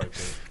looking forward to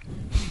it.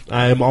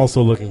 I am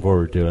also looking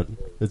forward to it.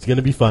 It's going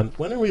to be fun.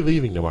 When are we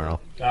leaving tomorrow?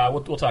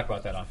 We'll talk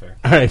about that off air.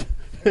 All right.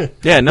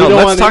 Yeah, no, We don't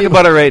let's want talk any-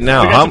 about it right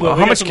now. We got How, some- we how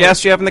got much some-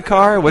 gas do you have in the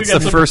car? What's got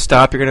the some- first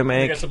stop you're going to We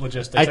make? got some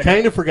logistics. I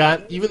kind of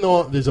forgot, even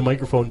though there's a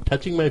microphone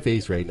touching my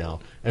face right now,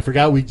 I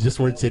forgot we just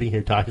weren't sitting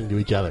here talking to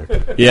each other.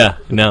 Yeah,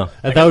 no.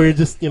 I thought we were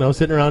just,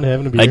 sitting around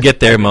having a beer. I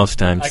get there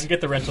most I times. can get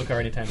the rental car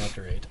anytime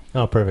after 8.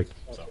 Oh, perfect.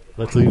 So.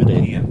 Let's leave it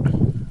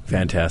at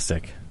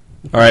Fantastic.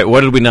 All right,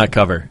 what did we not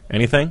cover?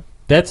 Anything?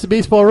 That's the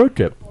baseball road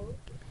trip.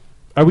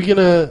 Are we going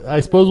to, I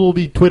suppose we'll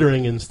be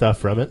Twittering and stuff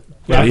from it.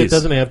 Rocket Please.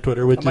 doesn't have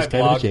Twitter, which I is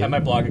kind of a might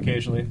shame. blog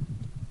occasionally.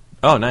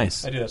 Oh,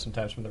 nice. I do that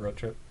sometimes from the road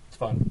trip. It's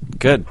fun.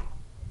 Good.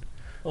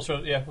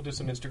 Also, yeah, we'll do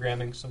some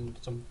Instagramming, some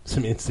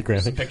Some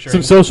Instagram. Some pictures.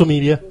 Some social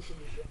media.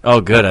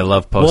 Oh, good. I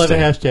love We'll have a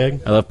posting.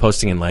 hashtag. I love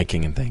posting and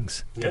liking and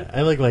things. Yeah,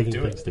 I like liking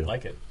do things it. too.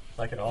 Like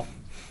it all.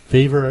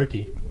 Favor RT.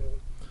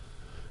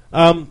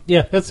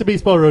 Yeah, that's the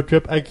baseball road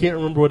trip. I can't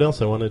remember what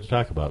else I wanted to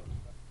talk about.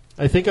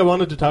 I think I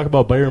wanted to talk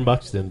about Byron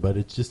Buxton, but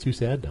it's just too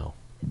sad now.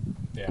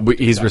 Yeah,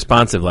 He's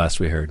responsive, last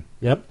we heard.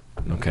 Yep.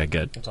 Okay,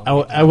 good. That's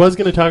all. I was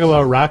going to talk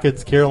about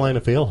Rockets Carolina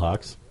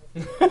Failhawks.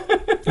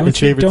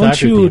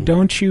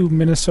 Don't you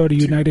Minnesota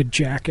United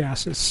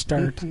jackasses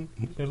start?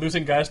 They're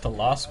losing guys to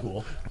law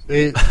school.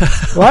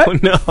 What? Oh,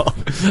 no.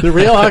 The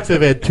Railhawks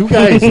have had 2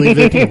 guys leave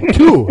their team.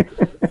 2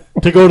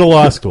 to go to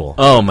law school.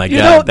 Oh, my God.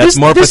 know, That's this-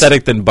 more this-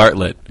 pathetic than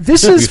Bartlett.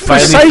 This We is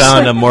finally precisely,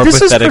 found a more this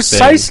is pathetic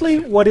precisely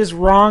what is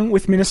wrong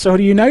with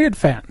Minnesota United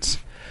fans.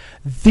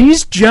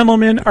 These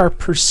gentlemen are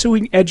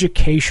pursuing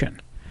education.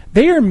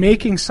 They are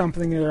making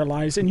something of their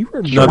lives, and you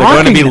are No, they're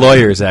going to be mocking them.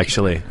 lawyers,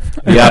 actually.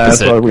 The That's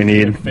opposite. what we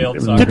need. Failed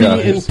To soccer be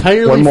guys.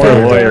 entirely One more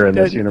fair, lawyer in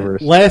this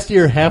universe. last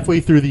year,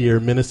 halfway through the year,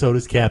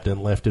 Minnesota's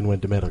captain left and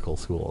went to medical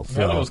school. So.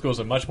 Medical school is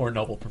a much more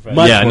noble profession.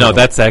 Much Yeah, more no, noble.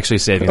 that's actually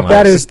saving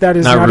lives. That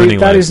is not not ruining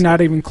that lives. is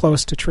not even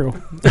close to true.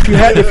 If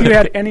you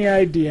had any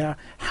idea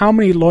how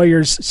many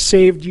lawyers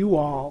saved you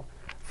all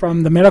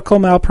from the medical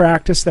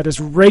malpractice that is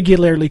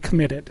regularly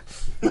committed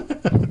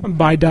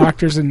by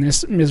doctors in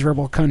this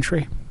miserable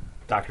country.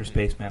 Dr.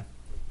 Spaceman.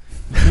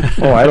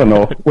 Oh, I don't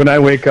know. When I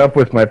wake up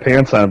with my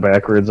pants on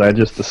backwards, I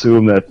just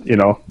assume that, it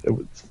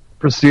was a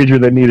procedure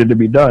that needed to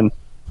be done.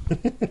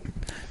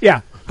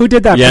 Yeah. Who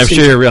did that Yeah, I'm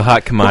procedure? sure you're a real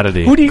hot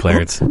commodity,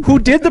 Clarence. Who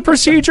did the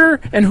procedure,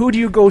 and who do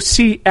you go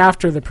see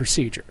after the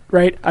procedure,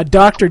 right? A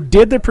doctor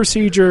did the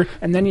procedure,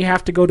 and then you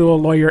have to go to a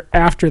lawyer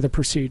after the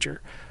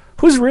procedure.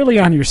 Who's really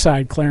on your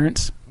side,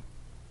 Clarence?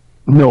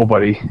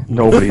 Nobody's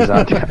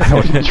on. I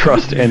don't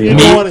trust any of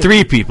Me, them.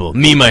 3 people.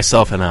 Me,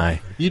 myself, and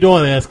I. You don't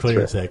want to ask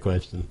Clarence that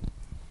question.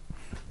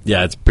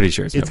 Yeah, it's pretty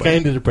sure it's nobody.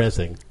 kind of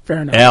depressing.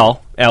 Fair enough.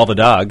 Al the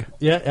dog.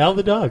 Yeah, Al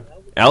the dog.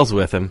 Al's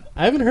with him.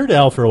 I haven't heard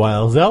Al for a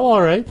while. Is Al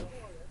all right?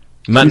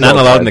 Not outside.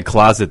 allowed in the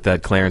closet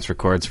that Clarence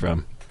records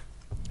from.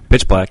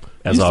 Pitch black,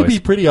 as Used always. to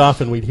be pretty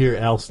often we'd hear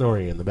Al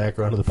snoring in the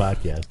background of the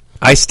podcast.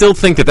 I still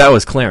think that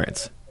was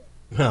Clarence.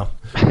 Well,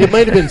 it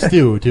might have been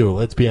Stu, too,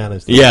 let's be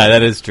honest. Yeah,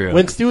 that is true.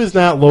 When Stu is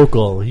not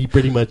local, he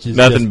pretty much is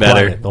Nothing just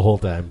better. quiet the whole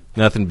time.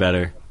 Nothing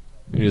better.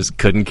 You just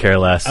couldn't care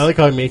less. I like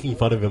how I'm making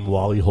fun of him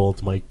while he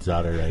holds Mike's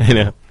daughter right You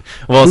now. know.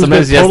 Well, Who's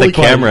sometimes been he has totally the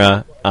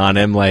camera on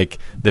him, like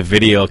the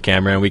video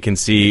camera, and we can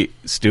see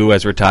Stu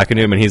as we're talking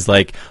to him, and he's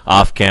like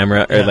off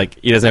camera, or Yeah. like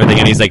he doesn't have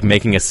anything, and he's like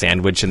making a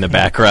sandwich in the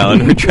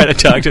background. We're trying to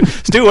talk to him.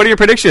 Stu, what are your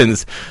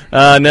predictions?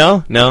 No,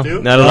 Stu? not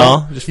at No.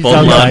 all. Just He's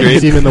folding outside. You laundry.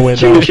 see him in the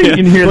window. You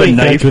can hear the Playing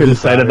knife catch with his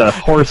inside of the daughter.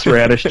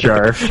 horseradish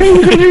jar.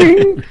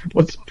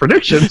 What's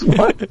predictions?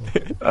 What?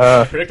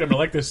 Predict I'm gonna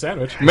like this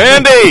sandwich.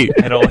 Mandy,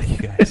 I don't like you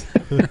guys.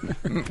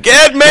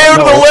 get mayo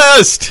to the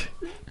list.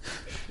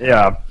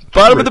 Yeah.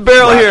 Bottom of the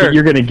barrel Rocky, here.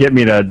 You're going to get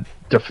me to.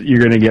 You're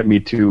going to get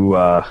me to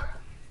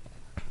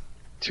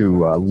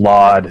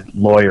laud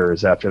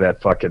lawyers after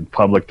that fucking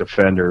public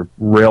defender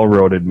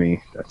railroaded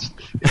me.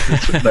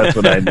 That's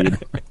what I need.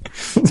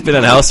 It's been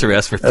on house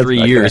arrest for That's 3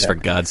 not years, gonna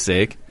for God's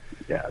sake.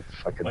 Yeah,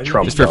 fucking Why do you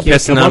Trump. Just for Can't come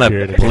pissing on up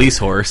here a today. police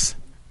horse.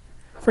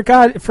 For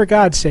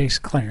God's sakes,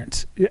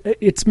 Clarence,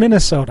 it's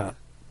Minnesota.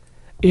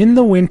 In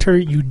the winter,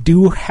 you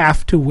do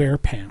have to wear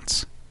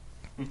pants.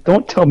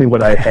 Don't tell me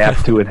what I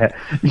have to.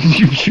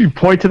 You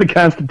point to the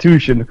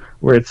Constitution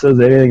where it says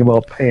anything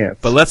about pants.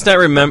 But let's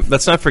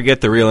not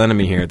forget the real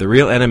enemy here. The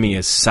real enemy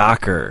is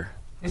soccer,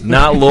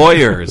 not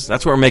lawyers.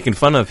 That's what we're making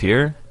fun of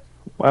here.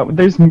 Wow,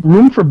 there's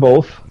room for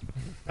both.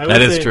 I would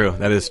That is say- true.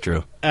 That is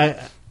true.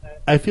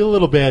 I feel a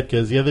little bad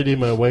because the other day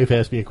my wife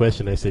asked me a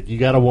question. I said, "You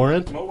got a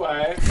warrant?" My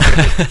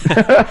wife.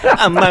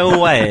 I'm my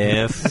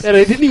wife. And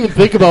I didn't even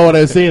think about what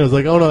I was saying. I was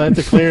like, "Oh no, that's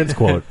a Clarence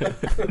quote."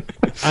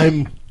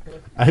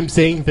 I'm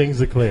saying things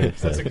that Clarence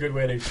That's a said. good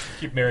way to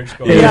keep marriage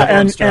going. Yeah, Going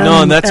and, strong. and,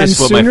 No, and that's and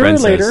just what my sooner friend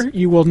or later, says.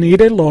 you will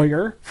need a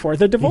lawyer for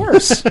the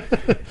divorce.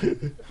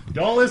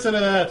 Don't listen to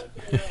that.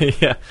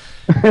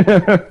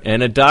 Yeah.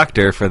 And a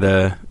doctor for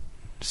the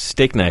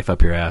steak knife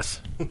up your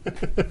ass.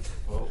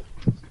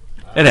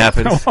 It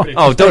happens.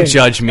 Oh, don't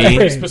judge me.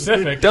 Hey.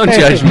 Specific. Don't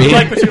judge me. You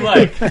like what you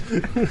like.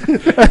 Who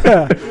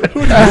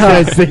do you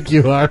guys think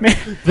you are?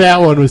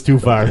 That one was too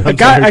far. A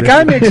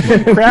guy makes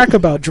one crack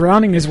about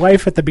drowning his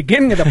wife at the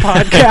beginning of the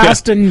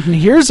podcast and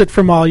hears it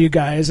from all you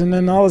guys, and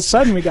then all of a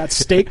sudden we got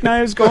steak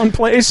knives going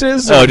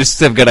places. Oh,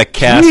 just I've got a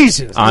cast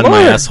Jesus on Lord.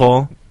 my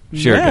asshole?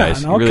 Sure, Yeah,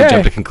 guys. You really okay.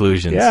 jump to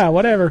conclusions. Yeah,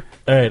 whatever.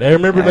 All right, I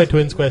remember my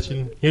Twins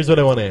question. Here's what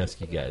I want to ask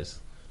you guys.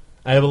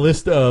 I have a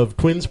list of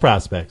Twins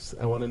prospects.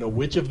 I want to know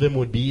which of them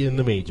would be in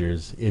the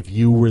majors if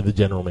you were the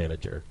general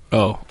manager.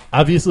 Oh.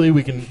 Obviously,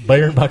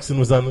 Byron Buxton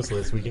was on this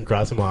list. We can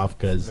cross him off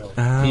because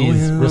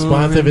he's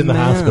responsive in the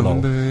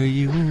hospital.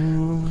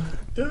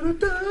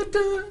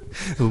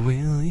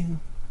 Will you?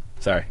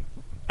 Sorry.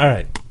 All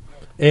right.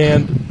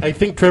 And I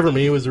think Trevor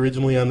May was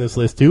originally on this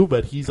list too,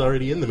 but he's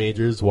already in the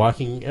majors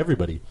walking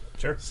everybody.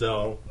 Sure.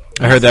 So,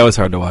 I heard that was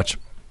hard to watch.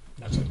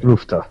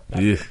 Oofta.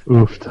 Ugh.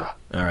 Oofta.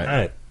 All right. all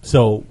right.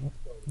 So,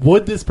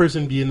 would this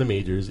person be in the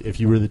majors if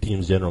you were the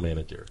team's general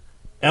manager?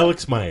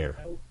 Alex Meyer.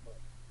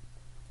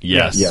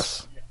 Yes.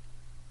 Yes.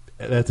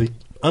 That's an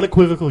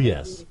unequivocal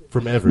yes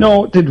from everyone.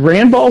 No, did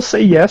Randball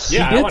say yes?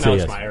 Yeah, did I want say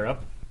Alex yes. Meyer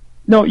up.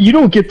 No, you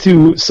don't get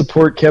to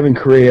support Kevin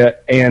Correa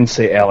and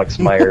say Alex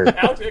Meyer.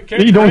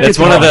 You don't That's get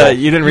one to of have the. both.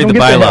 You didn't You read don't the get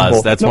to have bylaws.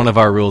 both. That's No. one of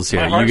our rules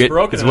here. My You heart's get.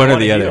 broken. It's I one or want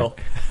the a other. deal.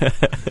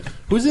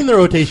 Who's in the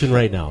rotation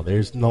right now?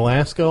 There's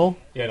Nolasco.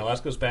 Yeah,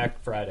 Nolasco's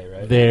back Friday,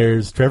 right?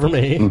 There's Trevor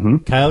May, Mm-hmm.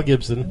 Kyle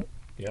Gibson,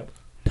 Yep.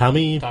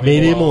 Tommy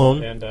Mayday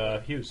Malone,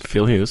 and Hughes.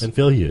 Phil Hughes. and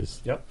Phil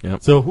Hughes.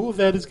 Yep. So who of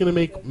that is going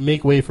to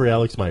make way for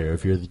Alex Meyer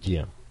if you're the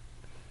GM?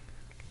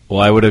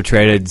 Well, I would have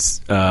traded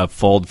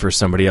Fold for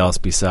somebody else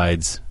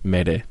besides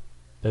Mayday.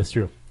 That's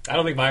true. I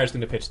don't think Meyer's going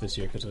to pitch this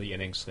year because of the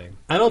innings thing.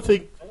 I don't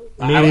think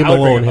I Mayday would bring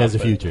Malone him has a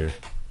up, but- future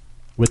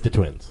with the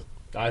Twins.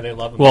 They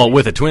love him. Well,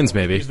 with the Twins,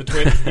 maybe. He's the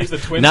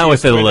twin. Not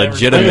with the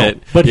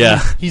legitimate. But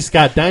Yeah. he's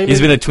Scott Diamond.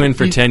 He's been a Twin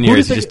for 10 who years.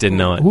 is You the- just didn't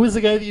know it. Who was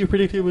the guy that you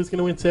predicted was going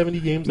to win 70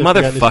 games? I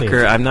forgot his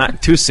Motherfucker, name. I'm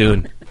not too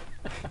soon.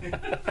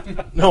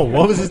 No,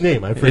 what was his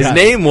name? I forgot. His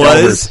name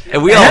was,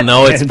 and we all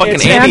know it's fucking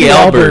It's Andy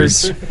Andy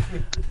Albers.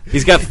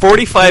 He's got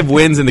 45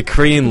 wins in the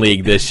Korean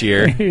League this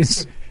year.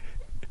 He's-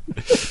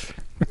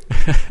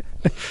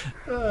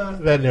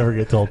 That never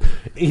gets old.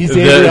 He's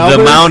The- Andy the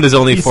Albers. mound is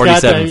only He's 47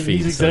 Scott Diamond.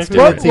 feet, He's so it's exactly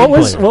different. that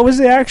same what was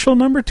player. the actual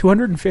number?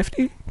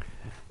 250?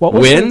 What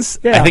was Wins?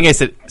 it? Yeah. I think I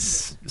said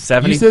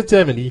 70. You said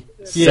 70.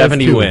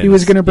 70 wins. He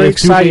was going to break He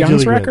has 2 Cy Major Young's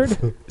League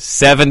record? wins.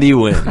 70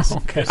 wins.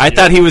 I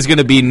thought he was going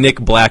to be Nick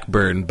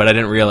Blackburn, but I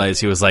didn't realize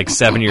he was like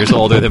 7 years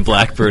older than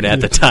Blackburn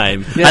at the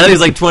time. I thought he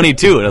was like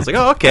 22, and I was like,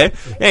 oh, okay.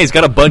 Yeah, he's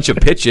got a bunch of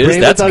pitches.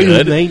 Brandon That's thought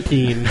good. He was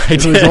 19.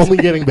 It was only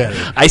getting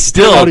better. I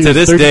still, thought he to was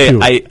this 32.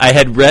 day, I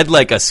had read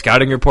like a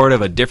scouting report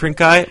of a different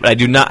guy,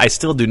 but I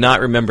still do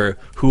not remember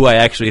who I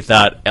actually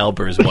thought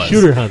Albers was.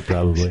 Shooter Hunt,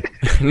 probably.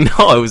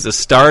 No, it was a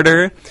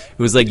starter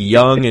who was like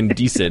young and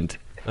decent.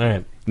 All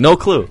right. No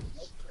clue.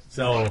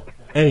 So,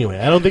 anyway,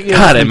 I don't think...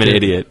 God, I'm an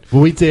idiot. But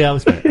we'd say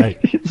Alex Brett. All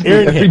right.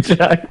 Aaron Hicks.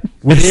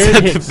 When Is Aaron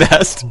that Hicks... the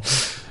best?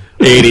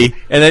 80.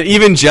 And then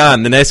even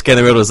John, the nice guy in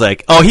the road, was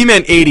like, oh, he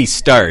meant 80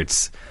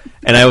 starts.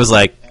 And I was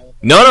like,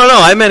 no,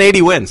 I meant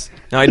 80 wins.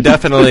 No, I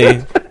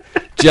definitely...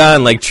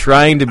 John, like,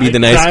 trying to be the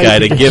nice guy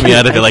to get me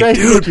out of it. Like,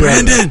 dude,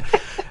 Brandon,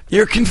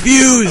 you're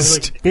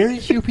confused. Like, very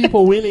few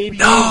people win 80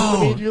 games in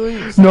the Major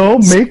Leagues. No,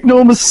 make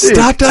no mistake.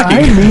 Stop talking.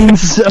 I mean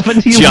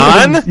 70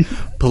 John, wins.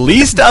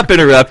 please stop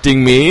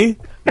interrupting me.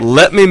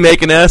 Let me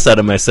make an ass out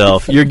of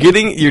myself.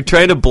 You're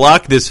trying to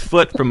block this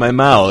foot from my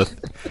mouth.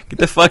 Get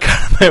the fuck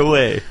out of my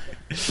way.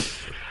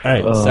 All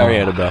right. Sorry,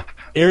 Annabelle.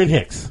 Aaron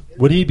Hicks,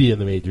 would he be in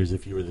the majors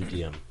if you were the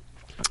GM?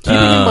 Keeping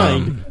in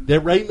mind that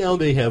right now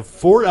they have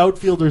 4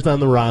 outfielders on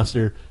the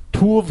roster,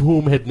 2 of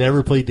whom had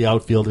never played the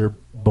outfielder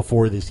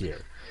before this year.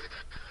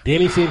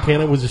 Danny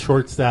Santana was a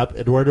shortstop.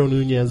 Eduardo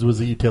Nunez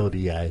was a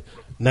utility guy.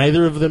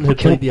 Neither of them had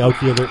played the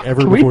outfielder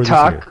ever before this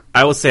year.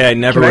 I will say I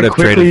never Can I would have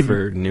quickly- traded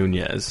for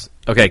Nunez.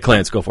 Okay,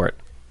 Clarence, go for it.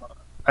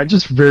 I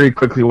just very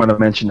quickly want to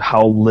mention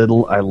how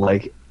little I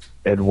like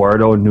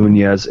Eduardo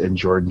Nunez and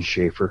Jordan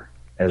Schaefer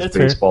as That's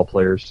baseball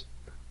players.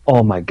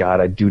 Oh my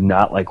God, I do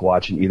not like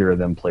watching either of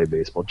them play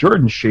baseball.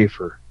 Jordan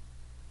Schaefer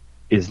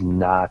is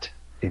not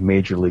a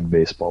Major League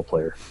Baseball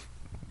player.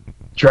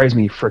 Drives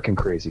me freaking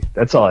crazy.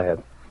 That's all I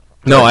have.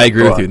 No, I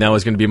agree Go with on. you. And that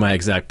was going to be my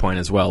exact point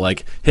as well.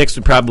 Like, Hicks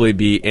would probably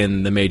be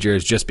in the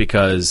majors just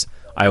because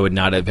I would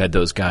not have had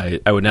those guys.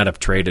 I would not have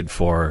traded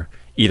for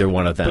either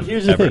one of them. But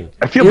here's the ever. thing.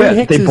 I feel Aaron bad.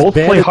 Hicks They is both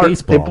bad play at hard.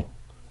 baseball,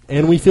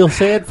 and we feel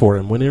sad for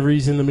him whenever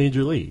he's in the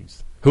major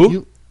leagues.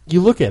 Who?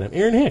 You look at him,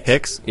 Aaron Hicks.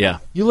 Hicks? Yeah.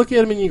 You look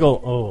at him and you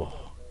go, oh,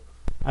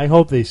 I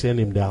hope they send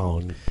him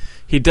down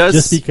He does.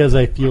 just because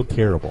I feel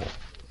terrible.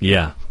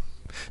 Yeah.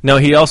 No,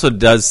 he also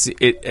does.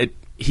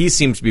 He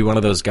seems to be one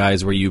of those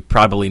guys where you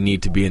probably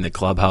need to be in the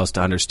clubhouse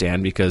to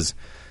understand, because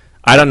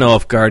I don't know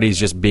if Gardy's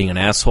just being an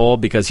asshole,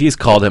 because he's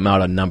called him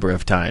out a number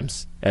of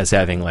times as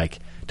having, like,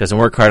 doesn't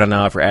work hard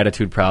enough or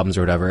attitude problems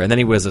or whatever. And then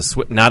he was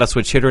not a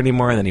switch hitter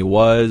anymore, and then he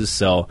was.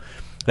 So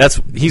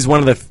he's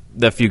one of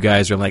the few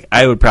guys where I'm like,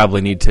 I would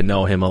probably need to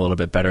know him a little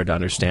bit better to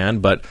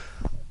understand. But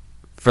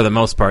for the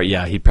most part,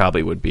 yeah, he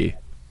probably would be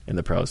in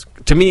the pros.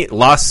 To me,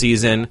 lost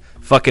season,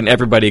 fucking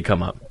everybody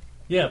come up.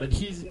 Yeah, but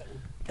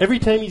every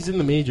time he's in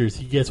the majors,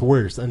 he gets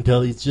worse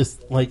until he's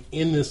just like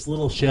in this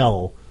little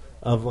shell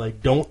of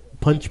like, don't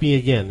punch me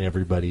again,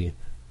 everybody.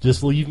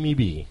 Just leave me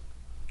be.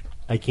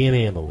 I can't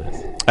handle this.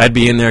 I'd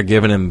be in there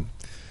giving him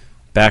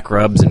back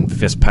rubs and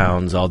fist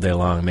pounds all day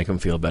long and make him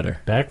feel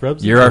better. Back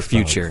rubs? You're our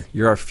future.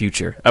 You're our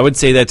future. I would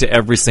say that to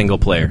every single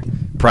player,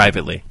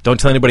 privately. Don't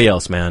tell anybody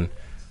else, man.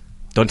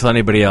 Don't tell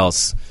anybody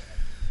else,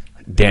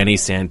 Danny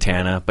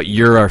Santana, but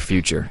you're our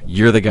future.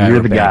 You're the guy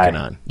we're banking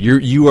on.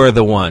 You are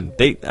the one.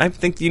 I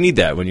think you need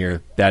that when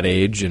you're that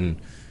age, and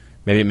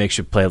maybe it makes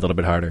you play a little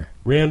bit harder.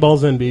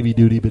 Randball's on baby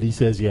duty, but he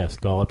says yes.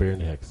 Call up Aaron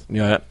Hicks. You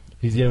know that?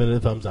 He's giving it a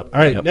thumbs up. All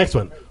right, Next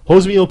one.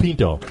 Josemiel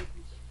Pinto.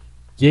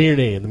 Yay or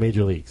nay in the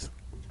major leagues?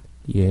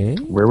 Yay.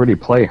 Where would he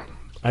play?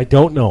 I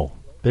don't know.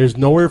 There's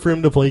nowhere for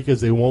him to play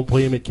because they won't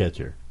play him at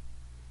catcher.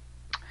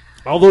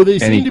 Although they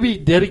seem to be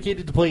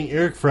dedicated to playing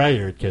Eric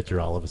Fryer at catcher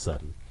all of a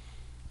sudden.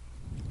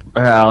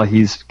 Well,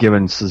 he's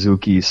given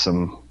Suzuki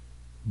some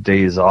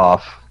days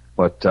off,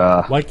 but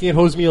Why can't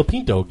Josemiel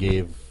Pinto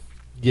give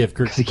Kirk?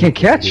 because he can't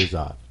catch. Days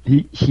off?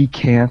 He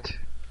can't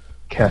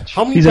catch.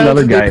 How many he's times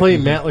another did guy. they play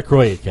Matt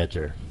LaCroix at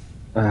catcher?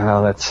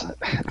 That's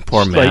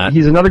Poor just Matt. Like,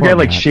 he's another Poor guy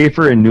like Matt.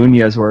 Schaefer and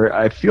Nunez, where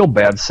I feel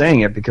bad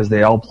saying it because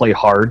they all play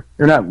hard.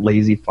 They're not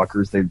lazy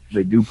fuckers.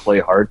 They do play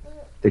hard.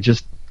 They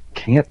just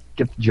can't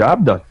get the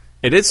job done.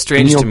 It is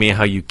strange to me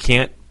how you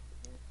can't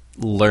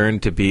learn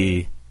to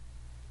be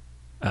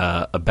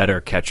a better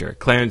catcher.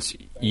 Clarence,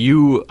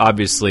 you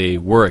obviously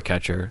were a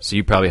catcher, so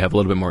you probably have a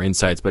little bit more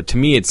insights. But to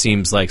me, it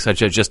seems like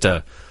just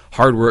a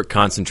hard work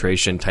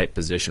concentration type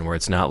position where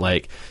it's not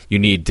like you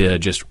need to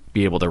just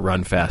be able to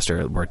run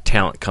faster, where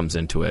talent comes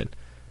into it.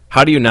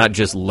 How do you not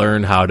just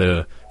learn how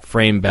to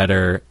frame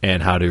better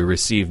and how to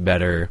receive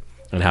better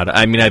and how to?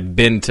 I mean, I've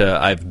been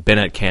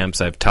at camps,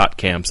 I've taught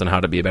camps on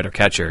how to be a better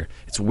catcher.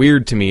 It's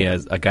weird to me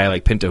as a guy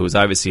like Pinto, who's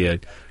obviously a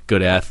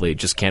good athlete,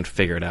 just can't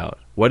figure it out.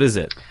 What is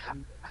it?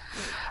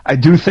 I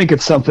do think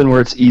it's something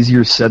where it's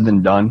easier said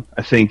than done.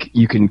 I think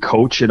you can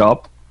coach it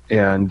up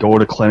and go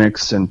to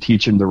clinics and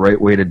teach them the right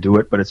way to do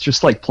it, but it's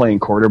just like playing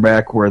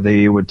quarterback, where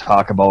they would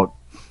talk about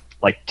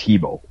like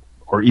Tebow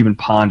or even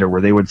Ponder,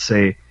 where they would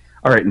say,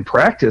 all right, in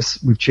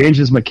practice, we've changed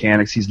his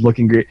mechanics. He's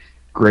looking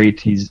great.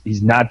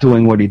 He's not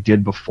doing what he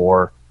did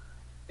before.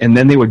 and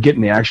then they would get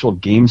in the actual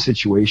game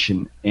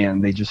situation,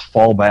 and they just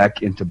fall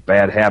back into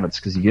bad habits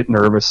because you get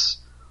nervous,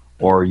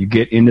 or you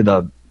get into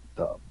the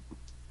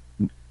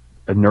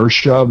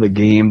inertia of the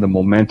game, the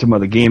momentum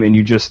of the game, and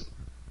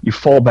you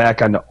fall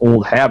back on the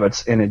old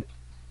habits, and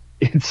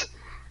it's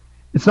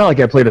not like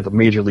I played at the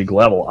major league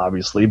level,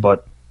 obviously,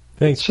 but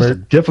it's just a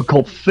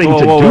difficult thing to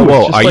do.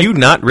 Whoa. Are you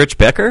not Rich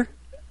Becker?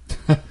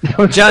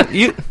 John,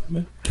 you...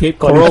 Cape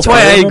Coral. That's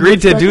why I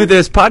agreed to do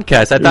this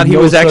podcast. I thought he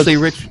was actually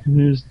Rich.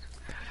 It's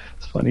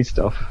funny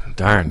stuff.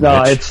 Darn.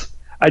 No, Rich.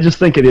 I just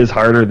think it is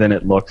harder than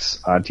it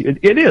looks on TV.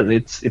 It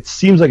is. It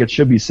seems like it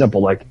should be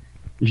simple. Like,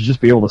 you should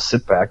just be able to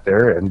sit back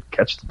there and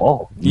catch the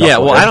ball. Yeah,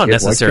 well, I don't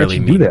necessarily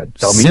mean that,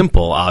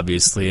 simple,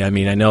 obviously. I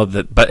mean, I know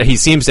that, but he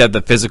seems to have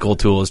the physical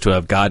tools to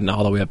have gotten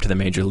all the way up to the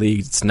major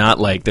leagues. It's not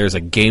like there's a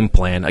game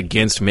plan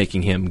against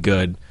making him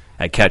good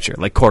at catcher.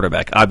 Like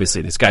quarterback,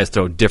 obviously, these guys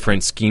throw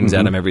different schemes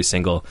at him every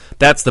single.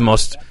 That's the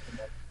most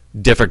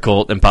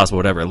difficult, impossible,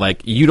 whatever.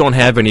 Like, you don't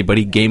have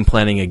anybody game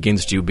planning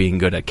against you being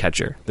good at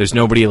catcher. There's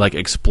nobody, like,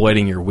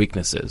 exploiting your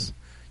weaknesses,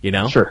 you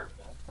know? Sure.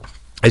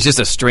 It's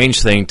just a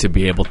strange thing to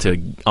be able to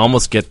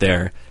almost get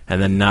there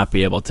and then not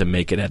be able to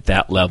make it at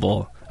that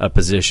level, a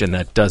position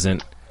that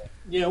doesn't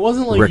it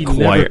wasn't like he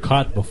never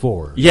caught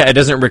before. Yeah, it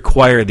doesn't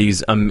require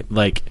these,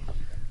 like,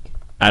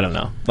 I don't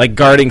know, like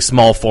guarding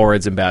small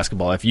forwards in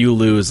basketball. If you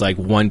lose, like,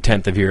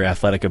 1/10 of your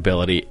athletic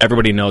ability,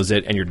 everybody knows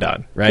it and you're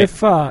done, right?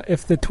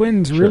 If the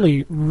Twins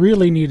really,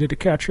 really needed a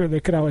catcher,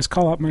 they could always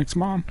call up Mike's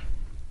mom.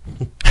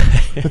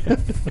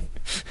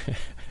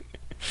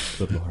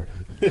 Good Lord.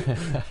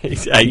 He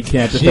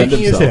can't defend Shaking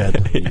his himself.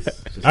 head.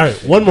 All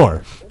right, one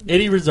more.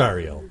 Eddie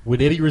Rosario.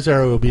 Would Eddie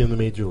Rosario be in the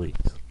major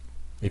leagues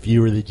if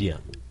you were the GM?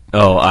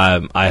 Oh,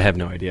 I have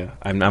no idea.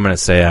 I'm going to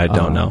say I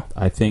don't know.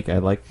 I think I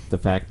like the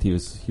fact he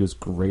was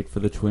great for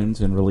the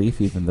Twins in relief,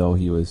 even though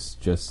he was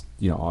just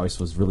always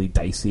was really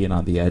dicey and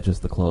on the edge as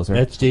the closer.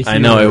 That's JC. I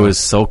know, it was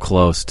so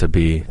close to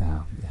be.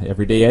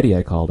 Everyday Eddie,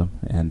 I called him,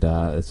 and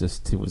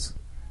it was.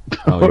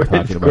 Oh, you're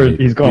talking about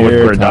he's going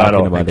with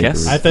Granado. I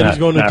guess. I thought he was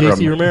going to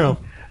JC Romero.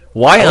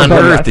 Why on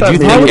earth did you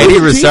think Eddie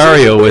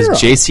Rosario was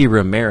JC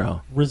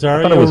Romero?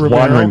 Rosario I thought it was Romero?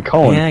 Juan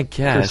Rincon. Yeah, I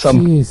guess.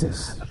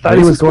 Jesus. I thought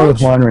he was going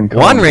with Juan Rincon.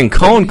 Juan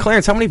Rincon,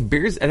 Clarence, how many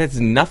beers? And it's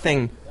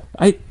nothing.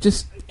 Eddie.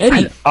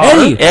 Eddie,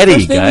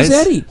 First name guys. is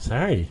Eddie.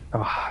 Sorry.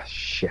 Oh,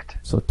 shit.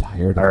 So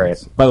tired. All right.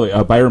 By the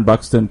way, Byron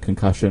Buxton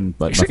concussion,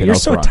 but nothing You're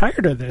else so wrong.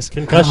 tired of this.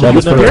 Concussion. That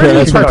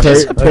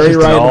is for Terry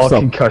Ryan all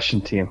himself.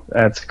 concussion team.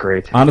 That's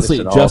great. Honestly,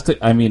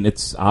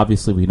 it's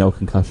obviously we know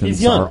concussions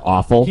He's young. are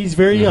awful. He's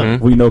very young.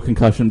 We know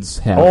concussions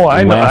have. Oh,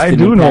 I know. I lasting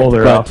do know impact,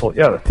 they're but awful.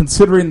 Yeah.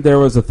 Considering there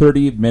was a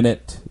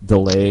 30-minute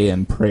delay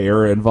and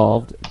prayer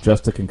involved,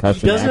 just a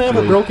concussion He doesn't have a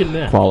actually broken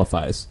neck.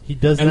 qualifies. He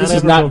does And not this have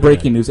is a not broken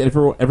breaking neck. news.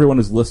 And everyone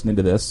who's listening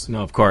to this,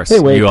 No, of course. hey,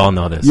 wait, You all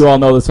know this. You all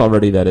know this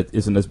already, that it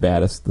isn't as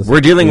bad as this.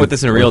 We're dealing with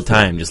this in real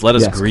time. Just let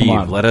us Yes, grieve. come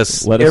on. Let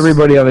us.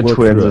 Everybody on the work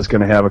Twins through is it.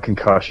 going to have a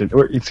concussion.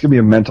 Or it's going to be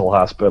a mental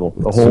hospital.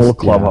 The It's whole just-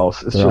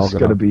 clubhouse. yeah, It's they're all just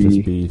going to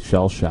be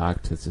shell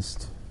shocked. It's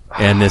just.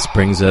 And this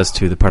brings us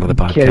to the part of the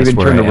podcast Can't even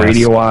where turn I the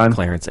radio ask on.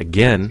 Clarence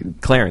again.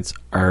 Clarence,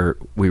 are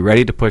we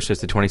ready to push this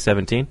to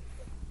 2017?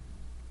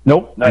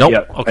 Nope, not Nope.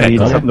 yet. Okay, I need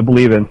good. something to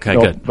believe in. Okay,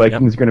 Nope, good.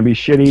 Vikings are going to be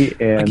shitty,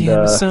 and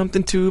Again,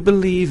 something to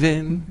believe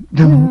in.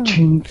 don't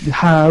change the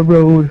high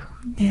road.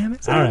 All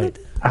right.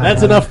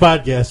 That's enough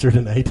podcaster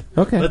tonight.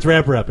 Okay. Let's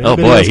wrap her up. Oh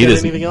Anybody boy, else he got does.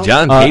 anything else?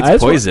 John I hates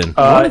just want- poison.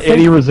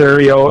 Eddie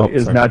Rosario Oh,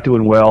 is sorry. not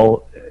doing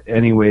well.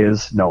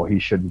 Anyways, no, he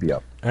shouldn't be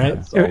up. All right.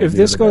 That's all If we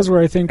this need to goes know.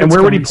 where I think And it's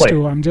where would he going, play?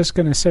 Stu, I'm just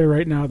going to say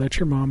right now that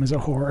your mom is a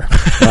whore.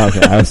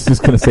 Okay, I was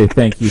just going to say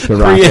thank you to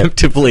Rocket.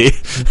 Preemptively.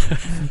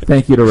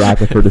 Thank you to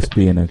Rocket for just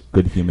being a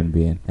good human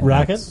being. And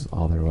Rocket? that's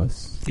all there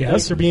was.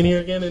 Thanks for being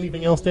here again.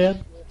 Anything else,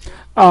 Dad?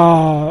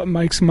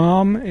 Mike's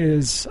mom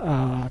is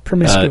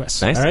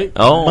promiscuous. Nice. All right.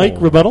 Oh, Mike,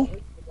 rebuttal?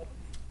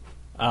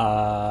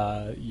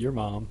 Your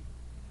mom.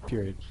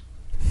 Period.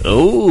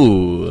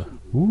 Oh,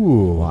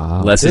 Ooh.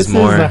 Wow. less This is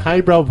more. is a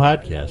highbrow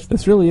podcast.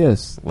 This really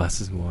is.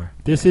 Less is more.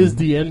 This is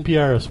the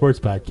NPR of sports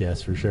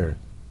podcast for sure.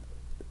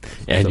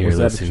 And So you're was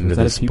that- listening was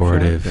to that the a peep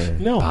Sportive show?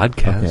 No.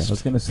 podcast. Okay, I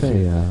was going to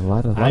say a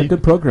lot of I-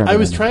 good programming. I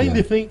was on trying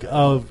to NPR. think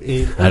of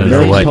a I don't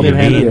know what you that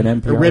had mean. a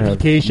NPR have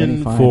reputation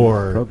many fine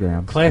for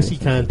programs. classy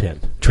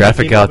content.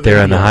 Traffic Came up out with there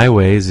an on the idea.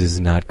 highways is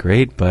not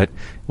great, but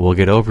we'll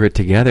get over it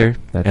together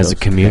That as a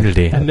joke's-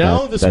 community. And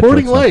now the That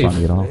sporting joke's not life.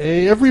 funny at all.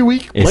 Every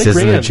week, This Mike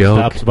isn't a Rand joke.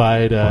 stops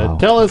by to Wow.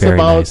 tell us Very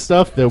about nice.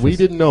 stuff that we Just-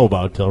 didn't know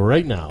about till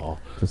right now.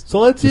 Just- So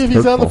let's see just if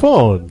he's on the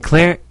hurtful. phone.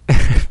 Claire,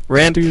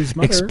 Rand, Stu's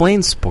mother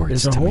explain sports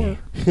is a to me.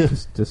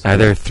 whore. Just- Are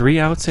there 3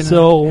 outs in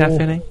So a half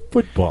inning?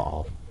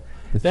 football.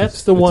 it's That's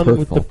just- the it's one with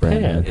hurtful, the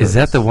Brandon. pad. It Is that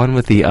hurts. the one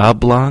with the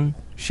oblong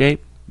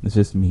shape? It's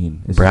just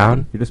mean.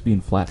 Brown? You're just being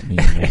flat mean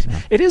right now.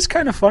 It is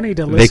kind of funny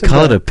to listen. They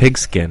call it a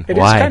pigskin. It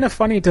Why? is kind of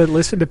funny to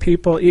listen to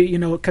people,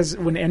 because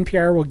when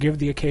NPR will give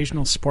the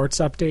occasional sports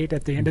update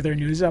at the end of their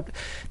news up,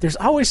 there's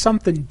always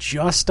something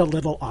just a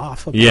little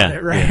off about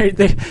it, right?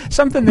 Yeah.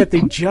 Something that they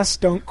just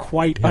don't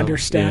quite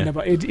understand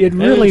about it. It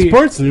And really in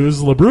sports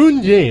news,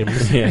 LeBron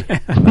James.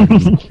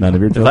 None of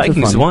your jokes The Vikings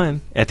are funny.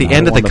 won. At the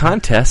end of the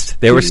contest,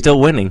 they were still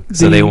winning,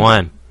 so they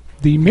won.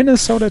 The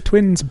Minnesota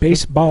Twins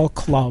Baseball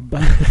Club.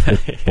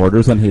 It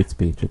borders on hate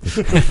speech. All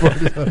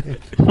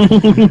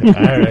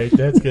right,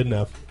 that's good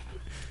enough.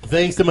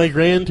 Thanks to Mike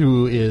Rand,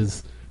 who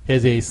has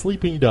a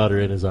sleeping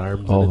daughter in his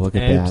arms. Oh, and look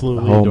it's at that.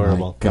 absolutely Oh,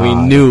 adorable. my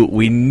God.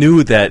 We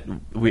knew that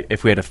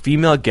if we had a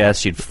female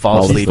guest, she'd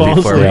fall asleep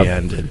before we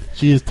ended.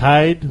 She is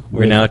tied.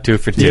 We're now 2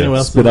 for 2. Dana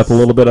Wilson. Spit up a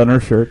little bit on her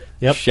shirt.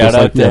 Yep. Shout Just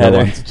out like to the other Heather.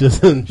 ones.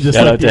 Just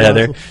Shout like out to the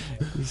Heather.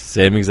 Wilson.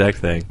 Same exact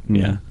thing.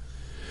 Yeah.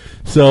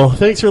 So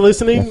thanks for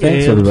listening. Yeah,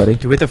 thanks, and, everybody.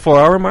 Do we hit the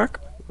 4-hour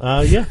mark?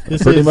 Yeah,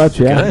 this Pretty is much,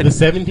 yeah. the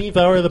 17th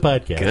hour of the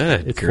podcast.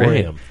 Good, It's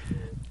great. 4 a.m.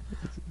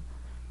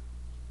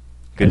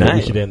 Good I think night.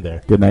 We should end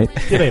there. Good night.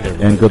 Good night,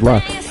 everybody. And good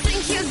luck.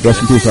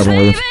 Rest in peace, Robin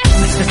Williams.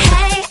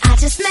 Hey, I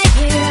just met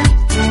you.